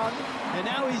touchdown, and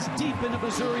now he's deep into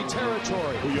Missouri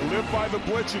territory. Well, you live by the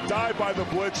blitz, you die by the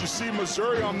blitz. You see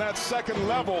Missouri on that second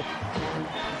level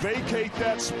vacate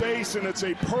that space, and it's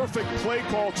a perfect play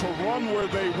call to run where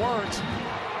they weren't.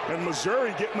 And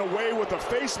Missouri getting away with a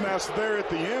face mask there at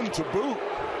the end to boot.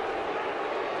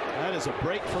 That is a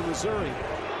break for Missouri.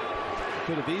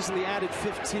 Could have easily added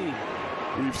 15.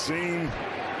 We've seen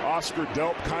Oscar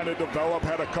Delp kind of develop,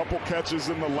 had a couple catches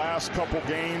in the last couple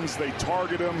games. They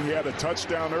target him. He had a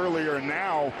touchdown earlier, and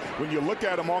now when you look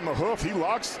at him on the hoof, he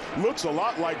looks a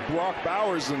lot like Brock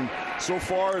Bowers, and so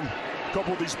far in a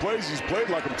couple of these plays, he's played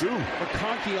like him too.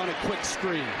 McConkey on a quick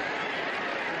screen.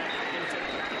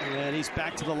 And he's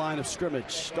back to the line of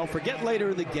scrimmage. Don't forget, later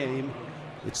in the game,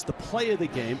 it's the play of the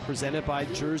game presented by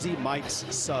Jersey Mike's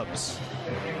Subs.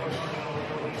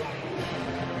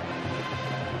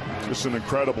 Just an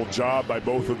incredible job by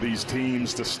both of these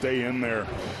teams to stay in there.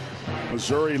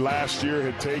 Missouri last year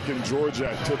had taken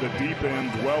Georgia to the deep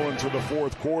end well into the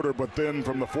fourth quarter, but then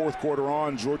from the fourth quarter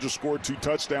on, Georgia scored 2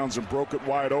 touchdowns and broke it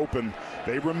wide open.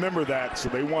 They remember that, so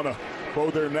they want to bow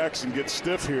their necks and get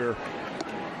stiff here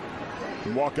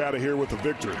and walk out of here with a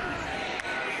victory.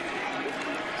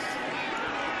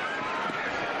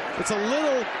 It's a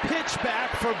little pitch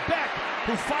back for Beck,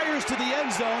 who fires to the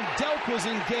end zone. Delp was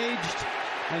engaged,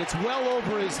 and it's well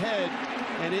over his head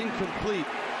and incomplete.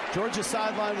 Georgia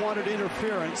sideline wanted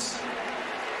interference.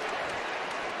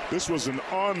 This was an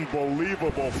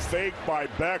unbelievable fake by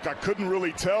Beck. I couldn't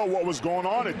really tell what was going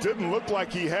on. It didn't look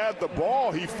like he had the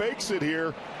ball. He fakes it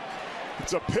here.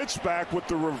 It's a pitch back with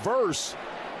the reverse.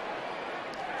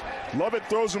 Lovett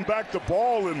throws him back the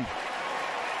ball, and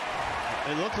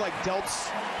it looked like Delp's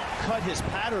cut his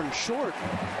pattern short.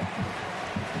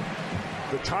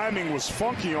 The timing was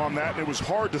funky on that, and it was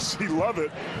hard to see Lovett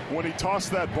when he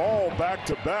tossed that ball back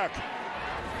to Beck.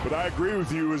 But I agree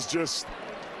with you, it was just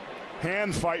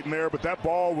hand fighting there, but that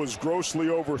ball was grossly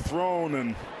overthrown,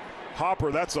 and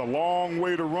Hopper, that's a long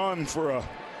way to run for a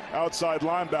outside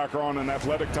linebacker on an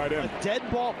athletic tight end. A dead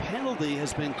ball penalty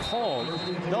has been called.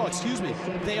 No, excuse me.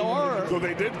 So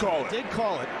they did call it. Did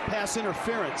call it. Pass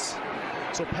interference.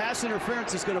 So pass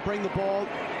interference is going to bring the ball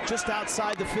just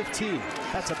outside the 15.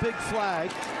 That's a big flag.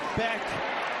 Beck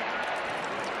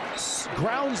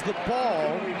grounds the ball,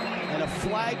 and a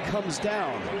flag comes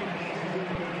down.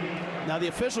 Now the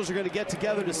officials are going to get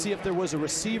together to see if there was a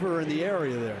receiver in the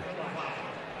area there.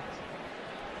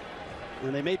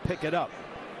 And they may pick it up.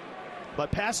 But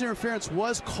pass interference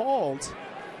was called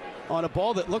on a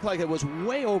ball that looked like it was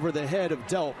way over the head of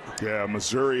Delp. Yeah,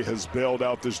 Missouri has bailed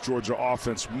out this Georgia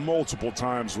offense multiple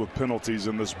times with penalties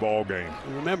in this ball game.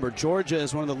 And remember, Georgia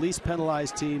is one of the least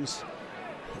penalized teams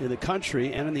in the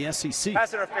country and in the SEC.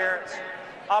 Pass interference.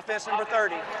 Offense number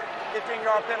 30.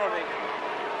 15-yard penalty.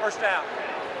 First down.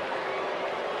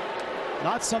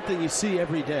 Not something you see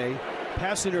every day.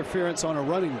 Pass interference on a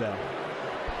running back.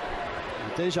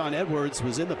 Dejon Edwards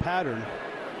was in the pattern.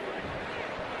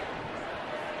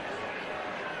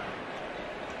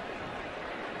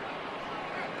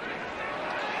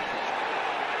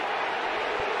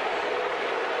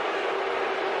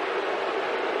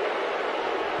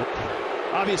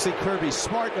 Obviously, Kirby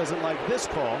Smart doesn't like this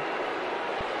call.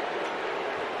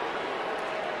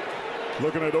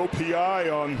 Looking at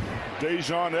OPI on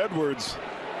Dejon Edwards.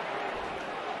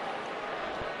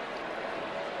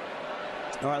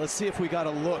 All right, let's see if we got a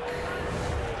look.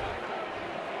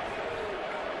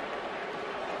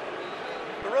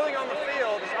 The ruling on the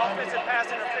field is offensive pass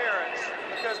interference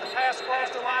because the pass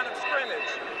crossed the line of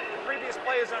scrimmage. The previous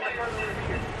play is under further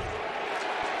review.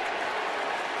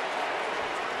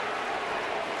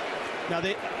 Now,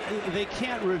 they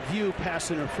can't review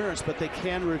pass interference, but they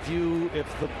can review if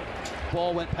the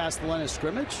ball went past the line of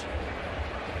scrimmage.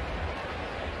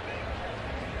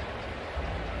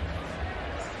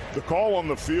 The call on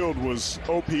the field was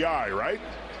OPI, right?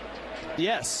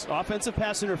 Yes, offensive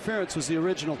pass interference was the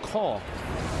original call.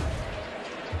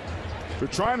 They're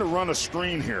trying to run a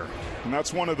screen here, and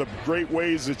that's one of the great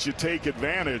ways that you take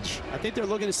advantage. I think they're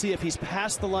looking to see if he's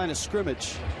past the line of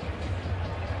scrimmage.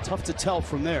 Tough to tell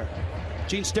from there.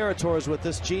 Gene Steratore is with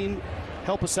us. Gene,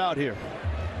 help us out here.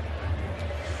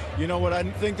 You know what I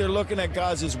think they're looking at,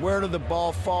 guys, is where did the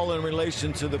ball fall in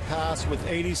relation to the pass with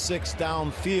 86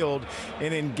 downfield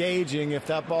and engaging. If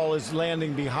that ball is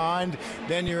landing behind,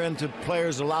 then you're into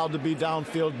players allowed to be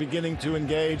downfield beginning to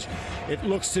engage. It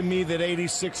looks to me that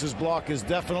 86's block is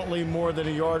definitely more than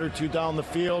a yard or two down the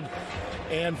field.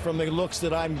 And from the looks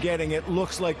that I'm getting, it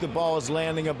looks like the ball is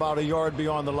landing about a yard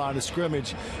beyond the line of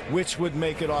scrimmage, which would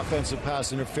make it offensive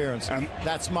pass interference. And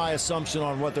that's my assumption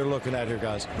on what they're looking at here,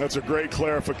 guys. That's a great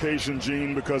clarification,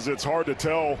 Gene, because it's hard to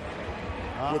tell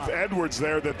with Edwards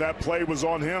there that play was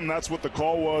on him. That's what the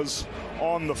call was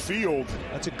on the field.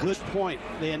 That's a good point.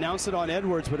 They announced it on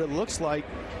Edwards, but it looks like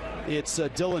it's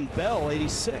Dylan Bell,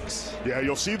 86. Yeah,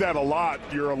 you'll see that a lot.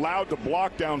 You're allowed to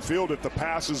block downfield if the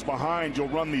pass is behind. You'll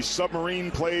run these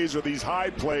submarine plays or these high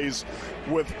plays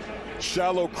with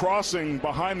shallow crossing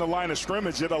behind the line of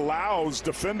scrimmage. It allows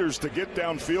defenders to get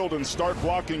downfield and start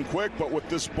blocking quick. But with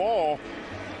this ball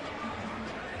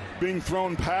being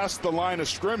thrown past the line of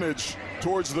scrimmage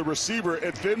towards the receiver,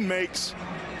 it then makes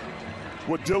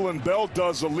what Dylan Bell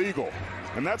does illegal.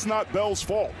 And that's not Bell's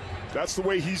fault. That's the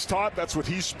way he's taught. That's what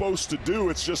he's supposed to do.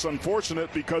 It's just unfortunate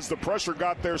because the pressure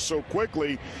got there so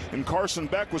quickly, and Carson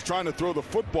Beck was trying to throw the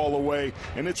football away,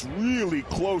 and it's really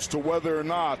close to whether or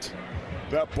not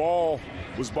that ball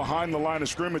was behind the line of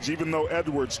scrimmage, even though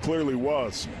Edwards clearly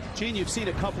was. Gene, you've seen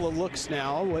a couple of looks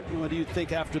now. What do you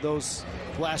think after those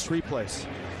last replays?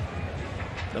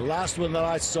 The last one that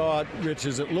I saw, Rich,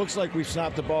 is it looks like we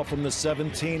snapped the ball from the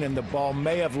 17, and the ball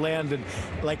may have landed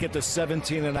like at the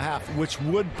 17.5, which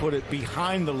would put it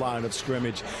behind the line of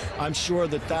scrimmage. I'm sure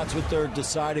that that's what they're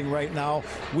deciding right now.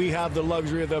 We have the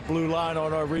luxury of the blue line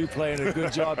on our replay, and a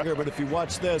good job here. But if you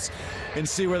watch this and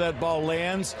see where that ball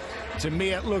lands, to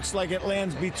me it looks like it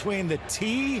lands between the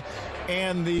T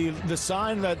and the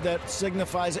sign that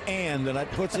signifies and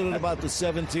it puts it at about the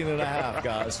 17.5,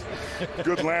 guys.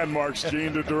 Good landmarks,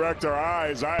 Gene, to direct our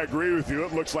eyes. I agree with you.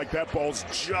 It looks like that ball's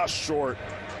just short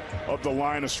of the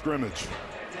line of scrimmage.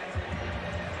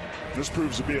 This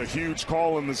proves to be a huge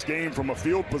call in this game from a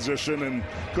field position and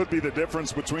could be the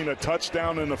difference between a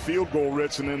touchdown and a field goal,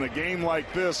 Rich. And in a game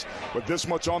like this, with this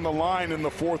much on the line in the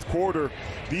fourth quarter,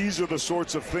 these are the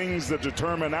sorts of things that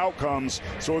determine outcomes.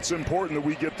 So it's important that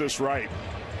we get this right.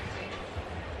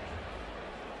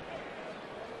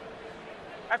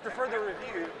 After further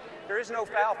review, there is no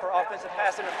foul for offensive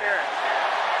pass interference.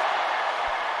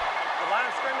 The line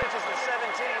of scrimmage is the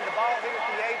 17. The ball hit at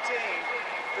the 18.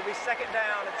 It'll be second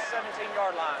down at the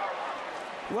 17-yard line.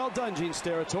 Well done, Gene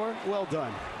Steratore. Well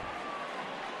done.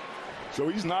 So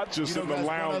he's not just in the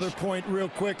lounge. Another point real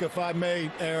quick, if I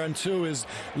may, Aaron, too, is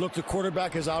look, the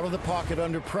quarterback is out of the pocket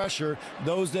under pressure.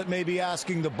 Those that may be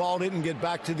asking the ball didn't get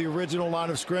back to the original line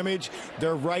of scrimmage,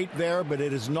 they're right there, but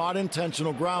it is not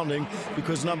intentional grounding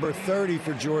because number 30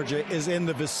 for Georgia is in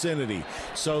the vicinity.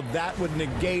 So that would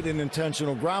negate an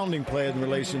intentional grounding play in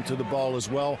relation to the ball as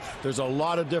well. There's a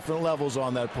lot of different levels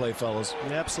on that play, fellas.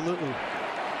 Yeah, absolutely.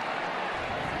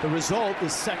 The result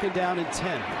is second down and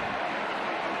 10.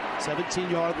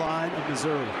 17-yard line of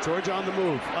Missouri. Georgia on the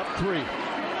move, up 3.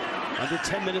 Under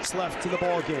 10 minutes left to the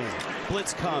ball game.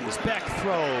 Blitz comes, Beck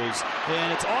throws,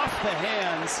 and it's off the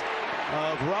hands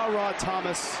of Ra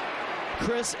Thomas.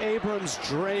 Chris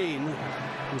Abrams-Drain,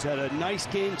 who's had a nice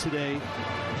game today,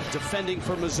 defending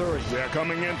for Missouri. Yeah,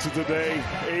 coming into today,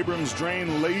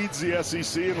 Abrams-Drain leads the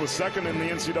SEC and was second in the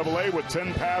NCAA with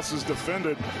 10 passes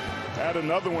defended. Add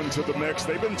another one to the mix.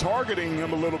 They've been targeting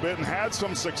him a little bit and had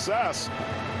some success.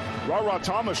 Ra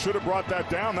Thomas should have brought that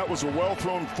down. That was a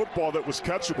well-thrown football that was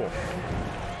catchable.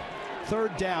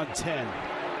 Third down, 10.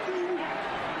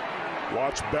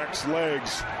 Watch Beck's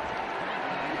legs.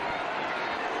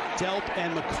 Delp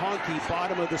and McConkey,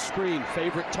 bottom of the screen,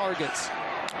 favorite targets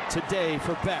today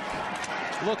for Beck.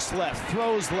 Looks left,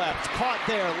 throws left, caught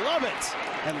there, Lovett.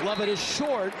 And Lovett is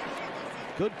short.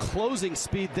 Good closing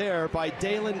speed there by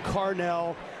Dalen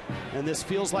Carnell. And this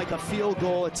feels like a field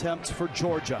goal attempt for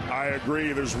Georgia. I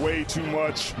agree. There's way too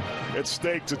much at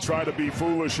stake to try to be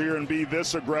foolish here and be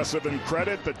this aggressive. And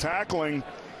credit the tackling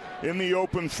in the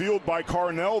open field by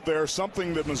Carnell there,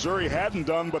 something that Missouri hadn't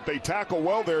done, but they tackle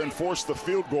well there and force the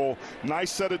field goal. Nice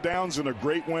set of downs and a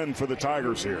great win for the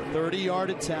Tigers here.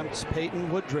 30-yard attempt. Peyton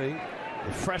Woodring,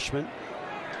 the freshman,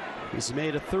 has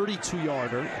made a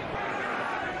 32-yarder.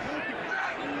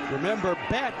 Remember,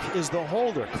 Beck is the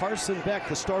holder. Carson Beck,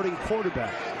 the starting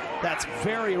quarterback. That's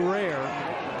very rare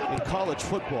in college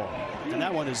football. And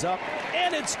that one is up,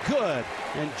 and it's good.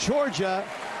 And Georgia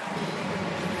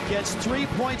gets 3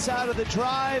 points out of the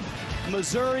drive.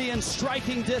 Missouri in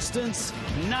striking distance.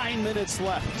 9 minutes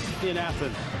left in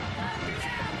Athens.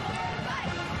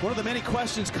 One of the many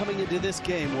questions coming into this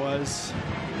game was,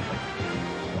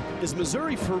 is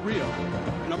Missouri for real?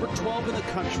 Number 12 in the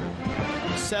country,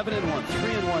 7-1,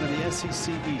 3-1 in the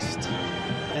SEC East,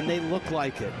 and they look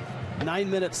like it. 9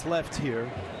 minutes left here.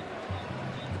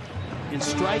 In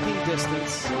striking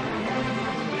distance,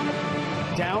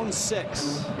 down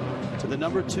 6 to the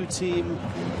number 2 team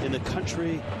in the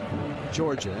country,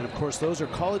 Georgia. And of course, those are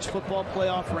college football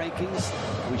playoff rankings.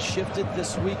 We shifted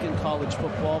this week in college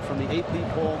football from the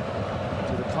AP poll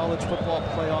to the college football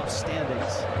playoff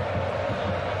standings.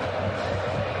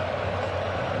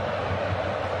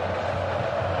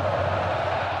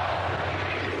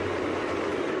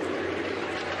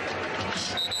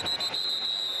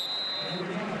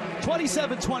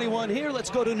 (27-21) here. Let's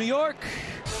go to New York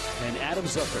and Adam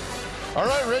Zucker. All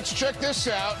right, Rich, check this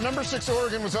out. Number 6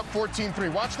 Oregon was up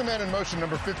 14-3. Watch the man in motion,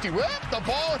 number 50. Whip, the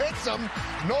ball hits him.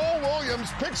 Noel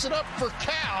Williams picks it up for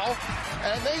Cal,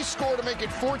 and they score to make it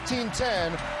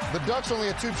 14-10. The Ducks only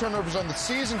had 2 turnovers on the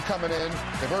season coming in.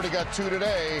 They've already got 2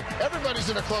 today. Everybody's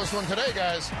in a close one today,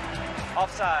 guys.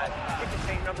 Offside,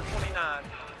 kicking team number 29.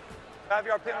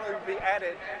 5-yard penalty would be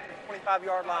added to the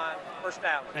 25-yard line, first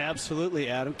down. Absolutely,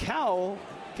 Adam. Cal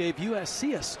gave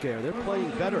USC a scare. They're playing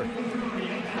better.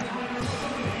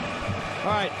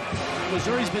 All right,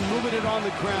 Missouri's been moving it on the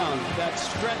ground. That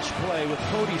stretch play with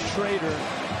Cody Schrader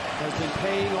has been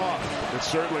paying off. It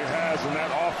certainly has, and that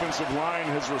offensive line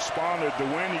has responded. To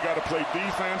win, you got to play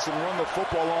defense and run the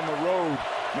football on the road.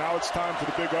 Now it's time for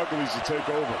the Big Uglies to take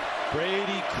over.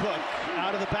 Brady Cook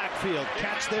out of the backfield.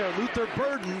 Catch there. Luther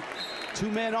Burden, 2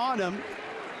 men on him.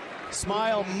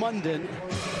 Smile Munden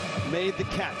made the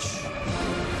catch.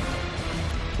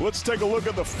 Let's take a look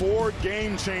at the Ford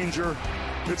game changer.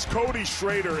 It's Cody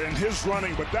Schrader and his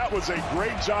running, but that was a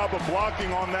great job of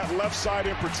blocking on that left side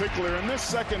in particular. In this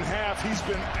second half, he's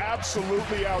been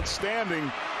absolutely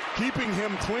outstanding, keeping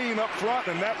him clean up front,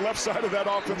 and that left side of that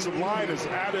offensive line is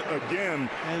at it again.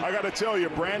 And I got to tell you,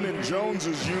 Brandon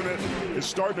Jones's unit is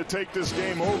starting to take this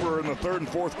game over in the 3rd and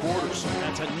 4th quarters.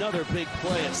 That's another big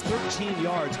play. It's 13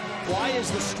 yards. Why is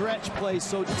the stretch play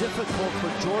so difficult for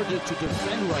Georgia to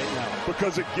defend right now?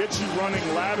 Because it gets you running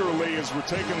laterally, as we're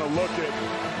taking a look at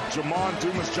Jamon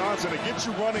Dumas-Johnson. It gets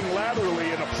you running laterally,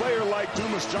 and a player like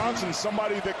Dumas-Johnson,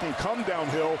 somebody that can come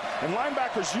downhill. And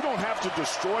linebackers, you don't have to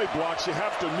destroy blocks. You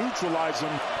have to neutralize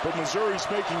them, but Missouri's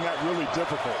making that really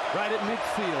difficult. Right at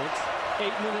midfield,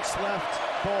 8 minutes left,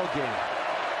 ball game.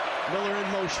 Miller in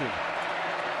motion.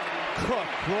 Cook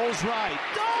rolls right.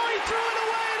 Oh, he threw it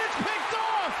away, and it's picked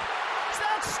off.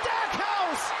 That's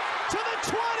Stackhouse to the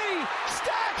 20.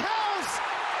 Stackhouse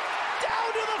down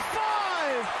to the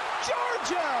 5.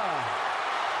 Georgia.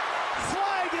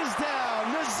 Flag is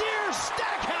down. Nazir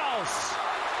Stackhouse.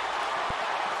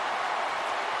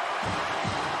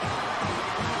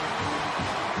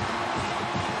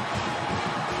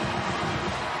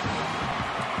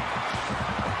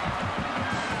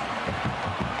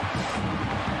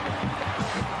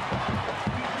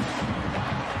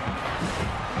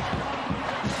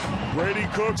 Brady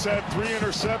Cook's had 3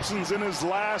 interceptions in his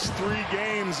last 3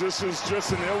 games. This is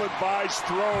just an ill-advised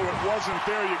throw. It wasn't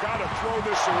there. You got to throw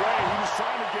this away. He was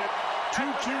trying to get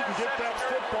too cute and get that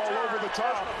football over the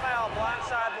top. Foul,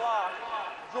 blindside block.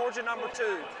 Georgia number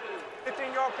 2.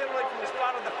 15-yard penalty from the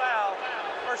spot of the foul.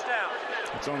 First down.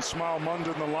 It's on Smile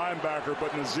Munden, the linebacker,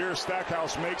 but Nazir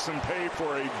Stackhouse makes him pay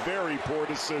for a very poor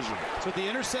decision. So the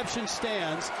interception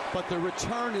stands, but the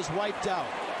return is wiped out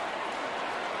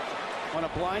on a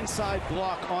blindside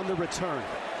block on the return.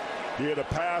 He had a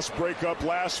pass breakup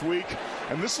last week,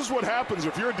 and this is what happens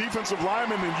if you're a defensive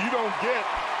lineman and you don't get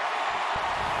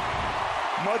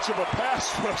much of a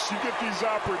pass rush. You get these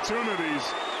opportunities.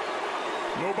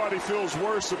 Nobody feels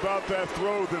worse about that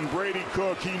throw than Brady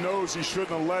Cook. He knows he shouldn't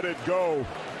have let it go.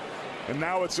 And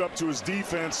now it's up to his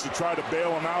defense to try to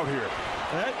bail him out here.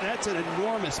 That's an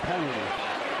enormous penalty.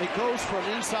 It goes from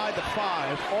inside the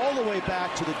 5 all the way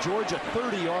back to the Georgia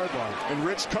 30-yard line. And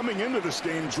Rich, coming into this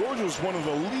game, Georgia was one of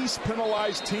the least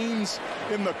penalized teams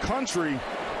in the country.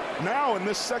 Now in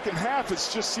this second half, it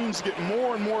just seems to get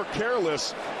more and more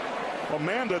careless.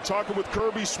 Amanda, talking with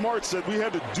Kirby Smart, said we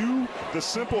had to do the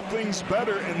simple things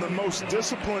better, and the most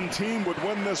disciplined team would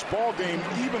win this ball game.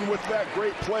 Even with that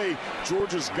great play,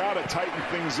 Georgia's got to tighten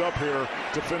things up here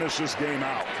to finish this game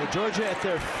out. So Georgia at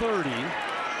their 30.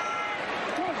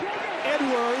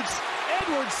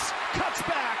 Edwards cuts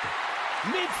back,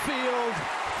 midfield,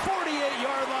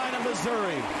 48-yard line of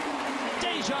Missouri.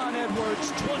 Dejon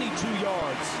Edwards, 22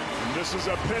 yards. And this is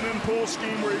a pin and pull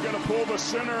scheme where you're going to pull the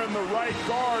center and the right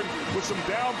guard with some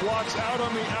down blocks out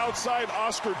on the outside.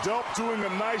 Oscar Delp doing a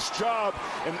nice job,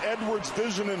 and Edwards'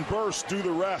 vision and burst do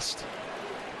the rest.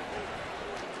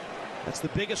 That's the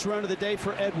biggest run of the day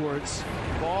for Edwards.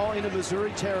 Ball into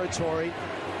Missouri territory.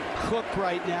 Cook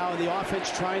right now, and the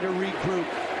offense trying to regroup.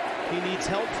 He needs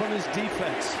help from his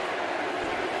defense.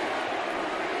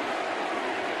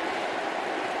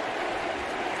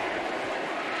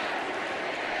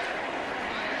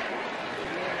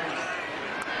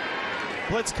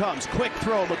 Blitz comes, quick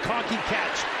throw, McConkey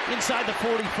catch inside the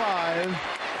 45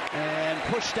 and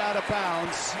pushed out of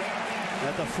bounds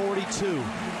at the 42.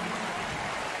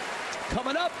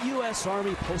 Coming up, U.S.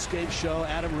 Army postgame show.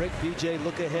 Adam, Rick, BJ,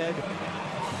 look ahead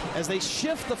as they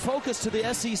shift the focus to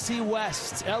the SEC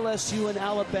West. LSU and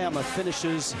Alabama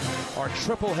finishes our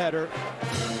triple header.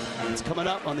 It's coming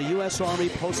up on the U.S. Army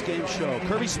postgame show.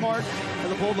 Kirby Smart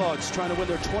and the Bulldogs trying to win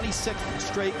their 26th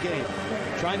straight game,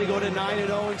 trying to go to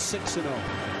 9-0 and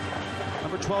 6-0.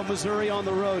 Number 12 Missouri on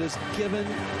the road has given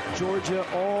Georgia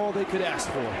all they could ask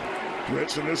for.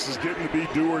 Rich, and this is getting to be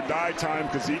do or die time,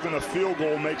 because even a field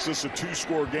goal makes this a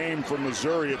 2-score game for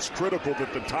Missouri. It's critical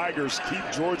that the Tigers keep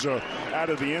Georgia out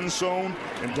of the end zone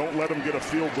and don't let them get a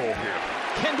field goal here.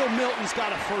 Kendall Milton's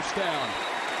got a first down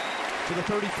to the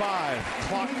 35.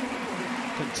 Clock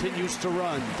continues to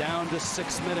run down to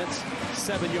 6 minutes,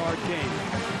 7-yard gain.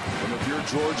 And if you're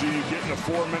Georgia, you get in a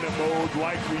 4-minute mode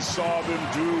like we saw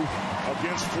them do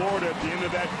against Florida at the end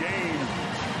of that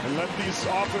game. And let these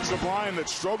offensive line that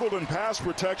struggled in pass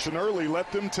protection early,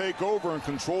 let them take over and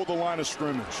control the line of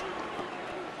scrimmage.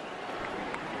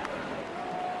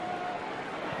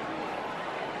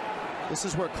 This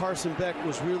is where Carson Beck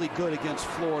was really good against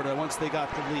Florida once they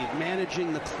got the lead.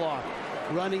 Managing the clock,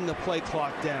 running the play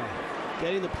clock down,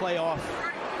 getting the play off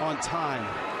on time.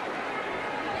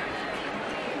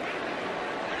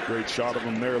 Great shot of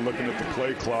him there looking at the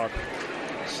play clock.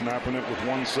 Snapping it with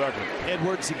 1 second.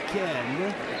 Edwards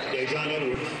again.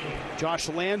 Josh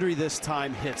Landry this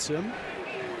time hits him.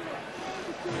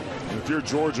 And if you're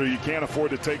Georgia, you can't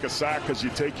afford to take a sack because you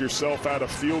take yourself out of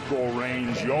field goal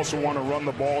range. You also want to run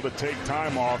the ball to take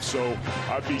time off, so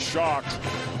I'd be shocked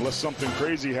unless something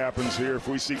crazy happens here if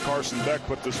we see Carson Beck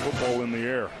put this football in the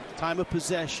air. Time of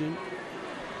possession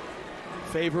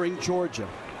favoring Georgia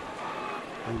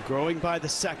and growing by the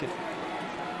second.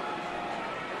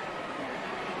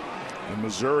 And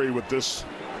Missouri, with this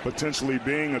potentially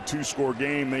being a 2-score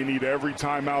game, they need every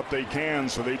timeout they can,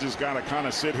 so they just got to kind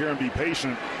of sit here and be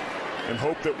patient and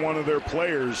hope that one of their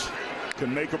players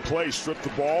can make a play, strip the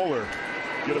ball, or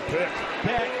get a pick.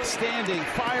 Beck standing,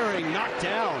 firing, knocked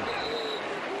down.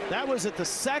 That was at the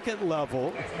second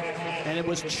level, and it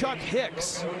was Chuck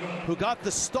Hicks who got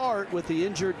the start with the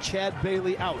injured Chad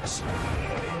Bailey out.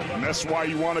 And that's why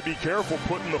you want to be careful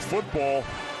putting the football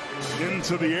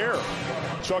into the air.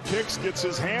 Chuck Hicks gets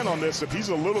his hand on this. If he's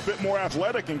a little bit more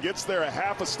athletic and gets there a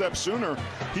half a step sooner,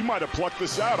 he might have plucked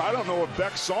this out. I don't know if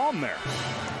Beck saw him there.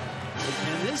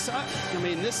 And this, I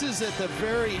mean, this is at the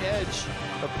very edge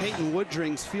of Peyton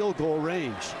Woodring's field goal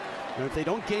range. And if they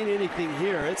don't gain anything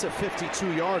here, it's a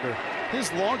 52-yarder.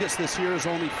 His longest this year is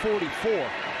only 44.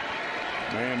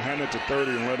 Man, hand it to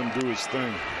 30 and let him do his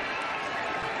thing.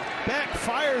 Beck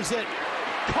fires it.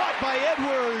 Caught by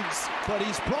Edwards, but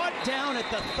he's brought down at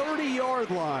the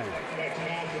 30-yard line.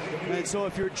 And so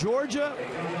if you're Georgia,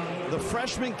 the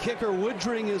freshman kicker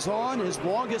Woodring is on. His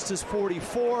longest is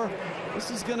 44.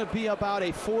 This is going to be about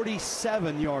a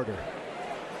 47-yarder.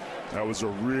 That was a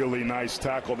really nice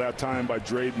tackle that time by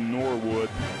Drayden Norwood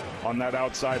on that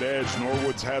outside edge.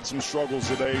 Norwood's had some struggles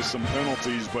today, some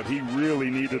penalties, but he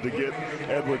really needed to get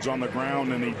Edwards on the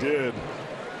ground, and he did.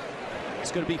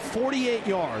 It's going to be 48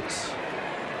 yards.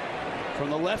 From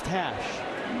the left hash.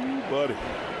 Ooh, buddy.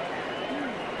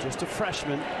 Just a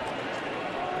freshman.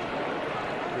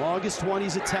 Longest one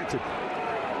he's attempted.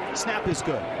 Snap is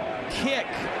good. Kick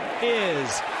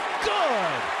is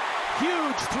good.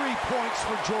 Huge 3 points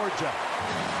for Georgia.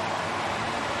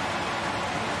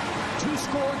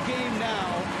 2-score game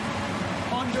now.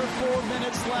 Under 4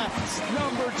 minutes left.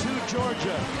 Number 2,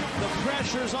 Georgia. The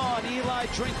pressure's on Eli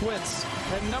Drinkwitz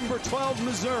and number 12,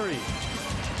 Missouri.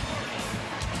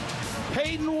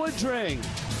 Peyton Woodring.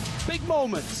 Big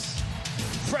moments.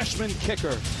 Freshman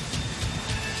kicker.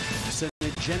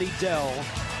 Jenny Dell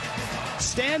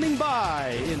standing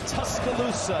by in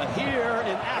Tuscaloosa here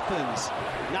in Athens.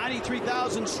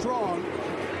 93,000 strong.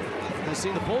 We've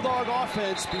seen the Bulldog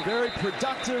offense be very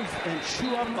productive and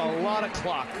chew up a lot of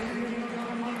clock.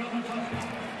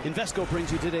 Invesco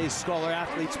brings you today's Scholar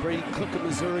Athletes. Brady Cook of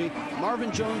Missouri,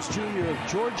 Marvin Jones Jr. of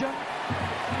Georgia.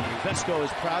 Invesco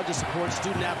is proud to support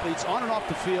student athletes on and off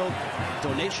the field.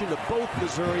 Donation to both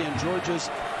Missouri and Georgia's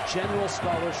general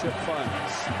scholarship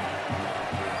funds.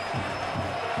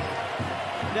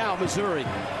 Now Missouri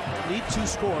need 2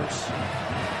 scores,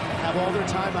 have all their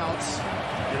timeouts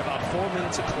in about 4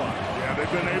 minutes of clock. Yeah,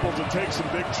 they've been able to take some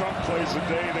big chunk plays a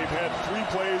day. They've had 3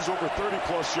 plays over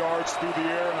 30-plus yards through the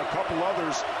air and a couple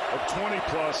others of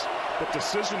 20-plus. But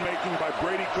decision-making by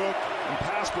Brady Cook and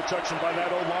pass protection by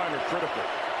that O-line are critical.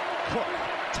 Cook,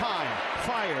 time,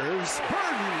 fires,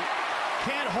 Burden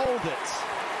can't hold it.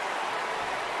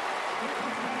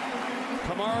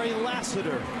 Kamari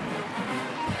Lassiter.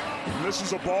 And this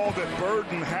is a ball that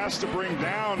Burden has to bring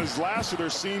down as Lassiter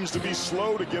seems to be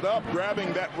slow to get up,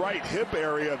 grabbing that right hip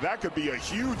area. That could be a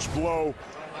huge blow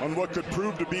on what could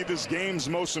prove to be this game's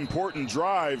most important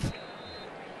drive.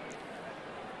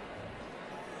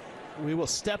 We will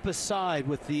step aside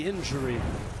with the injury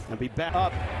and be back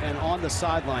up and on the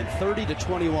sideline.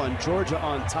 30-21, Georgia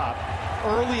on top.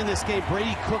 Early in this game,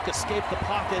 Brady Cook escaped the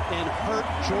pocket and hurt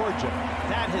Georgia.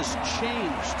 That has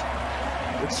changed.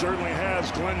 It certainly has.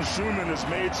 Glenn Schumann has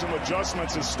made some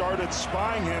adjustments, has started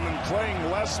spying him and playing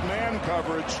less man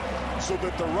coverage so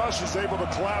that the rush is able to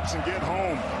collapse and get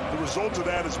home. The result of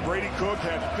that is Brady Cook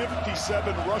had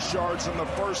 57 rush yards in the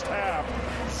first half,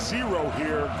 0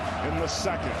 here in the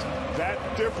second. That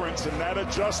difference and that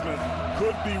adjustment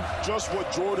could be just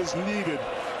what Georgia's needed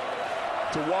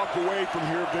to walk away from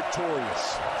here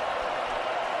victorious.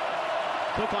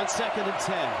 Cook on 2nd and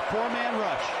 10. 4-man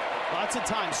rush. Lots of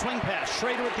time. Swing pass.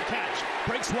 Schrader with the catch.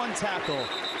 Breaks 1 tackle.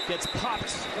 Gets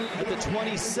popped at the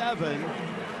 27.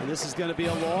 And this is going to be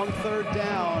a long 3rd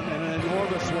down and an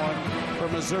enormous one for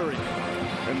Missouri.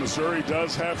 And Missouri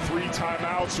does have 3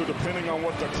 timeouts, so depending on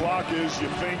what the clock is, you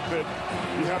think that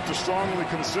you have to strongly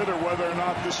consider whether or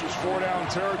not this was 4-down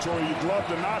territory. You'd love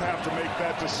to not have to make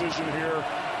that decision here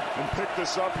and pick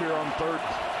this up here on 3rd.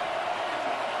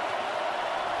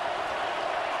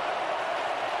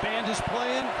 Band is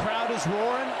playing, crowd is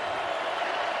roaring.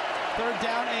 3rd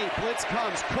down, 8. Blitz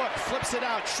comes. Cook flips it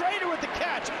out. Schrader with the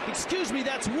catch. Excuse me,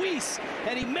 that's Weiss.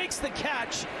 And he makes the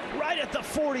catch right at the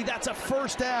 40. That's a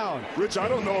 1st down. Rich, I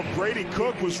don't know if Brady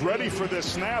Cook was ready for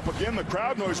this snap. Again, the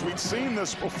crowd noise, we'd seen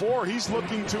this before. He's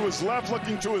looking to his left,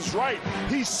 looking to his right.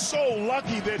 He's so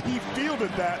lucky that he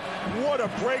fielded that. What a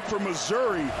break for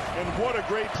Missouri, and what a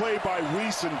great play by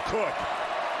Weiss and Cook.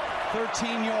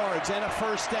 13 yards and a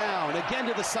 1st down. Again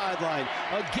to the sideline.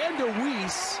 Again to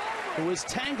Weiss, who was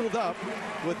tangled up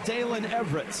with Dalen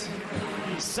Everett.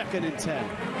 2nd and 10.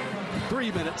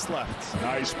 3 minutes left.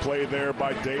 Nice play there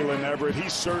by Dalen Everett. He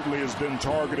certainly has been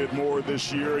targeted more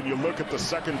this year. And you look at the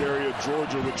secondary of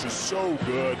Georgia, which is so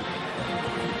good.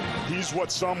 He's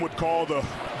what some would call the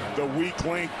weak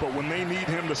link. But when they need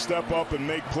him to step up and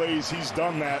make plays, he's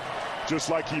done that just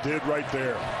like he did right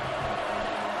there.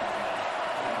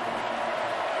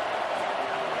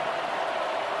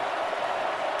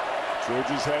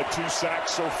 Georgia's had 2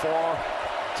 sacks so far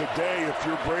today. If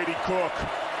you're Brady Cook,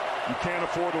 you can't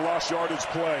afford a lost yardage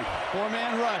play.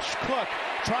 4-man rush. Cook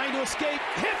trying to escape.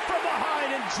 Hit from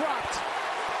behind and dropped.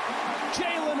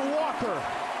 Jalen Walker.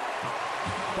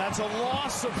 That's a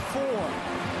loss of 4.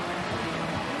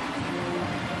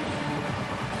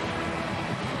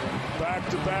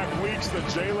 Back-to-back weeks that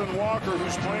Jalen Walker,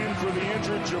 who's playing for the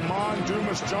injured Jamon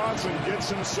Dumas-Johnson, gets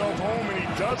himself home, and he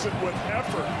does it with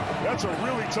effort. That's a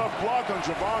really tough block on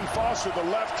Javon Foster, the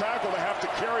left tackle, to have to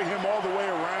carry him all the way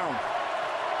around.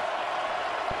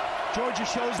 Georgia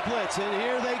shows blitz, and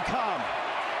here they come.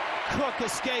 Cook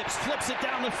escapes, flips it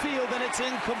down the field, and it's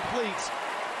incomplete.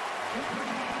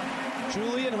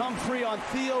 Julian Humphrey on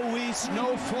Theo Weiss,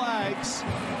 no flags.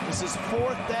 This is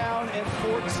 4th down and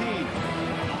 14.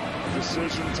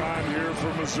 Decision time here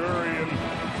for Missouri, and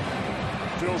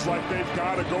feels like they've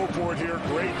got to go for it here.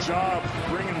 Great job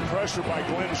bringing pressure by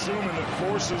Glenn Schumann that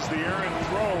forces the errant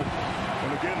throw.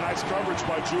 And Again, nice coverage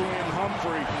by Julian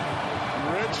Humphrey. And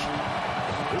Rich,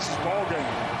 this is ball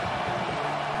game.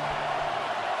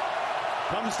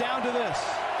 Comes down to this.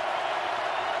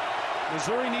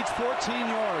 Missouri needs 14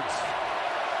 yards.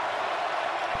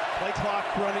 Play clock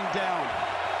running down.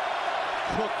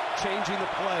 Cook changing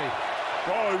the play.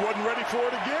 Oh, he wasn't ready for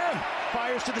it again.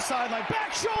 Fires to the sideline.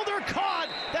 Back shoulder caught.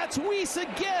 That's Weiss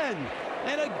again.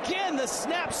 And again, the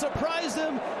snap surprised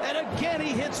him. And again, he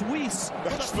hits Weiss for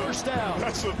the first down.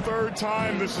 That's the third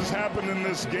time this has happened in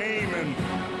this game. And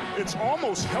it's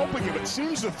almost helping him. It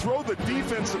seems to throw the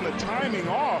defense and the timing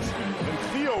off. And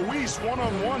Theo Weiss,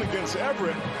 one-on-one against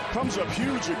Everett, comes up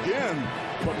huge again.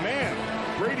 But man,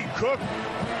 Brady Cook,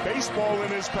 baseball in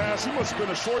his pass. He must have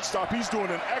been a shortstop. He's doing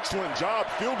an excellent job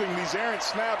fielding these errant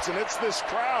snaps, and it's this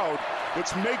crowd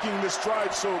that's making this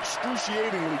drive so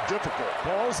excruciatingly difficult.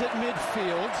 Ball's at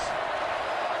midfield.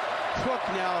 Cook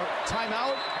now,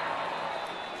 timeout.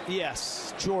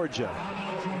 Yes, Georgia.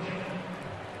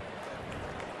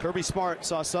 Kirby Smart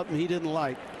saw something he didn't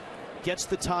like. Gets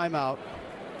the timeout.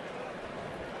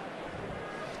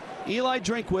 Eli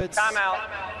Drinkwitz. Timeout,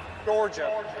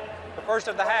 Georgia. The first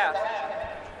of the half.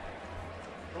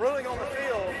 The ruling on the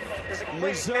field is a complete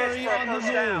Missouri catch for on a the first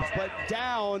move, down. but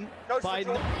down Coach by...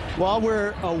 Georgia. While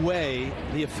we're away,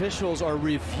 the officials are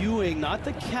reviewing not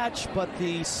the catch, but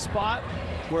the spot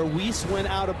where Weiss went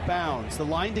out of bounds. The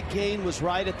line to gain was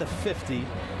right at the 50.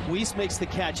 Weiss makes the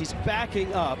catch. He's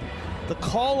backing up. The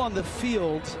call on the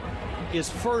field is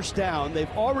first down. They've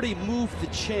already moved the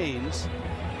chains.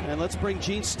 And let's bring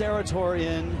Gene Steratore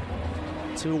in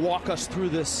to walk us through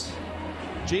this.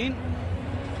 Gene?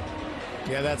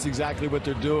 Yeah, that's exactly what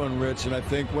they're doing, Rich. And I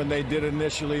think when they did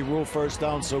initially rule first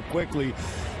down so quickly,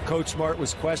 Coach Smart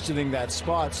was questioning that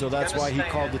spot. So that's why he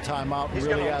called the timeout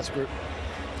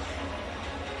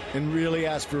and really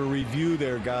asked for a review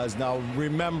there, guys. Now,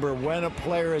 remember, when a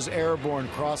player is airborne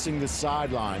crossing the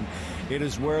sideline, it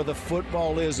is where the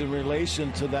football is in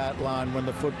relation to that line when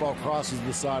the football crosses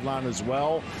the sideline as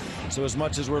well. So as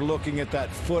much as we're looking at that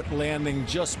foot landing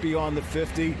just beyond the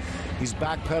 50, he's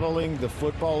backpedaling. The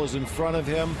football is in front of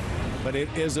him. But it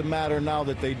is a matter now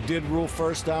that they did rule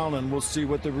first down, and we'll see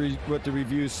what the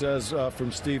review says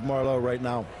from Steve Marlowe right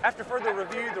now. After further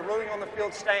review, the ruling on the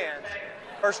field stands.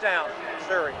 First down,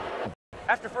 Missouri.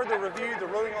 After further review, the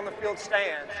ruling on the field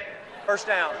stands. First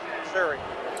down, Missouri.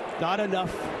 Not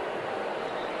enough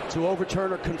to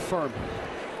overturn or confirm.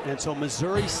 And so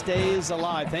Missouri stays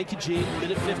alive. Thank you, Gene.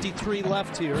 Minute 53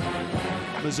 left here.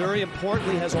 Missouri,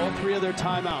 importantly, has all three of their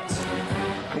timeouts.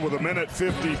 And with a minute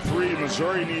 53,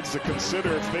 Missouri needs to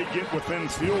consider if they get within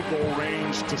field goal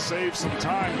range to save some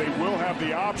time, they will have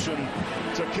the option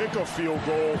to kick a field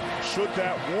goal should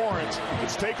that warrant.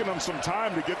 It's taken them some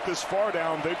time to get this far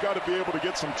down. They've got to be able to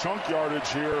get some chunk yardage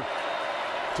here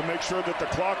to make sure that the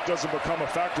clock doesn't become a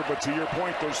factor. But to your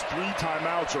point, those three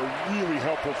timeouts are really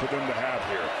helpful for them to have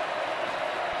here.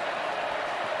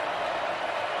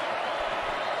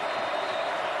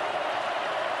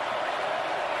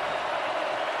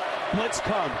 Blitz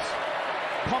comes.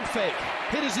 Pump fake.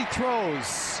 Hit as he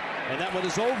throws. And that one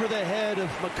is over the head of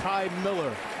Mekhi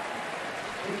Miller.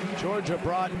 Georgia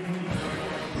brought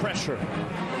pressure.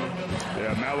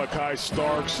 Yeah, Malachi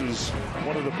Starks is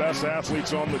one of the best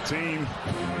athletes on the team.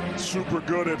 Super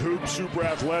good at hoops, super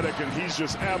athletic, and he's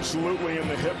just absolutely in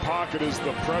the hip pocket as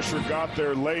the pressure got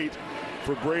there late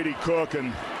for Brady Cook,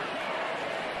 and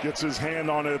gets his hand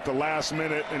on it at the last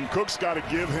minute, and Cook's got to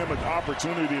give him an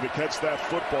opportunity to catch that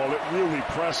football. It really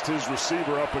pressed his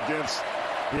receiver up against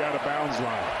the out-of-bounds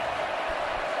line.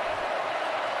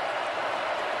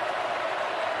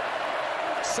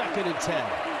 Second and 10.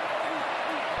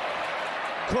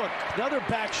 Cook, another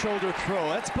back shoulder throw.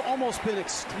 That's almost been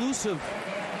exclusive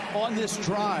on this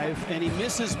drive, and he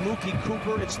misses Mookie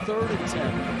Cooper. It's 3rd and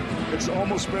 10. It's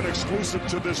almost been exclusive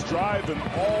to this drive, and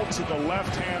all to the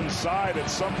left-hand side. At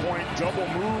some point, double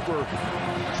move or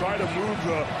try to move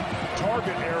the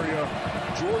target area.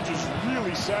 Georgia's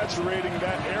really saturating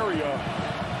that area.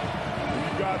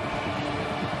 We've got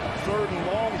 3rd and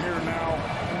long here now.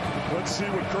 Let's see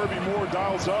what Kirby Moore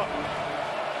dials up.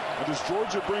 Now, does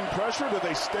Georgia bring pressure? Do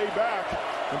they stay back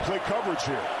and play coverage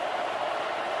here?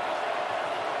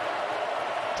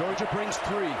 Georgia brings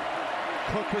 3.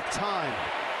 Cook with time.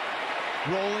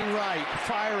 Rolling right,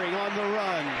 firing on the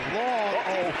run. Long,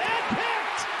 and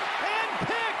picked! And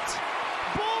picked!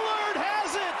 Bullard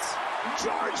has it!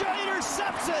 Georgia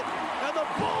intercepts it! And the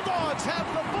Bulldogs have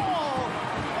the ball!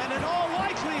 And in all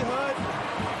likelihood,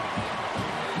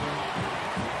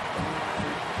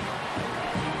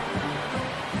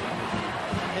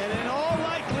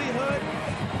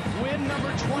 win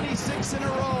number 26 in a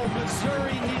row.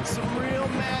 Missouri needs some real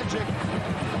magic.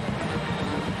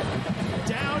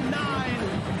 Down 9,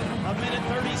 a minute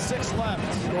 36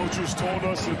 left. Coaches told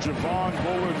us that Javon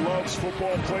Bullard loves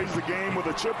football, plays the game with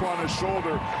a chip on his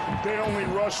shoulder. They only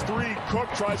rush 3. Cook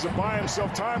tries to buy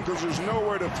himself time because there's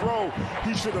nowhere to throw.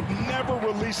 He should have never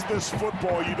released this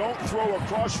football. You don't throw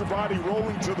across your body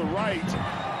rolling to the right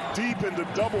deep into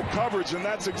double coverage, and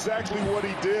that's exactly what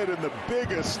he did. And the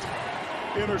biggest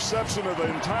interception of the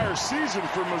entire season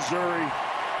for Missouri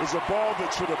is a ball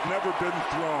that should have never been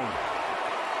thrown.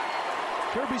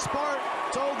 Kirby Smart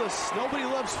told us nobody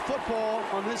loves football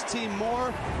on this team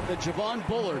more than Javon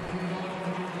Bullard.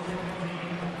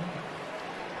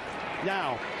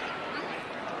 Now,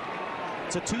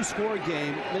 it's a 2-score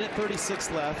game, minute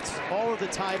 36 left. All of the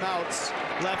timeouts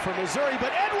left for Missouri,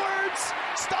 but Edwards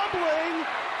stumbling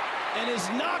and is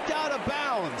knocked out of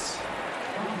bounds.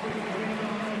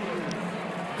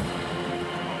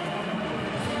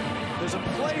 There's a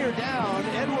player down.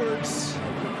 Edwards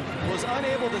was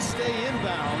unable to stay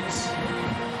inbounds.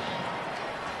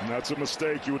 And that's a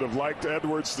mistake. You would have liked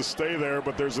Edwards to stay there,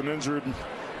 but there's an injured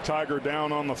Tiger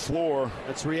down on the floor.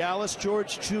 That's Realis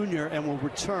George Jr. and will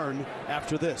return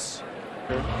after this.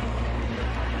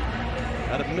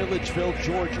 Out of Milledgeville,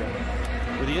 Georgia,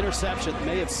 with the interception that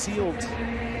may have sealed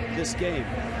this game.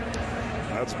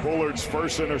 That's Bullard's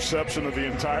first interception of the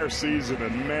entire season,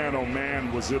 and man, oh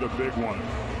man, was it a big one.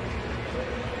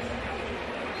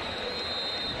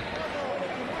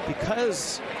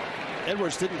 Because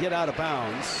Edwards didn't get out of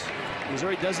bounds,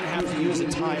 Missouri doesn't have to use a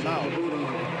timeout.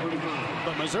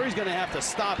 But Missouri's going to have to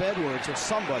stop Edwards or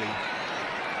somebody.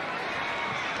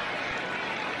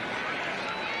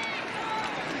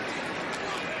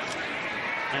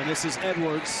 And this is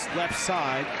Edwards, left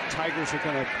side. Tigers are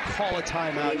going to call a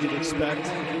timeout, you'd expect.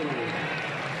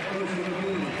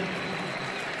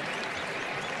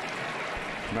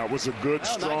 That was a good,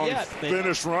 strong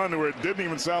finish run where it didn't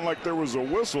even sound like there was a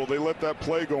whistle. They let that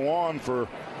play go on for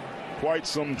quite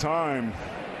some time.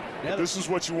 Yeah, this is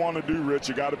what you want to do, Rich.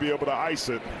 You got to be able to ice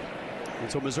it. And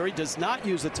so Missouri does not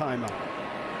use a timeout.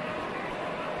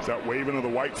 It's that waving of the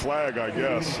white flag, I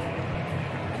guess.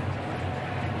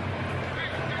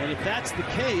 And if that's the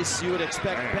case, you would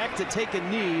expect Beck to take a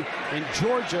knee, and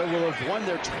Georgia will have won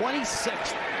their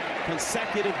 26th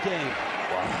consecutive game.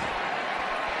 Wow.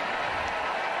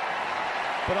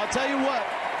 But I'll tell you what,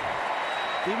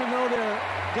 even though they're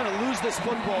going to lose this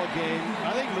football game,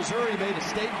 I think Missouri made a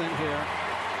statement here.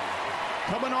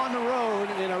 Coming on the road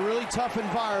in a really tough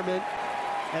environment,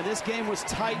 and this game was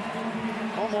tight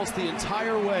almost the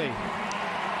entire way.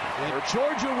 And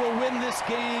Georgia will win this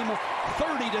game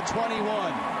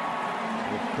 30-21.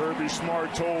 What Kirby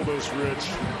Smart told us, Rich,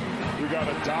 we got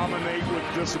to dominate with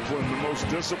discipline. The most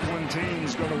disciplined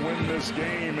team's going to win this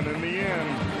game, and in the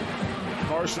end,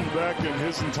 Carson Beck and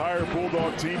his entire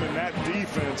Bulldog team and that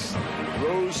defense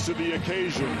rose to the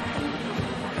occasion.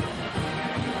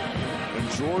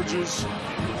 And Georgia's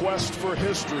quest for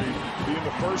history, being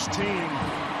the first team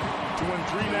to win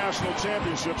 3 national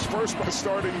championships, first by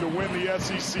starting to win the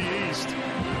SEC East,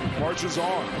 marches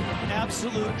on.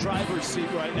 Absolute driver's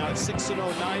seat right now at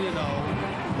 6-0,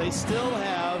 9-0. They still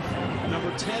have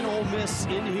number 10 Ole Miss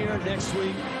in here next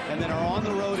week, and then are on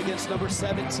the road against number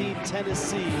 17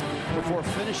 Tennessee before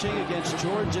finishing against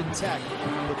Georgia Tech.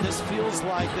 But this feels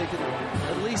like they can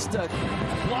at least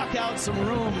block out some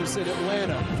rooms in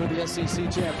Atlanta for the SEC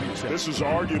championship. This is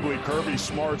arguably Kirby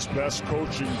Smart's best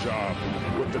coaching job.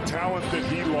 With the talent that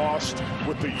he lost,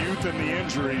 with the youth and the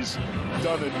injuries,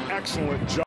 done an excellent job.